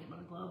don't want to get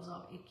my gloves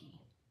all icky.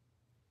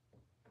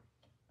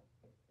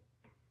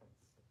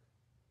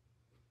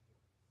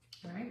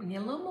 All right, we need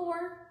a little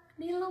more.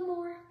 Need a little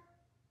more.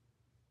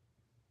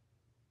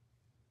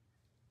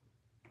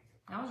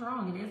 I was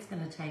wrong. It is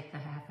going to take the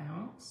 ½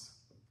 ounce.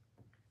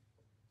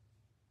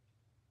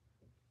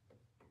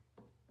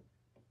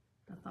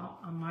 I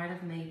thought I might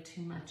have made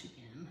too much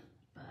again,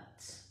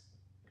 but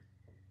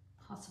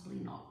possibly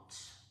not.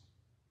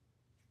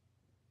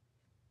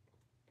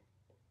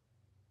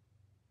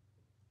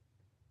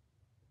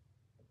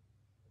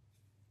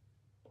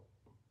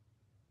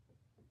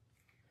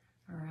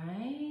 All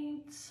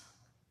right.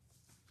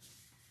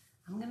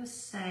 I'm going to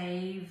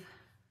save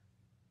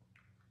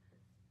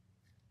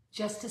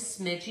just a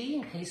smidgy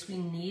in case we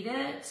need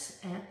it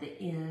at the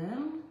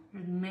end,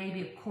 or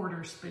maybe a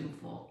quarter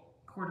spoonful,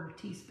 quarter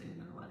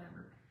teaspoon or whatever.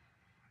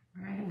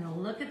 All right, I'm going to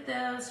look at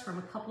this from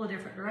a couple of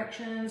different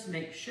directions,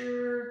 make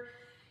sure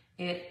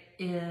it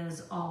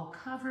is all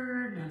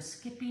covered, no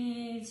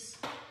skippies.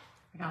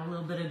 I got a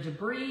little bit of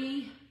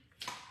debris.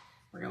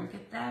 We're going to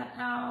get that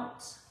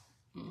out.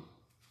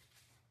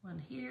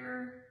 One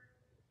here,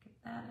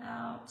 get that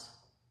out.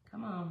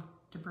 Come on,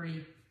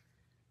 debris.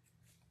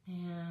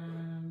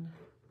 And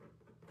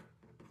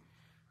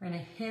we're going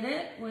to hit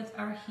it with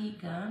our heat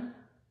gun.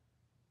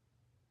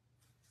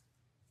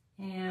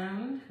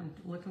 And I'm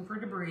looking for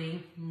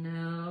debris.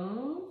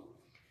 No.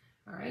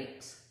 All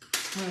right.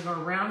 I'm going to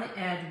go around the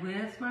edge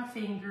with my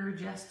finger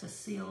just to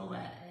seal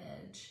that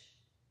edge.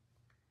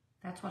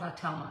 That's what I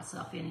tell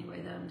myself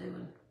anyway that I'm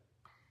doing.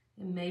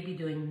 It may be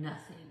doing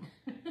nothing.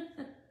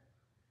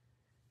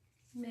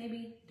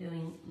 Maybe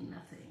doing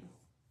nothing.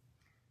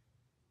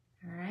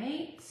 All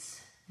right.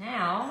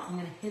 Now I'm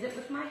going to hit it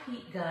with my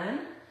heat gun.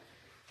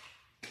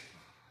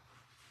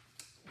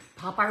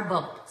 Pop our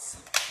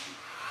bubbles.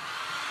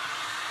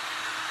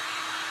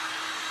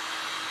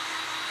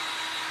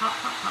 Pop,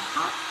 pop, pop,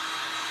 pop.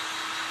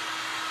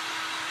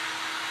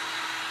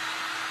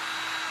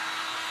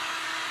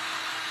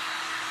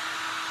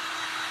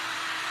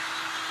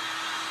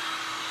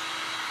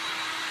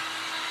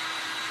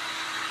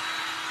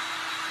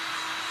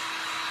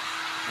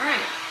 All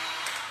right,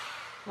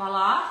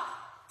 voila.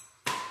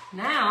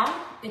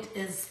 Now it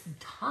is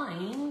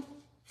time.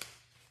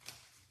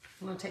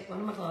 I'm gonna take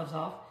one of my gloves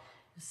off.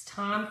 It's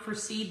time for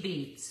seed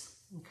beads.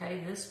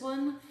 Okay, this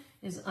one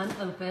is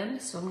unopened,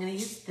 so I'm gonna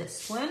use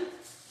this one.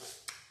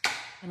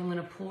 And I'm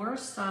gonna pour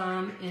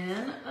some in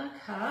a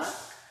cup.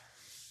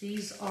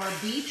 These are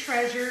Bead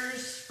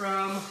Treasures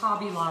from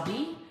Hobby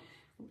Lobby.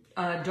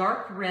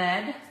 Dark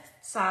red,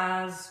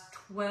 size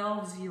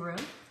 12-0.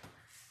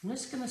 I'm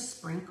just gonna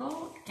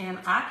sprinkle, and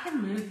I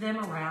can move them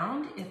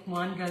around if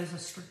one goes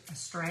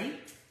astray.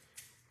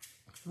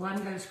 If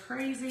one goes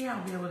crazy,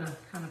 I'll be able to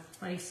kind of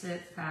place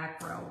it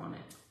back where I want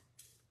it.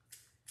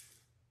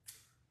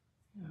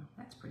 Oh,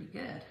 that's pretty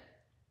good.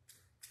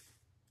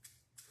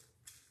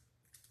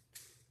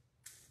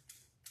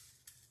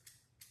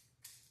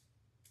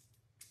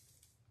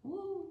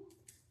 Woo.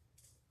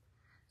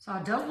 So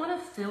I don't want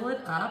to fill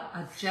it up.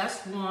 I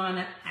just want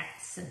to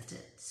accent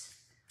it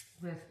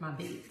with my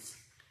beads.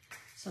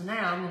 So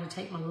now I'm going to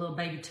take my little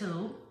baby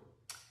tool.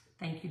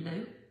 Thank you,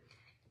 Lou.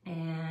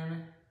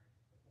 And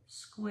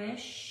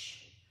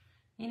squish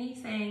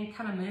anything,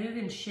 kind of move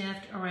and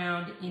shift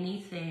around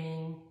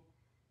anything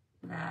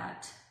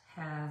that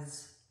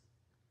has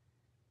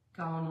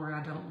gone where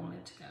I don't want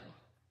it to go.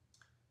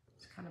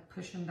 Just kind of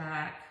push them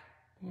back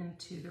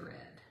into the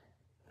red.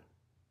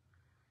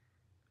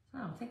 So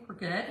I think we're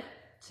good.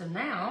 So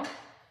now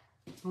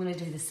I'm going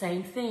to do the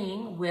same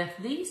thing with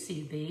these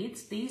seed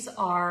beads. These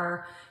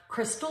are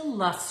Crystal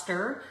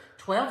Luster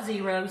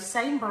 12-0,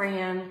 same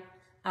brand,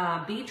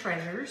 Bee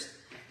Treasures.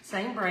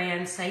 Same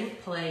brand, same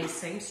place,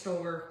 same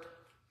store,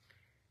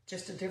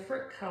 just a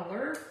different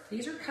color.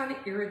 These are kind of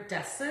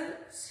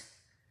iridescent,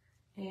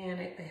 and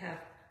they have,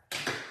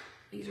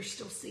 these are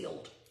still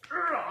sealed.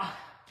 Ugh.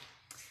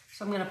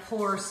 So I'm gonna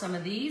pour some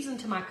of these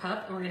into my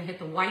cup, and we're gonna hit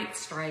the white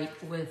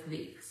stripe with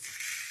these.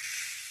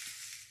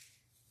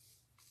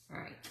 All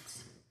right,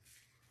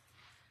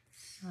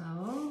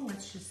 so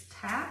let's just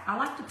tap. I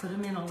like to put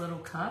them in a little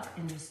cup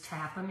and just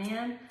tap them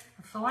in.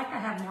 I feel like I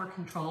have more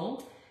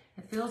control.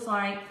 It feels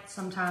like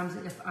sometimes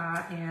if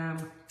I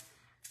am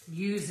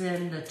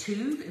using the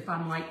tube, if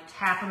I'm like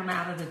tapping them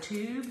out of the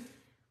tube,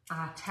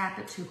 I tap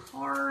it too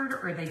hard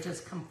or they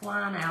just come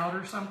flying out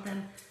or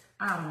something.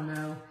 I don't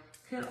know.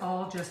 Could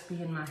all just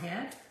be in my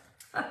head.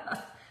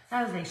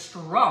 That is a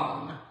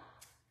strong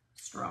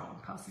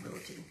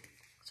possibility.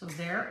 So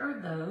there are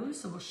those.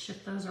 So we'll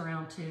shift those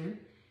around too.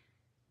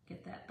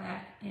 Get that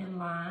back in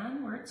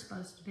line where it's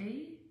supposed to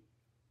be.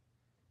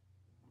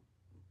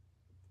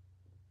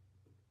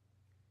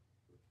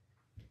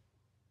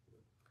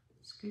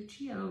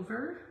 Scooch you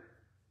over,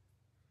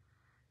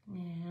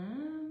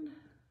 and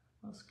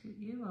I'll scoot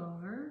you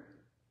over.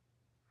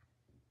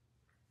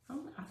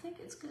 Oh, I think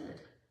it's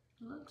good.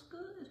 Looks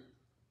good.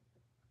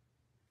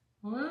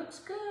 Looks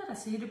good. I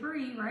see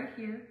debris right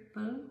here.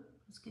 Boom.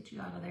 Let's get you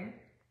out of there.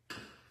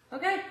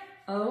 Okay.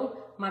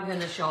 Oh my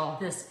goodness, y'all.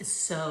 This is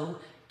so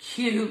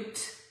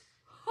cute.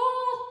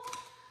 Oh,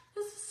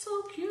 this is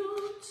so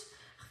cute.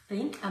 I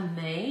think I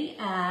may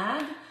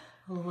add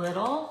a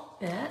little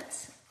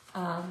bit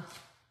of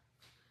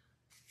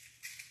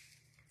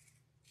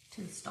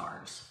to the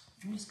stars.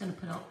 I'm just going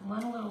to put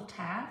one little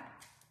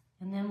tap,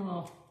 and then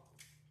we'll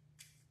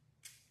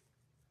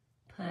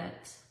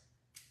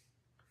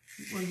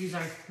use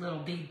our little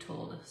bead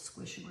tool to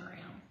squish them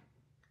around,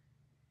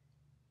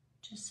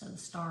 just so the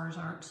stars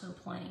aren't so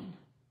plain.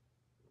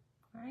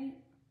 Right?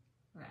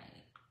 Right.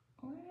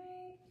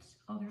 Right.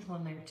 Oh, there's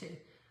one there too.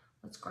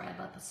 Let's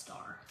grab up a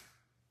star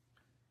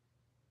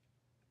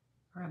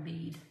or a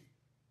bead.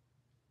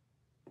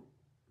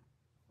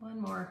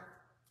 One more.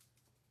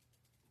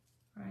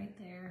 Right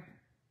there.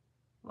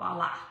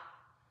 Voila.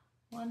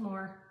 One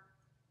more.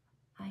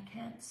 I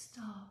can't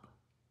stop.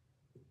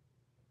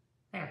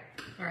 There.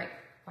 All right.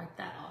 Wipe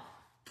that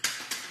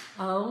off.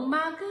 Oh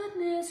my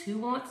goodness. Who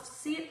wants to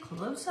see it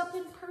close up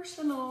and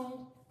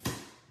personal? Let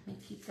me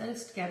keep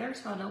those together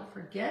so I don't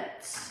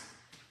forget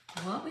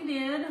what we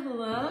did.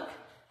 Look.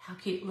 How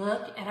cute.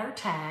 Look at our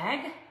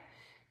tag.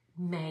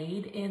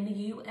 Made in the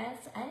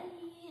USA.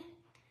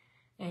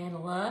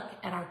 And look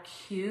at our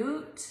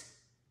cute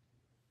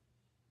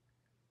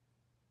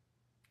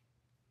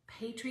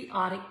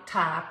patriotic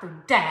tie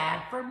for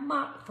Dad, for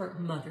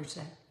Mother's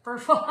Day, for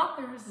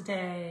Father's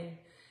Day.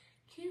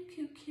 Cute,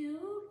 cute, cute.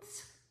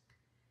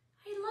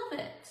 I love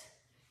it.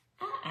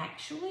 I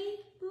actually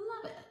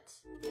love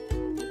it.